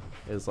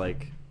is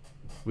like,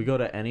 we go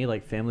to any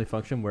like family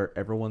function where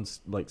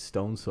everyone's like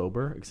stone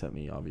sober, except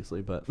me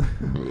obviously, but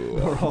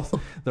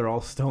they're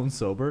all stone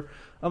sober.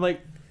 I'm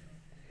like,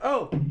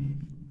 oh,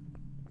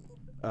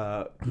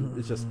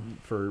 it's just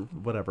for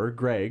whatever.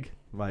 Greg,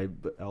 my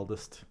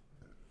eldest,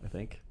 I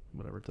think,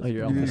 whatever. Oh,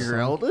 your eldest Your son.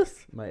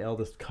 eldest? My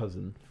eldest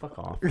cousin. Fuck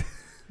off.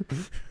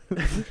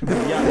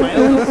 Yeah, my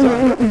eldest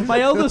son. My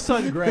eldest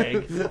son, Greg.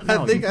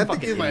 I think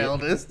fucking he's my idiot.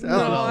 eldest. I No,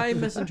 don't know. I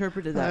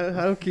misinterpreted that.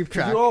 I don't keep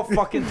track. You all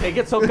fucking take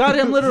it so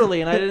goddamn literally,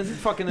 and I didn't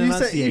fucking You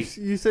said, enunciate.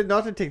 you said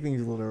not to take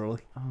things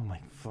literally. Oh my!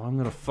 I'm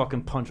gonna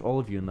fucking punch all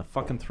of you in the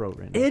fucking throat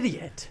right now.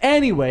 Idiot.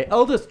 Anyway,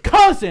 eldest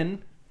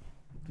cousin,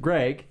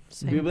 Greg.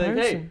 Same We'd be like, hey,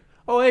 person.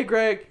 oh hey,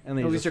 Greg, and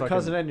then At you least just your fucking-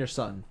 cousin and your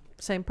son.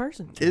 Same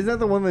person. Isn't that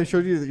the one that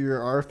showed you that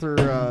your Arthur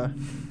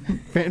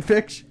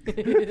fanfic?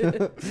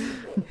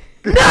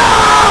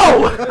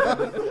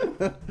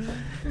 No!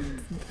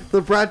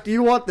 So, Brad, do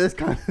you want this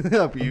kind of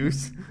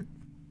abuse?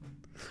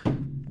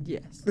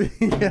 Yes.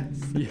 Yes.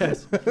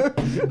 Yes.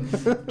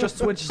 Just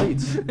switch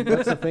seats.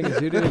 That's the thing,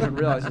 is you didn't even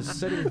realize it's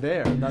sitting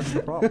there. That's the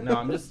problem. No,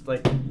 I'm just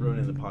like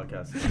ruining the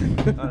podcast.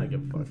 I don't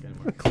give a fuck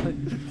anymore.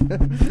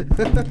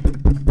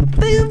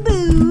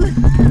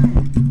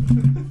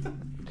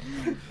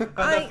 How's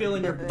that feel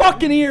in your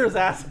fucking ears,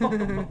 asshole?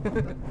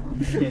 Can't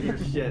hear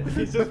shit.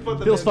 He's just put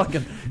them Feels in.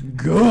 fucking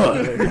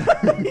good.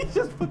 He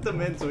just put them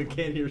in so we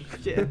can't hear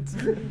shit.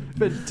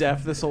 Been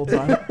deaf this whole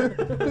time.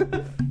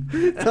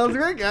 Sounds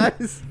great,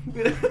 guys.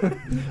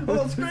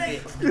 Oh, it's great.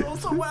 It's doing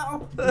so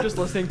well. I'm just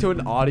listening to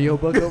an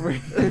audiobook over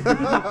here.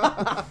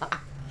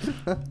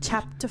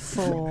 Chapter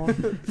 4: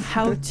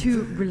 How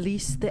to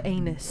release the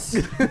anus.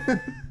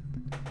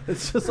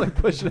 It's just like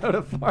pushing out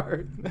a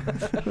fart.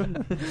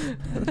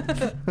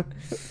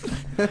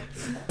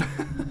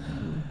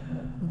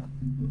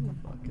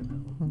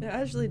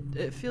 Actually,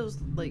 it feels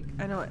like,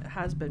 I know it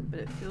has been, but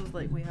it feels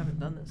like we haven't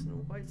done this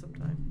in quite some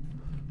time.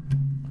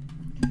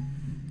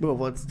 Well,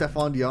 what,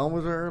 Stefan Dion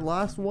was our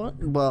last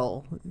one?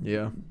 Well,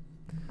 Yeah.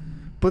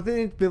 but then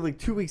it's been like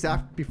 2 weeks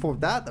after before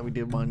that we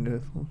did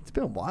one. It's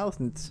been a while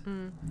since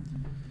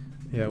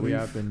Yeah, we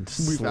have been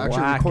we've actually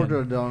slacking.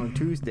 recorded it on a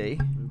Tuesday.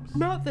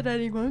 Not that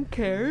anyone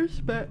cares,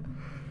 but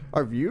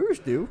Our viewers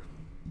do.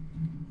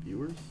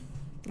 Viewers?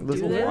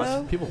 Listen- they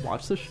though? People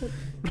watch this shit?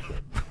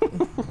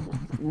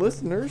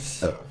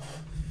 listeners.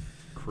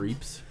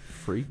 Creeps,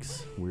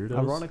 freaks, weirdos.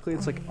 Ironically,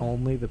 it's like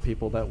only the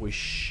people that we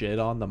shit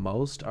on the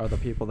most are the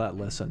people that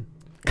listen.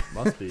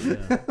 Must be,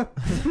 yeah.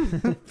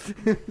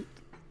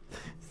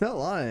 It's not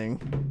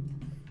lying.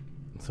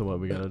 So what,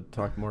 we gotta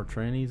talk more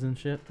trannies and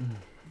shit?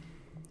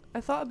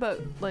 I thought about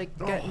like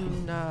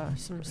getting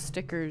some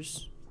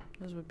stickers.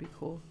 Those would be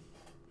cool.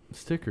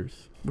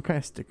 Stickers. What kind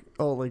of sticker?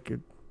 Oh, like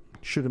it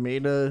should have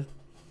made a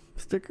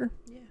sticker.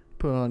 Yeah.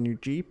 Put it on your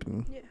Jeep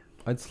and. Yeah.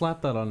 I'd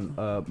slap that on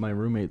my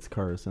roommates'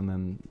 cars and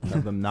then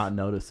have them not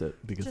notice it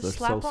because Just they're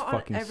slap so it on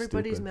fucking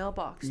everybody's stupid.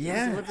 mailbox. to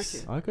Yes. deliver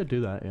to. I could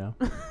do that, yeah.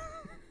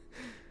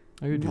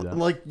 I could do that.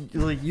 Like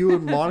you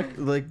and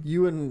Monica, like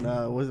you and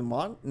was it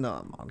not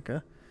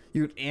Monica?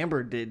 You and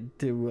Amber did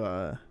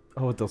to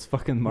Oh, with those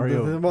fucking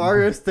Mario. the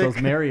Mario Those sticker.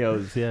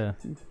 Marios, yeah.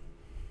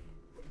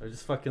 I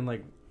just fucking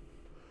like,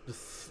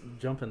 just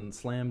jump and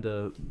slammed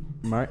a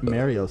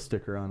Mario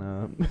sticker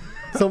on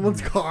a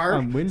Someone's car.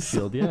 on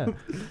windshield, yeah,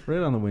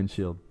 right on the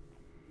windshield.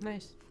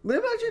 Nice.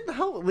 Imagine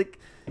how like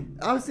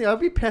honestly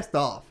I'd be pissed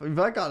off if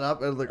I got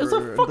up and like There's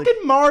a fucking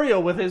Mario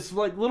with his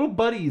like little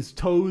buddies,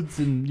 Toads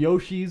and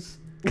Yoshis.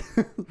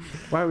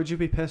 Why would you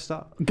be pissed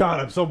off? God,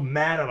 I'm so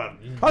mad about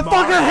it. I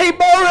fucking hate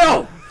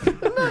Mario!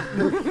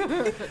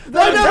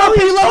 I never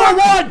be lower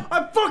one.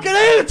 I fucking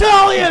hate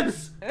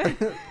Italians,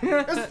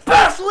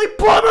 especially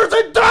plumbers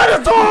and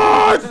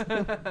dinosaurs.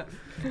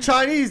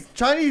 Chinese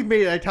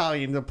made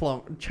Italian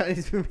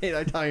Chinese made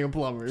Italian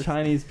plumbers.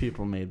 Chinese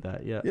people made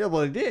that, yeah. Yeah,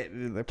 well they did.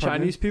 They probably-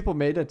 Chinese people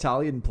made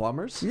Italian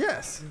plumbers?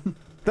 Yes.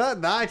 the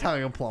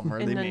Italian plumber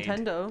In they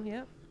Nintendo,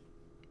 yeah.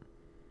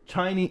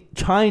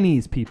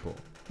 Chinese people.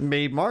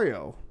 made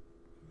Mario.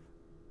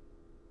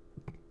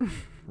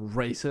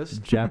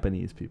 Racist.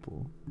 Japanese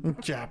people.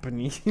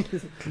 Japanese.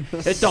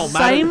 It don't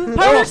matter. Same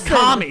They're all person.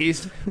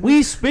 commies.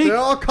 We speak. They're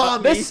all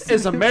commies. This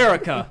is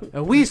America,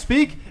 and we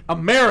speak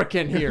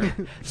American here.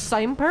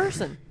 Same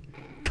person.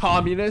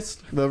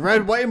 Communist. The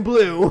red, white, and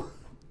blue.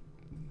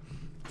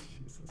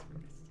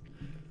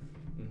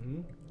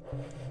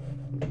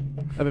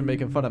 I've been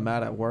making fun of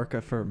Matt at work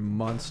for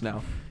months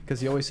now because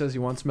he always says he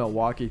wants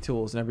Milwaukee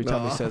tools, and every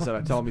time he says that,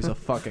 I tell him he's a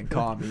fucking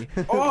commie.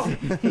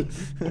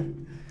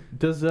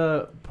 Does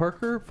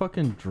Parker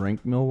fucking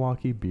drink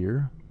Milwaukee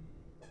beer?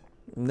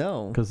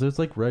 No. Because there's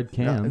like red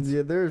cans.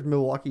 Yeah, there's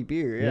Milwaukee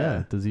beer. Yeah.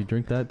 Yeah. Does he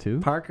drink that too?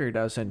 Parker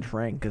doesn't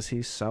drink because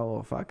he's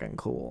so fucking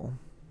cool.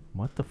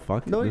 What the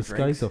fuck? No, he This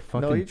guy's a drinks.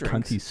 No, fucking he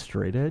drinks. cunty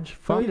straight edge. No,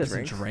 Fuck. he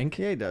doesn't drink.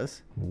 Yeah, he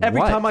does.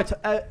 Every What?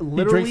 time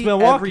literally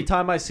Milwaukee. every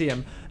time I see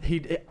him,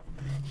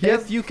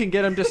 if you can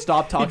get him to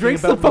stop talking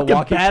drinks about the fucking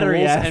Milwaukee battery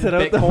tools and acid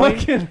out the Bitcoin,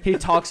 fucking- he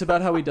talks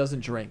about how he doesn't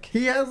drink.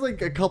 He has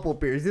like a couple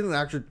beers. He doesn't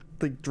actually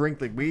like drink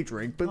like we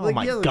drink, but Oh like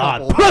my he has a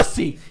god, couple.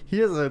 pussy! He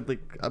has a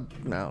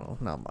no,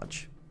 not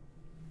much.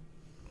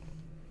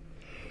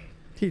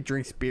 He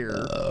drinks beer.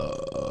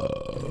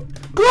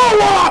 Grow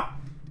up!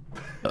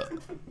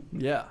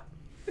 Yeah.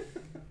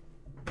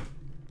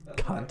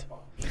 Cunt.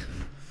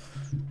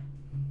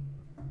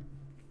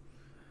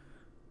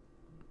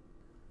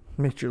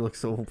 Makes you look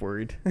so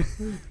worried.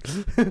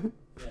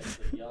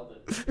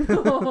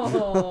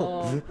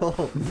 Oh.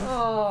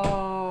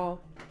 Oh.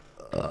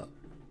 Oh.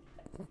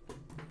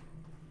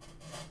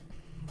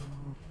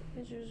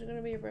 Is it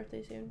gonna be your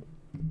birthday soon?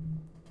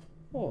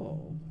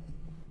 Oh.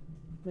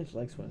 Mitch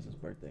likes when it's his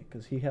birthday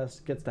because he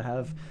gets to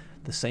have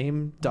the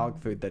same dog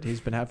food that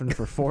he's been having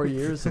for 4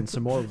 years and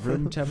some more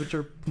room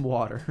temperature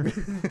water.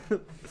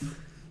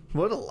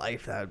 What a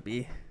life that would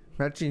be.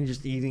 Imagine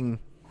just eating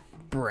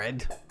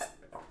bread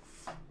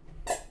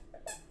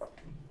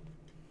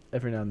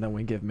every now and then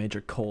we give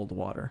Major cold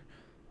water,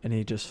 and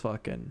he just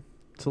fucking,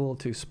 it's a little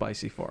too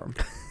spicy for him.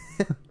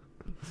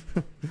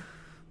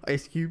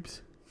 Ice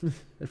cubes.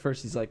 At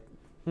first he's like,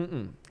 I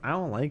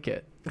don't like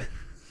it.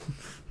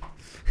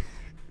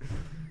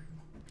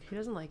 He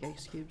doesn't like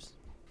ice cubes.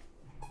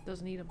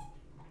 Doesn't eat them.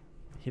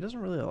 He doesn't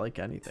really like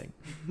anything.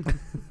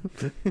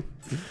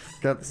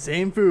 Got the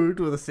same food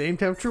with the same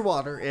temperature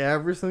water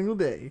every single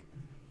day.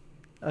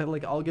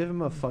 I'll give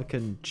him a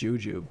fucking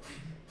jujube,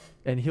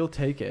 and he'll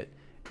take it,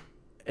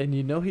 and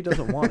you know he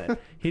doesn't want it.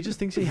 He just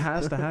thinks he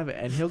has to have it,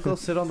 and he'll go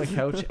sit on the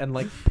couch and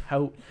like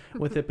pout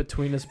with it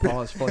between his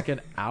paws for like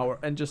an hour,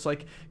 and just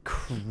like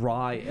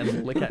cry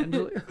and lick it.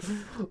 And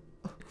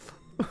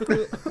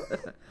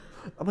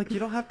I'm like, you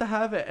don't have to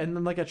have it, and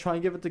then like I try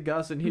and give it to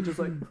Gus, and he just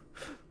like.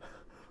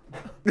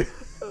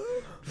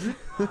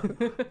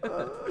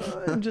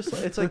 And just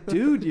it's like,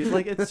 dude,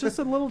 it's just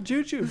a little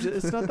jujube.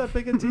 It's not that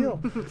big a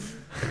deal.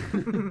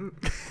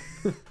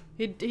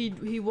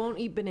 He won't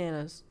eat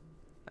bananas.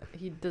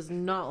 He does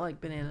not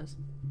like bananas.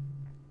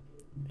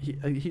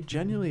 He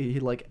genuinely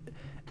like,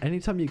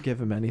 anytime you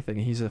give him anything,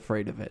 he's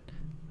afraid of it.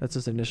 That's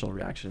his initial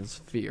reaction, is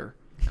fear.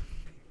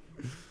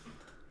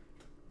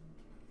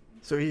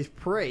 So he's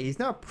prey. He's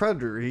not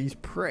predator. He's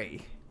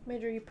prey.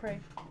 Major, you pray.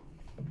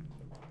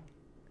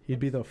 He'd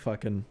be the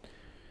fucking.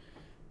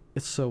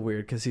 It's so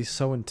weird because he's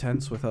so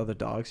intense with other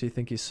dogs. You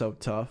think he's so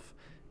tough,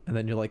 and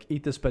then you're like,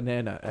 eat this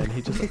banana, and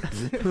he just like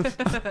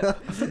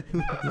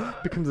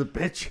becomes a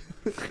bitch.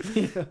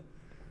 Yeah.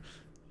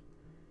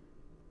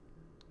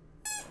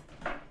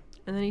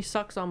 And then he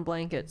sucks on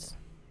blankets.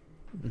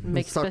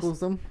 He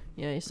suckles them.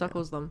 Yeah, he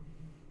suckles them.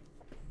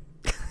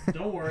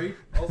 Don't worry,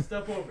 I'll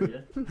step over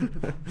you.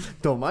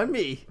 Don't mind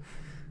me.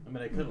 I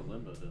mean, I could have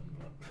limboed him.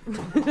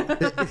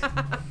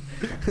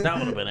 That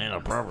would have been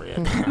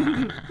inappropriate.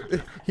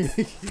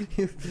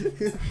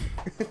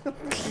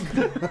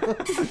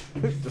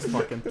 Just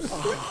fucking.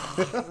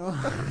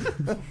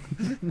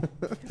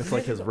 It's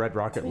like his red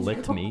rocket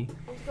licked me.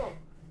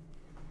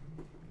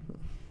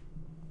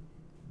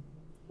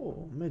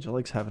 Oh, Major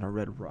likes having a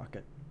red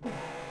rocket.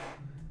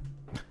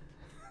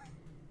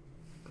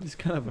 He's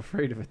kind of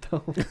afraid of it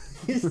though.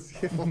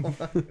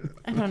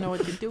 I don't know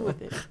what to do with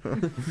it.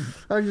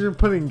 I'm just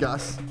putting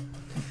Gus.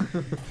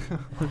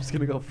 I'm just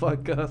gonna go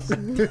fuck Gus.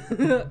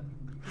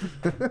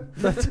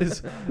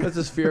 That's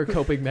his fear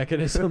coping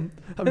mechanism.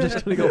 I'm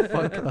just gonna go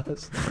fuck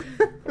Gus.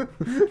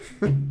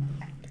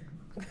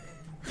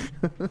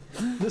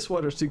 This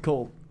water's too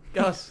cold.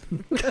 Gus.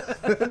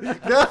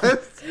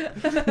 Gus.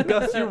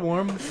 Gus, you're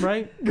warm,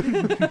 right?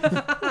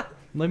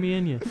 Let me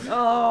in you.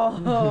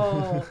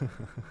 Oh.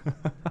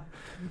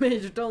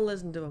 Major, don't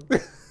listen to him.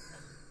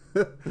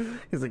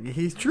 He's like,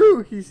 he's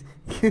true. He's.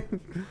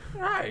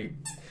 Hey,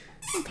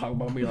 don't talk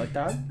about me like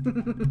that.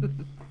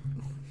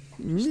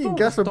 Me and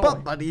Gus are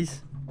butt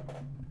buddies.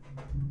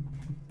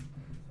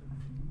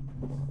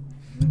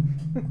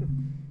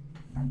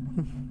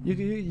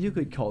 You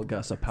could call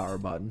Gus a power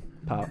button.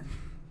 Power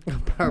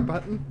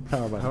Button.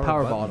 Power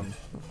bottom.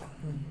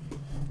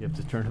 You have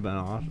to turn him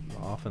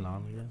off and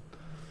on again.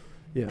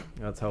 Yeah.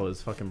 That's how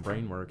his fucking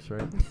brain works,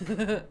 right?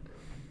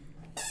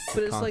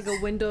 But it's like a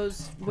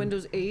Windows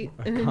 8,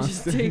 and it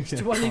just takes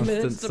 20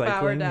 minutes to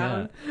power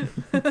down.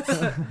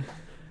 Yeah.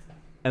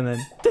 And then.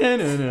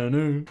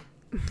 Da-na-na-na.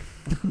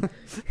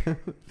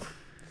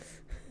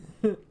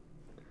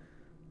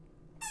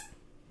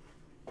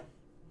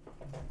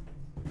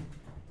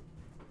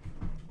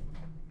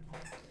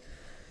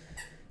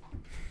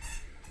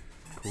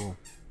 Cool.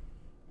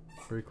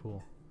 Very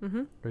cool.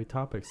 Mm-hmm. Great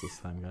topics this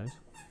time, guys.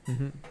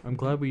 Mm-hmm. I'm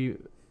glad we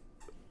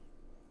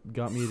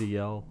got me to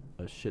yell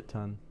a shit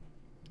ton.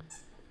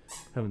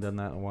 Haven't done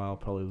that in a while.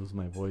 Probably lose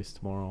my voice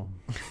tomorrow.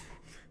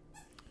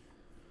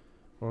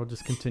 Or I'll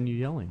just continue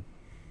yelling.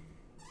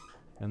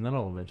 And then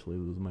I'll eventually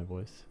lose my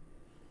voice.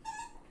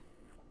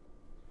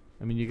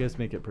 I mean, you guys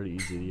make it pretty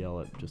easy to yell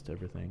at just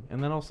everything.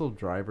 And then also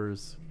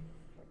drivers.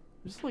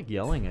 Just like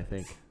yelling, I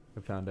think. I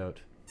found out.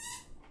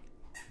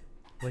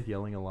 I like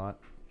yelling a lot.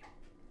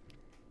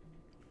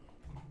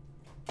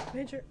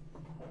 Major.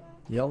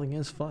 Yelling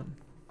is fun.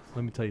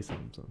 Let me tell you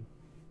something.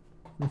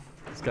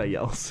 This guy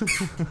yells.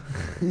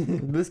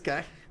 This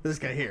guy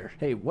here.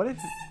 Hey, what if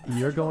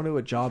you're going to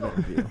a job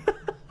interview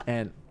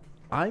and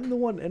I'm the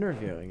one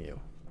interviewing you?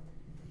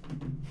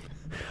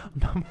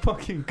 I'm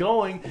fucking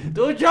going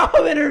to a job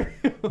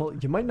interview. Well,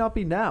 you might not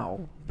be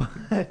now,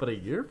 But a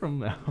year from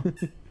now.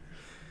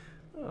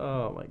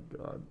 Oh my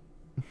god.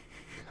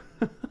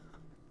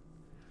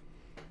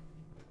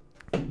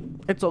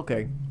 it's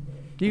okay.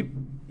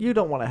 You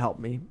don't want to help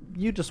me.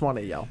 You just want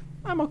to yell.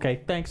 I'm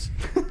okay, thanks.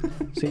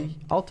 See,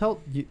 I'll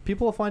tell you.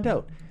 People will find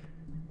out.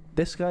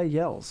 This guy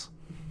yells.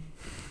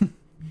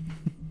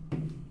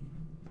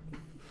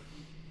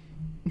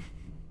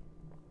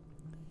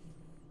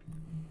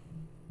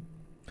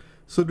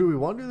 So do we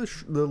want to do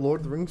the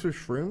Lord of the Rings with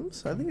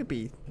shrooms? I think it'd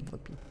be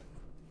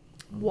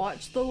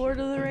Watch the Lord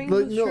of the Rings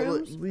like with no,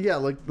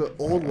 shrooms? like the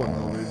old one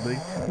though.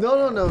 Like,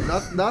 no,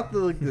 not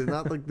the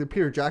not like the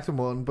Peter Jackson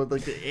one, but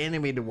like the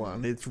animated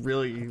one. It's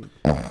really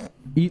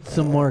Eat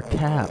some more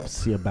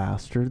caps, you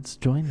bastards.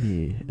 Join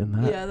me in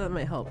that Yeah, that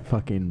might help.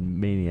 fucking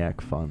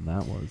maniac fun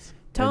that was.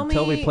 Tell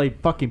Until we me- played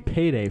fucking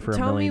Payday for a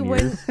Tell me million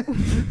when.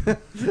 years.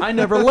 I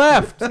never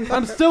left.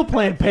 I'm still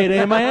playing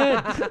Payday in my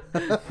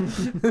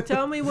head.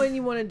 Tell me when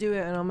you want to do it,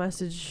 and I'll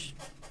message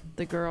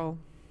the girl,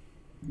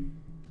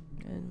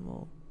 and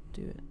we'll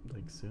do it.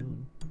 Like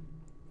soon.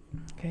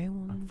 Okay,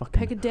 well, I'm then fucking-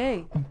 pick a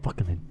day. I'm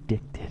fucking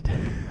addicted.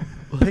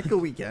 Pick a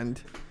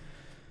weekend.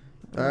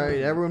 All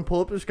right, everyone,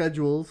 pull up your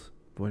schedules.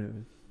 How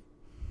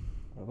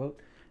about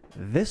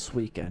this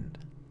weekend?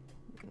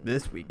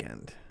 This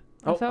weekend.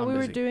 I thought I'm we were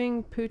busy.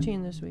 doing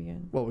poutine this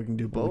weekend. Well, we can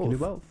do both. We can do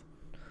both.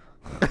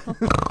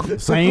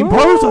 Same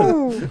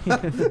person.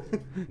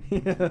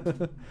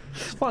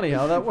 It's funny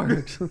how that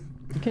works.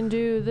 Can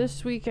do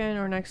this weekend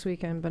or next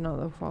weekend, but not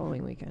the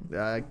following weekend.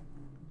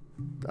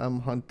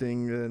 I'm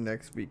hunting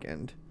next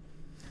weekend.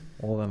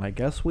 Well, then I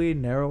guess we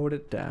narrowed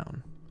it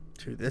down.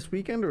 To this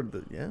weekend or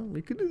yeah,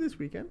 we could do this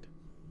weekend.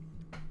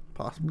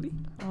 Possibly.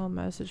 I'll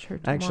message her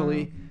tomorrow.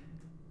 Actually,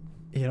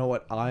 you know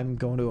what? I'm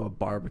going to a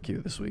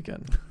barbecue this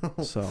weekend.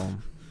 So,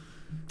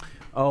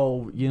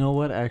 Oh, you know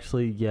what?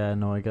 Actually, yeah,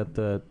 no, I got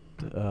the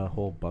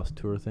whole bus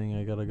tour thing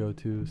I gotta go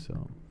to,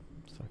 so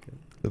suck it.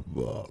 The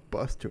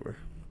bus tour.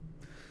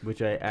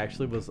 Which I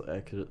actually was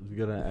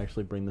gonna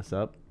actually bring this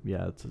up.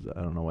 Yeah,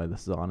 I don't know why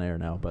this is on air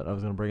now, but I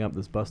was gonna bring up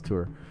this bus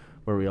tour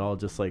where we all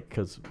just like,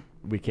 because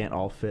we can't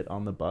all fit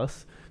on the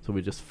bus, so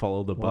we just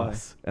follow the Why?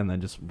 bus and then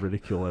just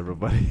ridicule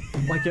everybody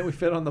why can't we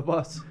fit on the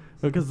bus?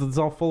 because it's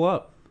all full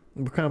up.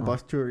 What kind of Oh.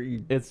 bus tour are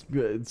you?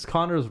 It's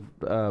Connor's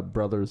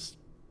brother's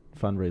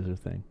fundraiser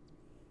thing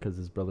because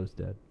his brother's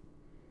dead.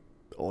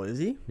 Oh, is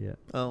he? Yeah,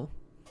 Oh.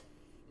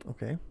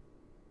 Okay.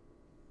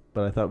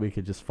 but I thought we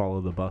could just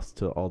follow the bus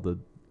to all the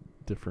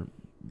different.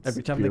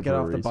 Every time they beer get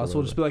off the breweries or bus,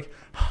 we'll just be whatever.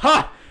 like,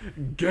 "Ha,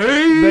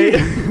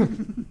 gay!"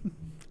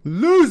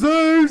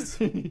 Losers.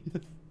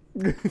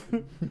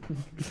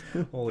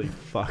 Holy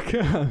fuck.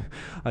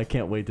 I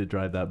can't wait to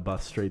drive that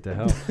bus straight to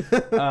hell.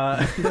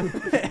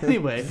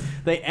 Anyway,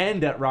 they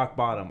end at rock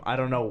bottom. I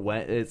don't know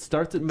when. It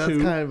starts at That's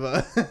 2. kind of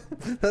a.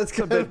 That's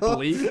kind bit of a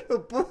bleak.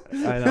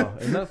 I know.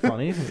 Isn't that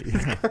funny?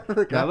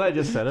 Now that I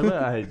just said it,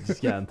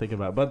 I'm thinking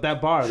about it. But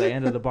that bar, they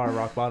ended the bar at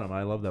rock bottom.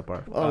 I love that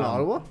bar. Oh, in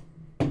Ottawa?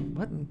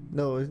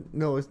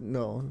 What?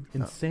 No.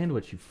 In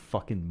Sandwich, you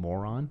fucking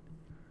moron.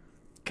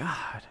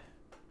 God.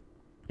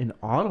 In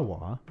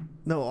Ottawa?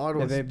 No,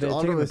 Ottawa. they're taking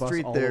Ottawa the bus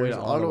Street. all the way There's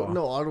to Ottawa. Ottawa.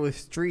 No, Ottawa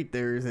Street.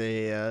 There's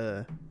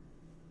a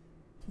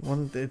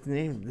one that's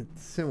named.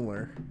 It's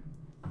similar.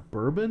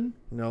 Bourbon?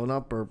 No,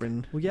 not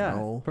Bourbon. Well, yeah,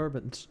 No.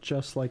 bourbon's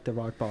just like the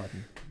rock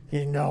bottom.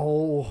 You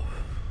know.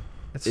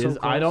 It's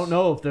I don't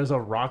know if there's a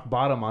rock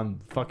bottom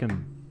on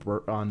fucking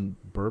on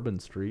Bourbon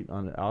Street,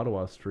 on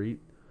Ottawa Street.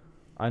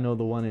 I know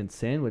the one in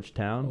Sandwich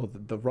Town. Oh,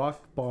 the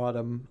rock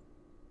bottom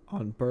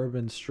on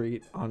Bourbon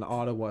Street on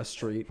Ottawa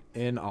Street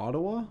in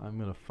Ottawa. I'm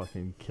gonna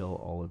fucking kill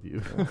all of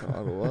you.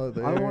 Ottawa.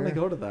 There. I want to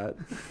go to that.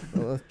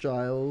 Oh, that's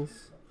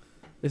Giles.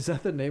 Is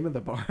that the name of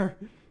the bar?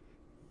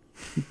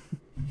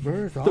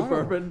 Where's The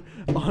Bourbon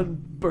on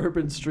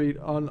Bourbon Street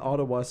on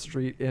Ottawa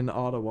Street in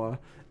Ottawa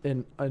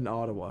in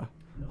Ottawa.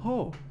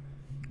 Oh,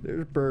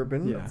 There's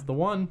Bourbon. Yeah. That's the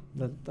one.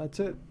 that's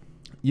it.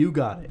 You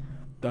got it.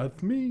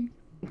 That's me.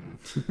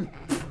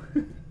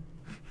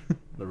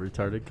 The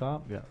retarded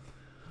cop? Yeah.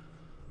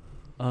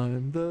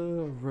 I'm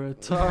the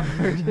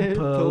retarded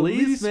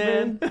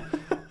Policeman.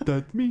 policeman.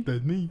 That's me.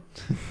 That's me.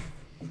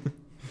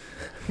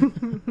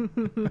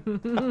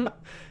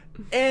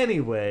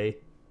 Anyway.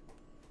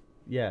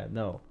 Yeah,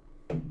 no.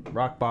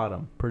 Rock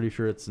bottom. Pretty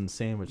sure it's in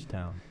Sandwich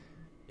Town.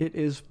 It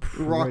is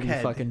pretty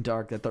Rockhead. fucking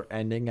dark that they're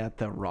ending at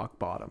the rock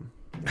bottom.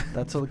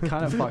 That's a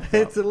kind of fucked up.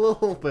 It's a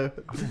little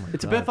bit.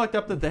 It's a bit fucked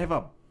up that they have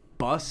a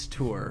bus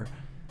tour.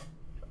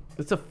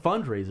 It's a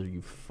fundraiser,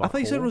 you fuck. I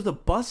thought you said it was a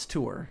bus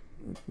tour.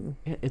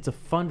 It's a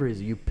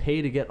fundraiser. You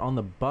pay to get on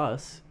the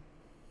bus,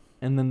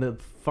 and then the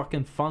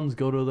fucking funds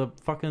go to the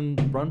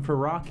fucking Run for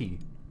Rocky.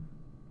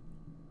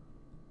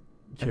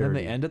 And then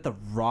they charity. end at the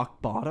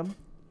rock bottom?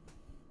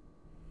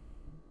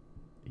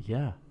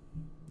 Yeah.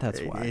 That's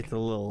whack. It's a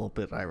little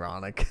bit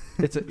ironic.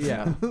 It's a,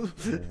 yeah.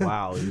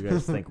 Wow, you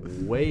guys think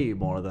way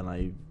more than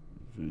I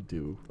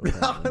do.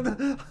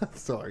 apparently. I'm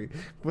sorry,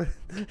 but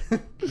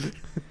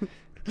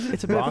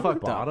It's a bit Rock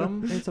fucked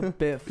bottom? up. It's a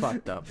bit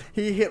fucked up.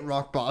 he hit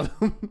rock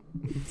bottom.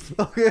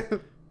 Okay.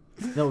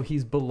 No,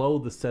 he's below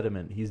the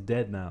sediment. He's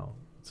dead now.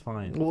 It's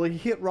fine. Well, he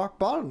hit rock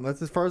bottom.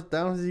 That's as far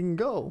down as he can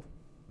go.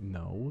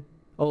 No.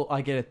 Oh,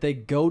 I get it. They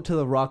go to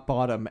the rock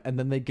bottom and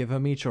then they give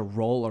them each a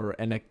roller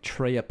and a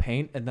tray of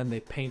paint and then they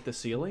paint the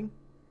ceiling?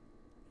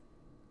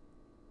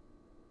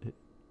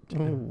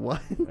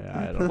 What?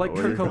 Yeah, I don't Like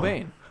know where Kurt you're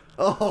Cobain.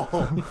 Oh.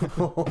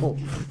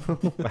 going.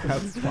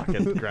 That's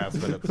fucking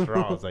grasping at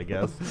straws, I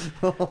guess.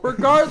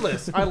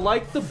 Regardless, I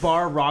like the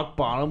bar rock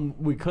bottom.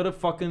 We could have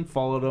fucking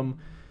followed him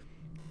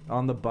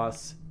on the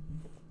bus.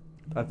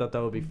 I thought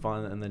that would be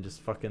fun, and then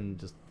just fucking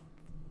just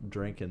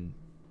drink and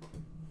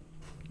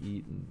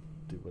eat and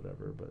do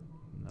whatever. But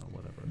no,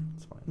 whatever.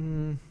 It's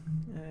fine.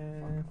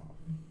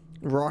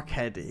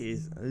 Rockhead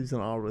is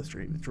on Ottawa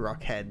Street. It's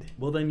Rockhead.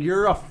 Well, then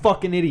you're a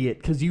fucking idiot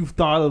because you've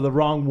thought of the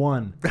wrong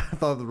one. I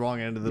thought of the wrong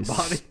end of the You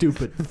body.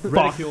 Stupid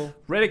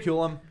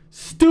Ridicule him.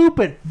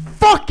 Stupid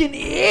fucking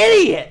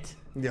idiot!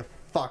 You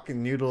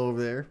fucking noodle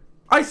over there.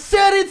 I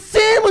said it's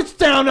Sandwich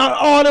Town, not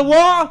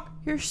Ottawa!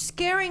 You're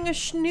scaring a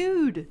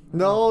schnood.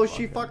 No,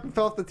 she fucking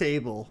fell off the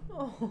table.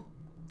 Oh.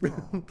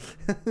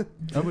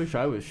 I wish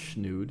I was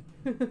schnood.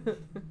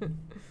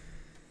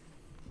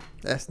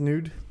 That's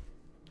nude.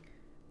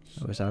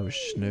 I wish I was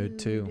schnood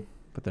too,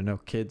 but there are no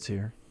kids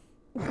here.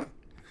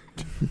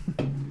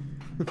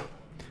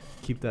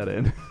 Keep that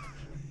in.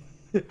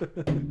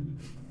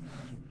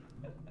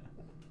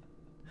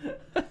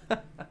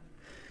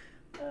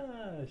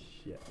 Ah,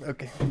 shit.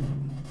 Okay.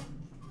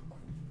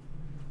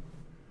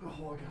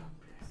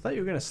 I thought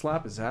you were gonna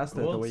slap his ass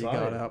there Go the way you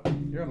outside. got up.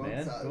 You're a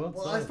man. Go outside.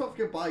 Well, I supposed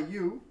to get by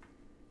you.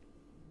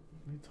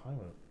 What are you talking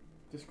about?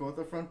 Just go out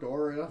the front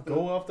door right off the...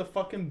 Go off the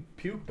fucking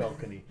puke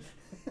balcony.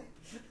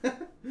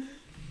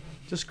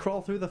 Just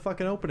crawl through the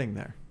fucking opening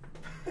there.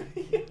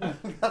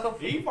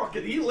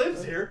 He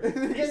lives here.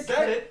 He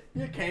said it.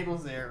 Your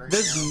candle's there. Right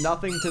There's now.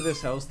 nothing to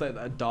this house that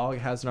a dog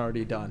hasn't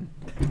already done.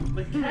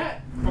 The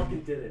cat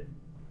fucking did it.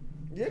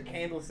 Your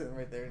candle's sitting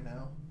right there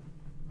now.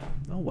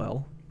 Oh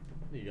well.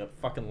 You got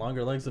fucking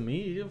longer legs than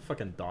me. You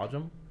fucking dodge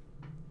them.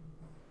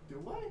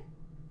 Do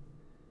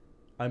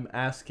I? I'm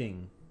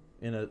asking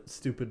in a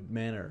stupid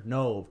manner.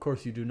 No, of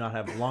course you do not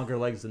have longer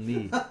legs than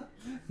me.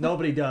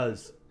 Nobody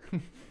does.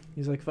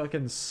 He's like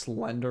fucking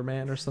Slender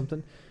Man or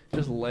something.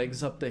 Just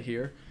legs up to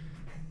here.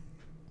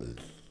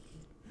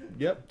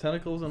 Yep,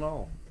 tentacles and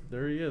all.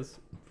 There he is.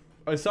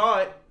 I saw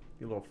it.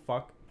 You little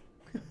fuck.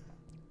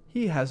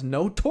 He has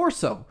no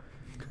torso.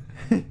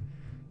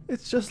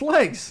 It's just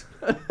legs.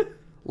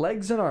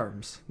 Legs and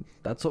arms.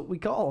 That's what we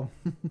call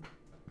him.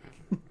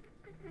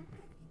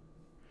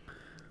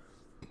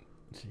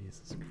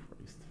 Jesus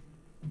Christ.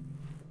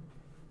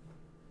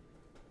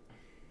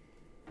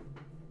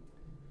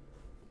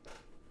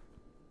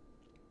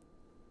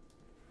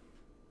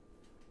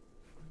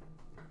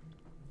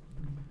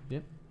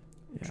 Yep.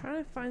 I'm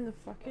trying to find the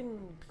fucking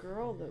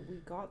girl that we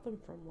got them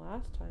from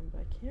last time,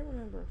 but I can't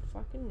remember her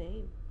fucking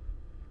name.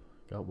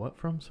 Got what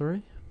from?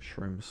 Sorry?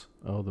 Shrooms.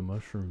 Oh, the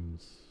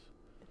mushrooms.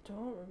 I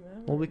don't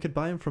remember. Well, we could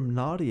buy him from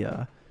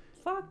Nadia,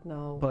 Fuck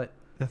no. but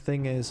the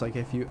thing is, like,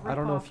 if you, I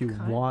don't know if you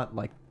Rip-off cunt. want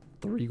like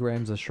 3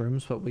 grams of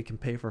shrooms, but we can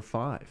pay for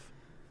 5,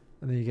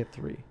 and then you get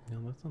 3. Yeah,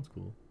 that sounds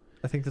cool.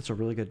 I think that's a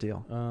really good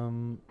deal.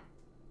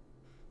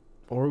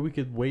 Or we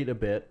could wait a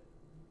bit.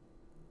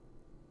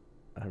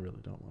 I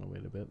really don't want to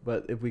wait a bit,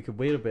 but if we could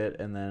wait a bit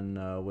and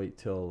then wait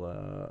till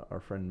our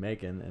friend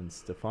Megan and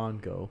Stefan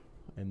go,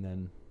 and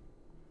then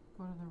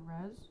Go to the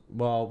res?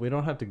 well, we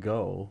don't have to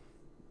go.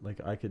 Like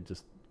I could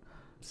just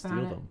steal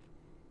Ban it. them.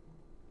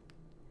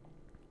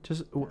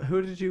 Just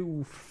who did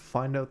you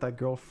find out that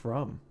girl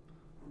from?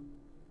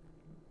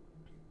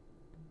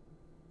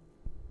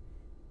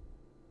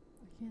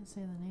 I can't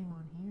say the name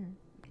on here.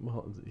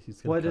 Well,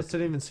 he's Well, I gonna just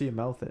didn't even see you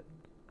mouth it.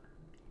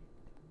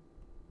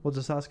 We'll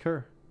just ask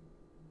her.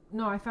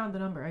 No, I found the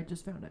number. I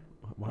just found it.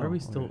 Why are we Oh,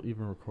 still okay.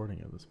 even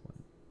recording at this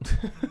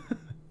point?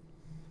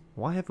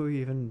 Why have we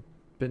even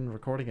been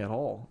recording at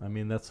all? I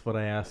mean, that's what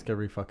I ask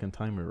every fucking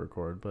time we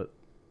record, but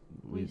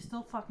Will we you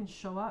still fucking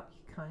show up,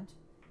 you cunt?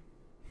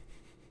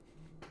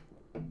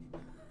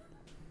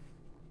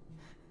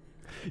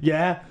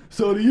 yeah.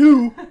 So do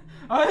you.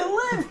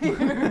 I live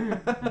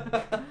here!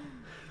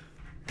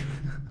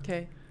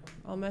 Okay,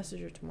 I'll message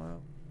her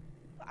tomorrow.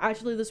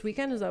 Actually, this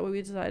weekend, is that what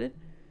we decided?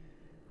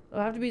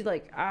 It'll have to be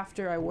like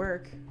after I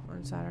work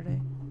on Saturday.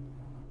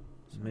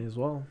 May as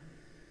well.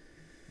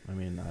 I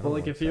mean, I don't Well,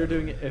 like know if you're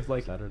doing it, if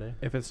like Saturday.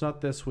 if it's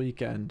not this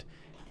weekend,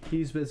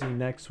 he's busy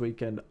next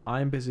weekend.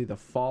 I'm busy the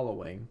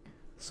following,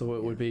 so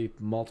it would be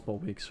multiple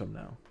weeks from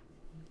now,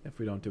 if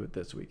we don't do it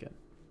this weekend.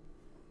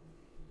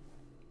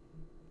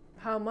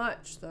 How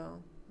much, though,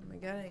 am I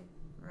getting?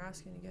 Or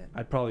asking to get?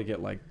 I'd probably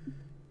get like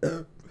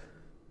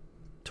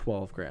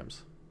 12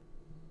 grams.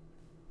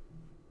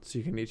 So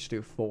you can each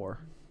do 4.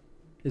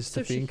 Is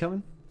So Stefan she-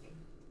 coming?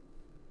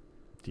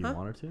 Do you Huh?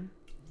 want her to?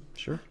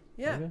 Sure.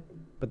 Yeah. Okay.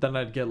 But then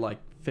I'd get like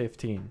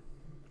 15.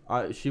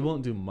 She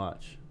won't do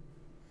much.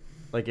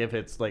 Like if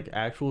it's like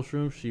actual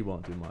shrooms, she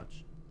won't do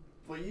much.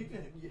 Well, you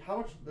can. How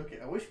much? Okay,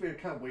 I wish we had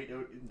kind of wait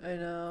out and I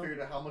know. figured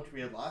out how much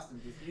we had last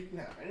time. Because you can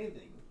have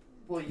anything.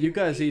 Well, You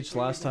guys each but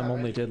you last can time have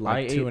only anything. did like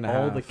I 2 ate and a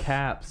all half. the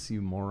caps,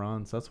 you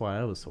morons. That's why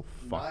I was so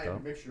I fucked had a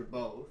up. mixture of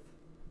both.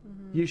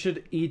 Mm-hmm. You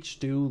should each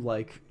do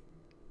like.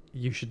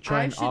 You should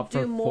try I and should opt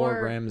for do 4 more-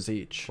 grams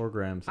each. 4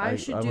 grams. I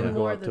should do wanna go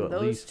more up to than at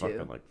those least two.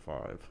 fucking like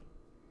 5.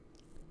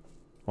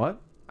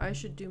 What? I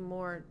should do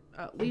more,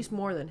 at least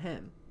more than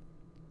him.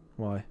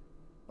 Why?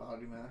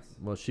 Body mass.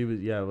 Well, she was.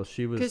 Yeah. Well,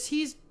 she was. Because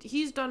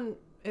he's done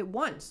it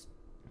once.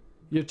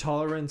 Your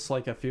tolerance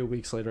like a few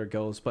weeks later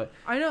goes, but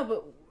I know,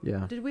 but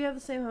yeah. did we have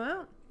the same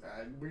amount?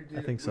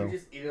 I think so. We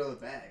just ate out of the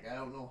bag. I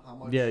don't know how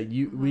much. Yeah,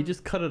 we Mhm.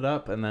 just cut it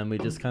up and then we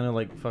just kind of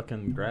like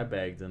fucking grab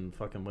bagged and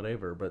fucking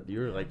whatever. But you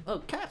were like, Oh,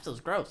 caps is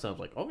gross. I was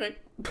like, okay.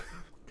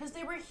 Because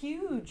they were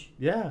huge.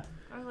 Yeah.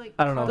 I like.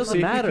 I don't know. Doesn't See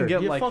if you can matter.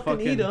 get, you like, fucking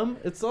eat fucking- them.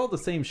 It's all the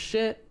same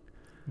shit.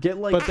 Get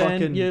like But fucking.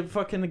 then you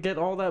fucking get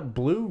all that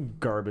blue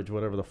garbage,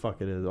 whatever the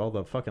fuck it is, all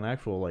the fucking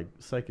actual like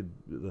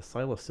the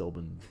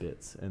psilocybin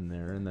bits in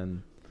there, and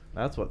then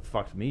that's what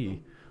fucked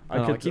me.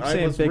 I keep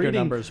saying was bigger reading,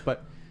 numbers,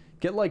 but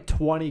get like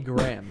 20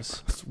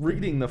 grams.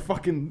 Reading the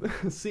fucking.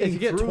 If you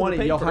get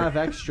 20, you'll have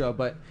extra.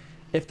 But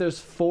if there's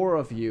 4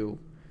 of you,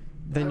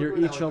 then you're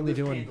each only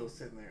doing.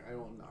 Sitting there. I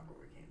won't knock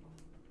over a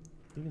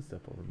candle. You can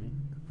step over me.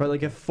 Right,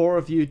 like if 4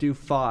 of you do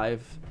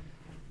 5,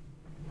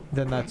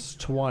 then that's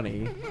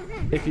 20.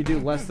 If you do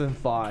less than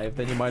 5,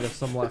 then you might have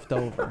some left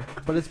over.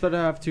 But it's better to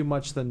have too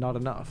much than not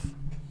enough.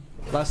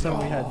 Last time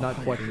we had not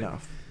quite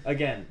enough.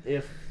 Again,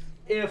 if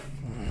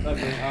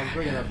okay, I'll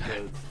bring it up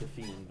to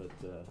Stephine, but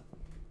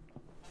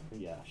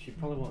yeah, she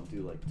probably won't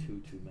do like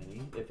too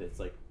many if it's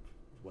like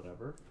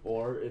whatever,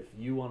 or if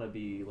you want to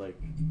be like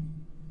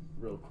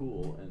real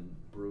cool and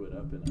brew it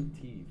up in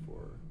a tea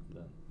for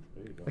then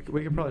there you go. Like, You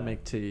we can could do probably that.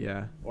 make tea,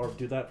 yeah. Or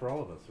do that for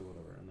all of us or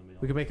whatever, and then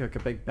We could make like a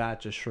big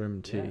batch of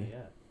shroom tea. Yeah.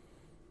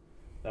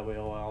 That way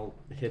I'll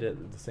hit it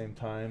at the same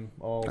time.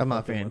 All I'm not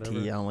a fucking fan of whatever.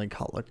 tea. I only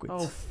hot liquids.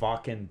 Oh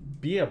fucking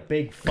be a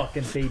big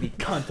fucking baby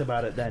cunt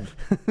about it then.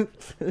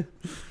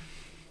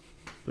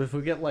 But if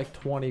we get like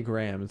 20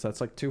 grams, that's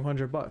like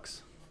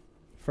 $200.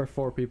 For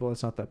 4 people,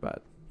 it's not that bad.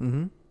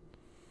 Mm-hmm.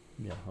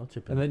 Yeah, I'll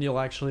chip in. And then you'll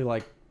actually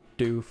like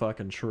do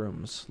fucking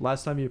shrooms.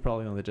 Last time you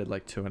probably only did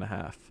like 2.5.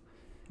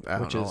 I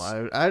don't Which know.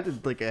 is- I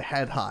did like a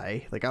head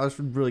high. Like I was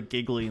really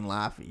giggly and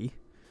laughy.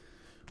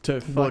 To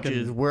Which fucking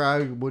is where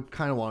I would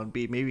kind of want to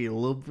be. Maybe a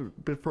little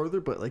bit further,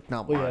 but like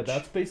not Well, yeah, much.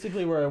 that's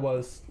basically where I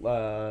was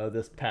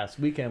this past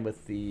weekend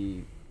with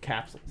the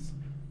capsules.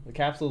 The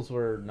capsules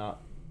were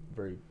not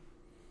very.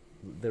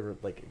 They were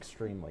like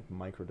extreme, like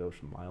microdose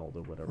mild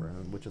or whatever,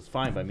 which is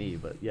fine by me.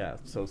 But yeah,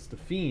 so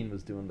Stephine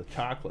was doing the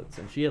chocolates,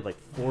 and she had like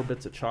 4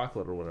 bits of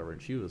chocolate or whatever,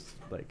 and she was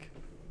like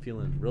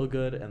feeling real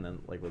good. And then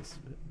like we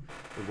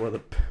wore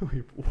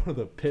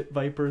the pit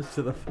vipers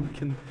to the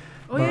fucking.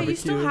 Oh yeah, you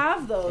still barbecue.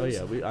 have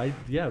those. Oh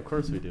yeah, of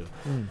course we do.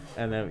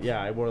 And then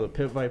yeah, I wore the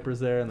pit vipers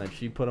there, and then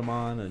she put them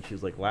on, and she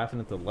was like laughing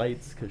at the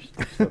lights because she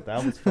thought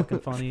that was fucking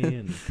funny.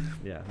 And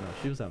yeah, no,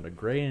 she was having a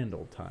grand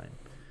old time.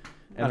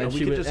 And then we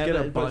she could was- just and get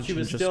a then- but bunch she and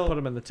was just still, put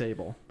them in the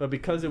table. But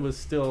because it was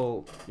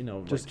still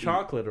Just just eat.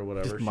 chocolate or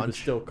whatever, Just she was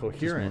munch. still Just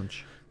coherent.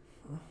 munch.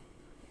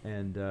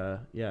 And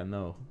yeah,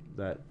 no,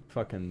 that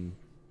fucking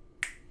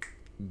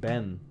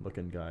Ben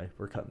looking guy.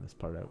 We're cutting this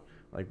part out.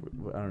 Like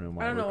I don't know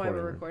why. I don't know why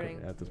we're recording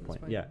recording at this at this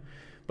point. point. Yeah,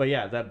 but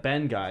yeah, that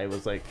Ben guy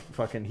was like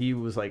fucking. He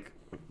was like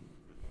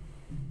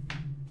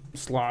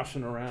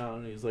sloshing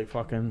around. He's like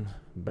fucking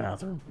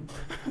bathroom,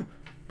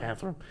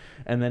 bathroom,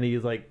 and then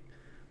he's like.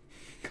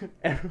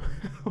 And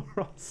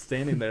we're all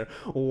standing there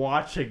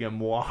watching him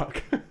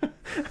walk,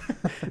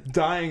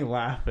 dying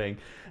laughing,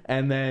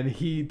 and then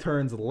he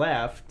turns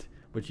left,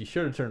 which he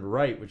should have turned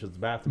right, which was the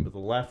bathroom, but the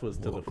left was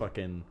to the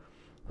fucking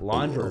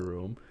laundry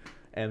room.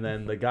 And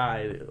then the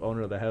guy, the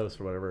owner of the house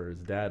or whatever, his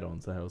dad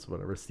owns the house or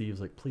whatever, Steve's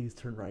like, please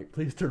turn right,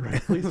 please turn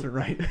right, please turn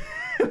right.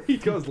 He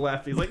goes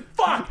left. He's like,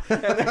 fuck!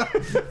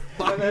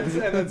 And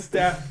then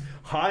Steph,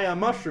 high on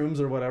mushrooms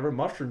or whatever,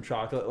 mushroom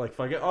chocolate, like,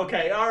 fuck it.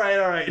 Okay, all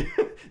right.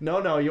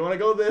 No, you want to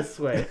go this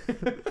way.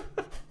 Yeah.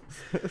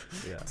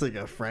 It's like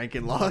a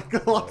Franken locked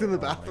in the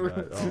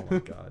bathroom. Oh my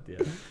god, yeah.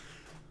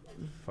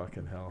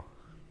 Fucking hell.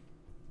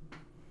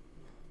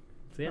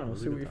 So yeah, We'll we'll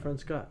see leave what it your at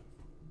friends got.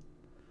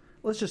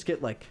 Let's just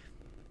get like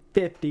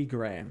 50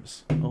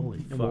 grams. that. Holy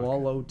And fuck. we'll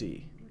all OD. We're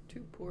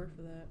too poor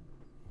for that.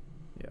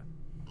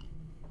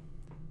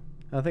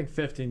 I think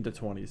 15 to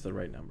 20 is the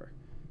right number.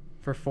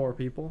 For 4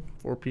 people.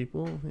 4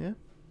 people, yeah.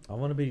 I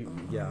want to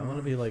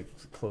be like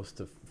close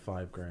to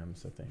 5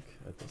 grams, I think,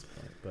 at this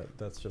point. But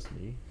that's just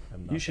me.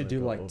 I'm not You should gonna do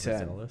go like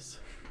 10. overzealous.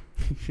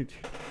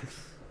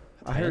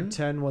 I heard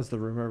 10 was the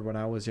rumor when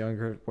I was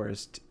younger,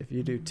 whereas if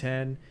you do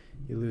 10,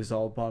 you lose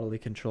all bodily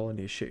control and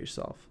you shit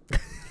yourself.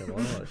 Okay, well,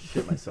 I don't want to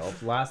shit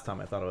myself. Last time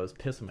I thought I was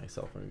pissing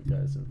myself on you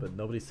guys, but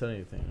nobody said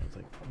anything. I was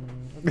like,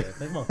 okay, I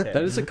think I'm okay.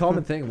 That is a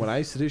common thing. When I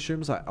used to do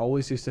shrooms, I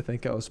always used to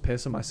think I was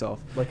pissing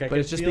myself. Like I But could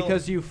it's just feel-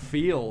 because you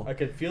feel. I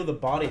could feel the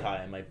body high,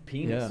 and my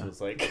penis Yeah. was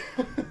like.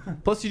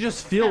 Plus, you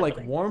just feel like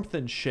happening? warmth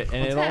and shit,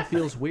 and What's it all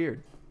happening? feels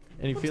weird.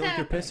 And you What's feel like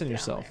you're happening pissing down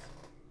yourself. there?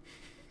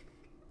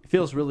 It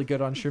feels really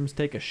good on shrooms.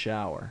 Take a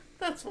shower.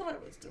 That's what I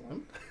was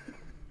doing.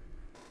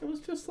 It was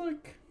just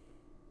like.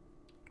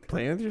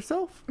 Playing with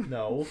yourself?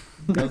 No,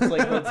 that's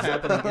like what's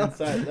happening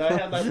inside. I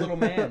had that little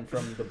man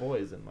from The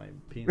Boys in my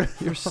penis.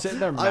 You're sitting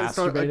there I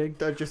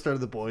masturbating. just started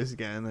The Boys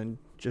again, and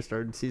just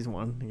started season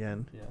 1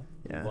 again. Yeah.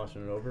 Yeah.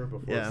 Watching it over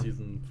before Yeah.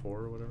 season 4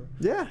 or whatever.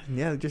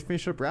 Yeah, just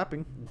finished up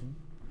rapping.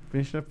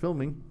 Finishing up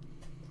filming.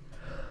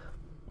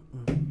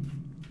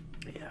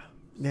 Yeah.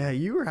 Yeah,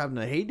 you were having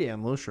a heyday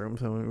on those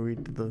shrooms when we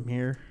did them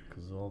here.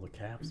 Because of all the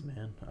caps,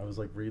 man. I was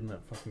like reading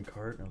that fucking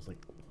cart, and I was like,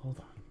 hold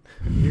on.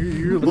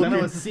 You're But then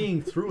I was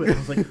seeing through it. I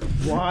was like,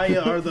 why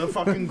are the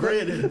fucking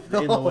grid in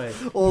the way?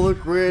 Oh, the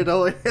grid.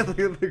 Oh, yeah, look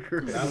at the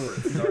grid. That's where it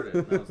started.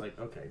 And I was like,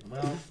 okay,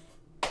 well,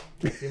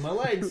 can't see my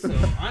legs, so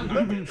I'm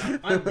not getting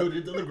up. I'm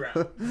rooted to the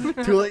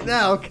ground. Too late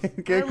now. Can't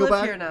I go live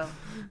back. here now.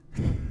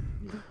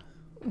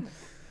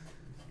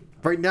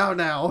 Right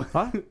now.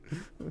 Huh? It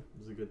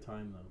was a good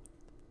time, though.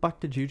 Fuck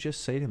did you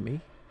just say to me?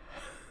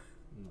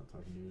 I'm not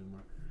talking to you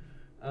anymore.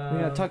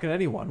 We're not talking to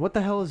anyone. What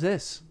the hell is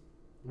this?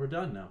 We're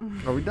done now.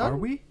 Are we done? Are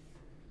we?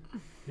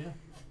 Yeah.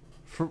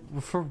 For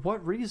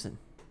what reason?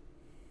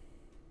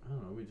 I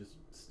don't know. We just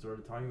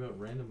started talking about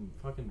random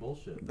fucking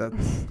bullshit. That's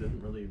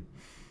Didn't really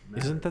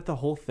matter. Isn't that the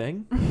whole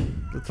thing?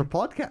 that's our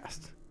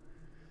podcast.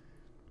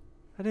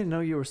 I didn't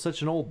know you were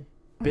such an old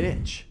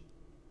bitch.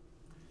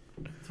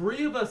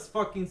 3 of us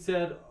fucking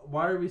said,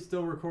 why are we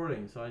still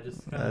recording? So I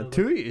just kind of...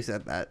 2 of you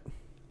said that.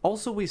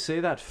 Also, we say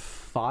that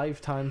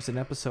 5 times an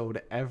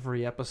episode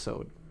every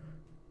episode.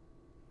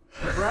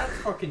 Brad's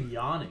fucking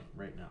yawning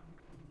right now.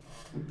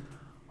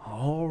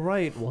 All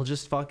right, we'll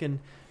just fucking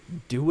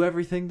do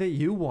everything that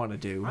you want to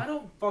do. I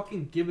don't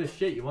fucking give a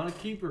shit. You want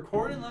to keep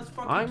recording? Let's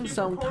fucking I'm keep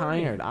so recording.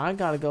 tired. I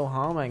gotta go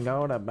home and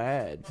go to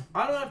bed.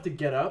 I don't have to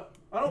get up.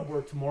 I don't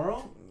work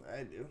tomorrow.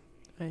 I do.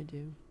 I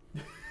do.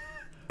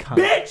 Cunt.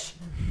 Bitch!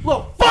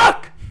 Little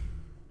fuck!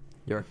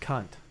 You're a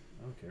cunt.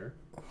 I don't care.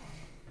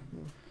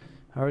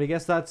 I already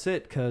guess that's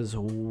it, because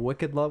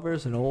Wicked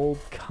Lover's an old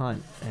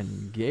cunt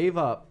and gave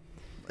up.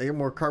 I got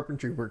more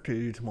carpentry work to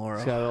do tomorrow.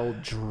 He's got an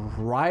old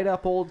dried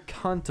up old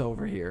cunt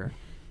over here.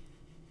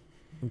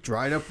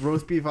 Dried up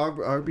roast beef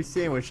Arby's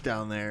sandwich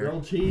down there.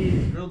 Grilled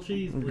cheese. Grilled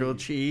cheese, please. Grilled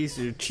cheese,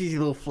 cheesy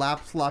little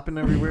flaps flopping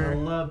I everywhere.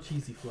 love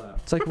cheesy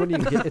flaps. It's like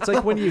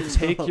when you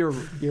take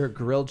your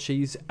grilled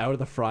cheese out of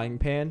the frying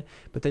pan,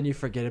 but then you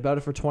forget about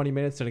it for 20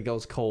 minutes and it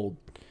goes cold.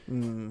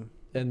 Mm.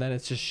 And then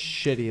it's just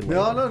shitty.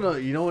 Later. No.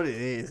 You know what it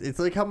is? It's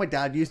like how my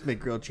dad used to make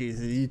grilled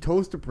cheese. You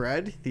toast the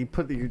bread, you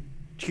put your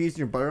cheese and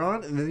your butter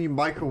on, and then you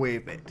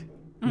microwave it.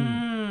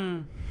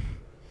 Mm.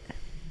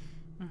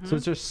 So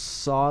it's just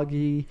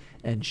soggy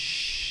and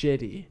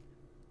shitty.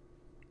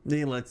 Then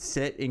you let it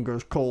sit and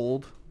goes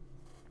cold,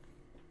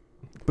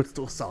 but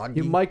still soggy.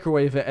 You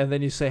microwave it and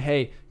then you say,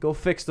 "Hey, go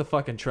fix the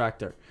fucking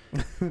tractor."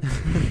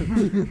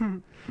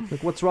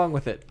 Like, what's wrong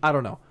with it? I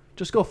don't know.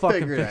 Just go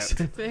fucking Figure it fix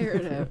out. it. Figure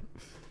it out.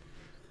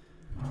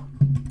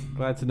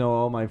 Glad to know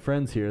all my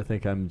friends here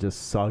think I'm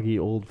just soggy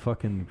old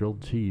fucking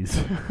grilled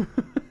cheese.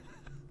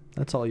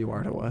 That's all you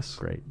are to us.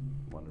 Great.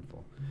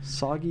 Wonderful.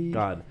 Soggy.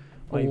 God.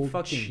 My Old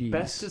fucking cheese.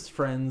 bestest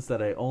friends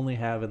that I only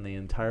have in the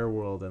entire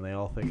world, and they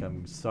all think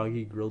I'm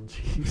soggy grilled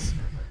cheese.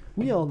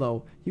 We all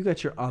know you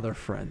got your other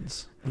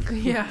friends.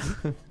 Yeah.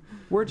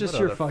 We're just What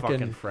your other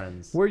fucking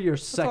friends. We're your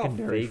That's all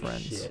secondary fake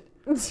friends.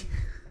 shit.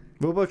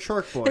 What about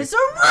Shark Boy? It's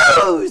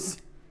a ruse!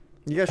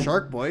 You got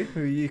Shark Boy,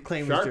 who you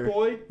claim is Shark your...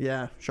 Boy?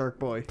 Yeah, Shark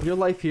Boy. Your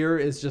life here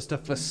is just a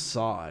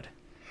facade.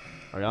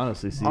 I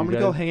honestly see I'm you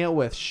gonna go guys- hang out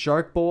with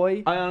Shark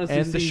Boy I honestly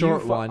and the see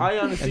short you one, I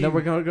honestly and then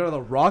we're gonna go to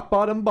the Rock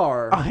Bottom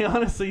Bar. I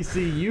honestly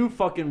see you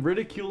fucking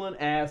ridiculing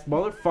ass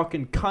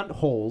motherfucking cunt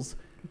holes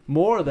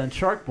more than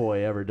Shark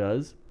Boy ever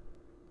does.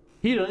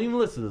 He don't even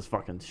listen to this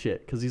fucking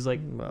shit because he's like,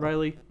 Well.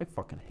 Riley, I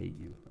fucking hate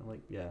you. I'm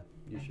like, yeah,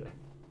 you should.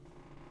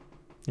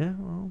 Yeah,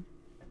 well,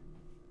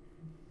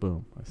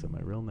 Boom. I said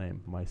my real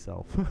name,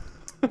 myself.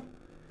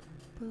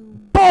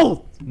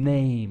 Both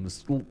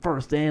names,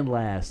 first and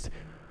last.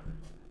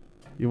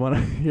 You want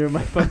to hear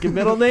my fucking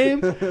middle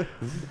name?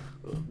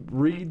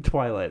 Read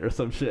Twilight or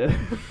some shit.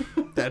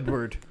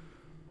 Edward.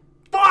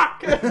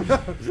 Fuck!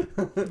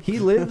 he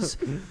lives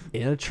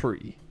in a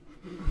tree.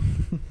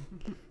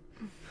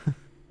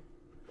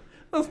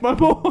 That's my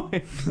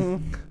boy.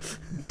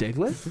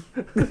 Diglett?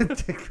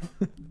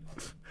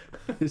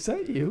 Is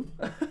that you?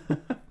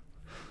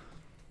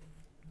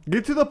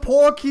 Get to the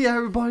porky,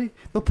 everybody.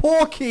 The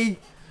porky.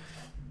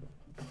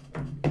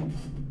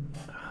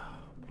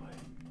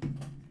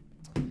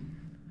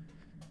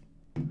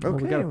 Well,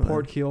 we got a well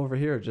port key over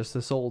here. Just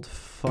this old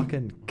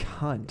fucking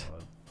cunt.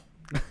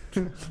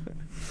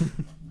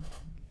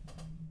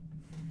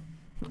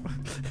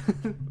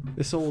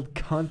 This old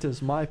cunt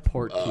is my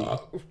port key.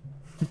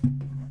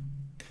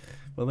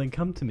 Well, then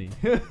come to me.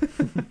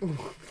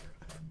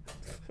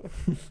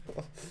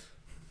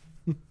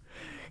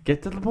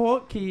 Get to the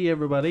port key,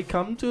 everybody.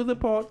 Come to the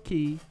port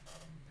key.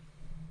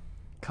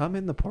 Come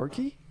in the port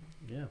key?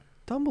 Yeah.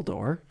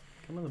 Dumbledore?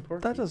 Come in the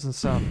port That key. doesn't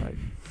sound right.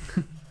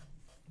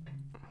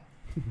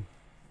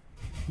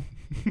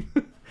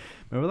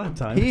 Remember that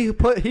time?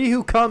 He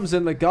who comes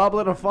in the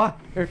goblet of fire.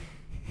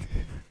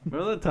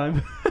 Remember that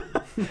time?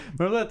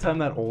 Remember that time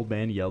that old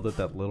man yelled at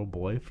that little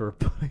boy for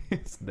putting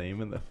his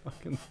name in the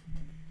fucking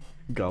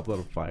goblet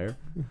of fire?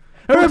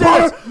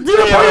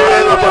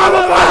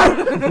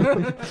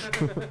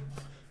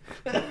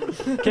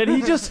 Can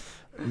he just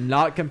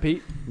not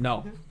compete?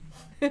 No.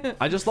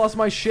 I just lost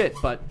my shit,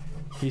 but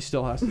he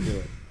still has to do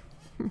it.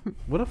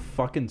 What a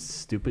fucking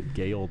stupid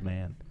gay old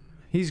man.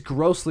 He's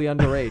grossly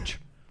underage.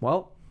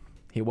 Well,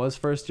 he was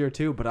first year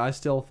too, but I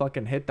still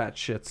fucking hit that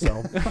shit,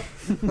 so.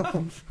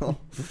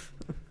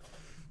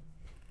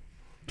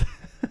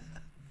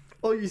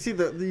 Oh, you see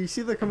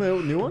they're coming out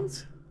with new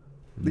ones?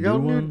 They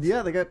got New ones?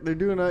 Yeah, they're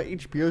doing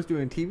HBO's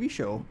doing a TV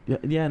show.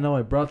 Yeah, no,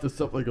 I brought this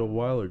up like a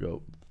while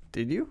ago.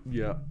 Did you?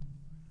 Yeah.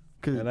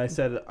 'Cause- And I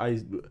said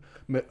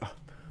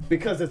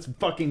because it's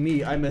fucking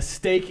me. I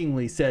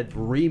mistakenly said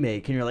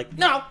remake, and you're like,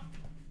 no,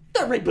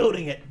 they're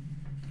rebooting it.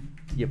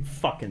 You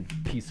fucking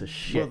piece of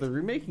shit. Well, they're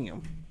remaking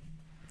them.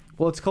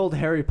 Well, it's called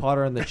Harry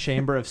Potter and the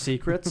Chamber of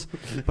Secrets,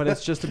 but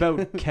it's just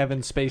about Kevin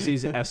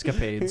Spacey's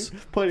escapades.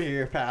 Put it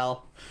here,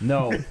 pal.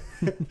 No.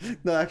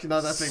 No, actually,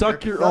 not that.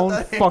 Suck finger. your Not own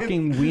that hand.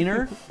 fucking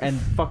wiener and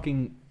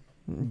fucking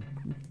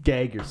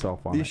gag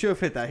yourself on You it. should have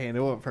hit that hand.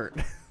 It would have hurt.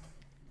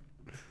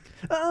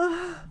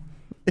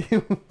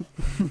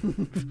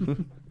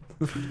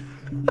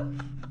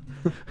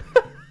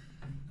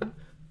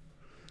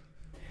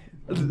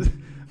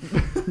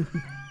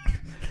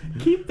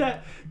 Keep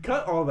that.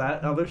 Cut all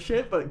that other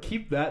shit, but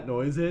keep that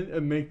noise in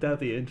and make that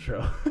the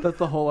intro. That's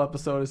the whole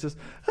episode. Is just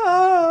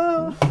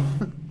ah.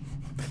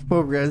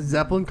 What, we're at a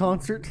Zeppelin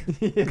concert?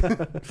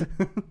 Yeah.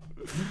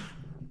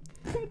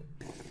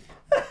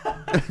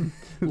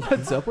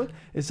 Led Zeppelin?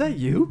 Is that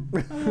you?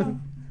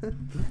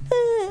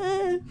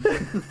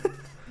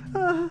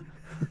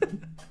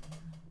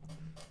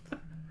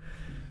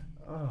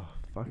 Oh,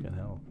 fucking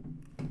hell.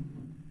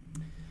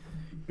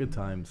 Good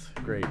times.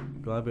 Great.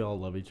 Glad we all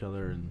love each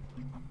other. And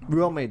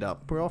We're all made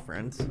up. We're all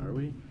friends. are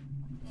we?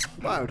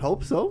 Well, I would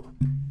hope so.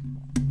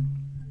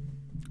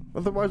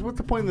 Otherwise, what's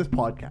the point of this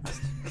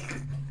podcast?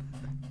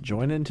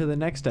 Join into the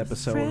next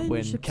episode when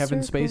Friendship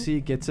Kevin circle.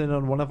 Spacey gets in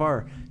on one of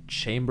our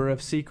Chamber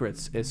of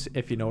Secrets,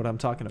 if you know what I'm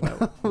talking about.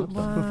 What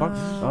the fuck?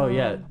 Oh,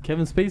 yeah.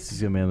 Kevin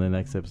Spacey's going to be on the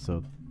next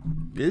episode.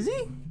 Is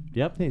he?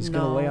 Yep. He's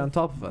going to lay No. on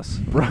top of us.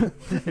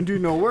 And do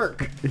no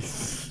work.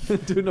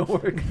 Do no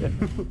work.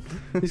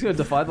 He's going to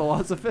defy the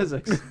laws of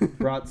physics.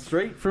 Brought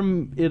straight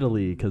from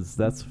Italy because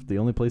that's the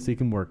only place he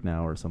can work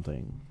now or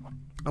something.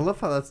 I love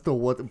how that's still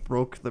what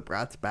broke the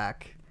brat's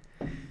back.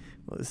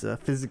 Was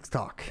physics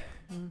talk.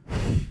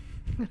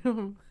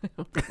 Oh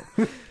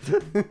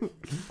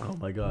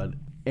my god.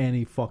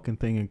 Any fucking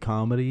thing in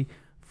comedy?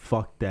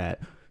 Fuck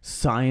that.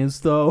 Science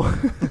though?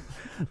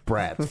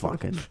 Brad's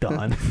fucking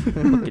done.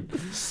 Fucking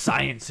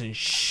science and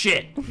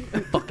shit.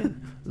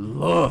 Fucking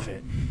love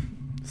it.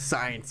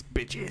 Science,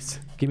 bitches.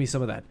 Give me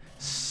some of that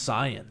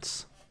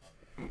science.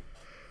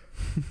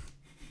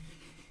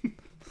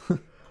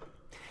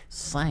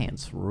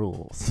 Science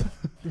rules.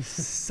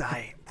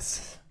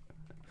 Science.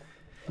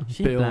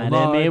 She Bill blinded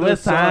Nye, me the with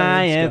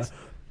science. guy.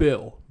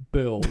 Bill.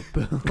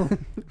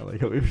 I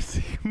like how we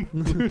receive.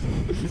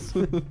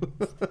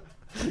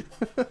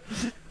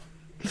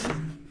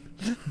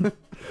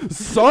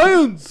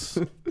 Science!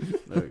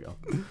 There we go.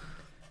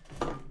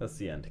 That's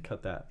the end.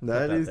 Cut that.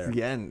 That Cut is there.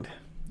 the end.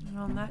 And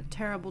on that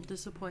terrible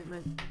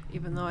disappointment,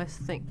 even though I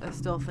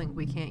still think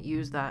we can't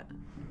use that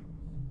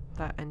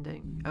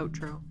ending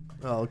outro.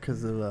 Oh,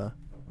 because of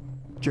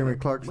Jeremy We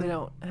Clarkson.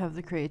 don't have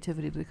the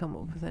creativity to come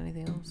up with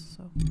anything else.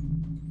 So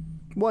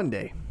One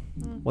day.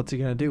 What's he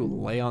going to do?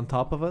 Lay on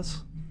top of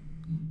us?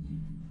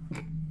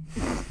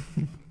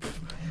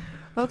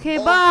 okay,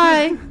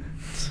 bye.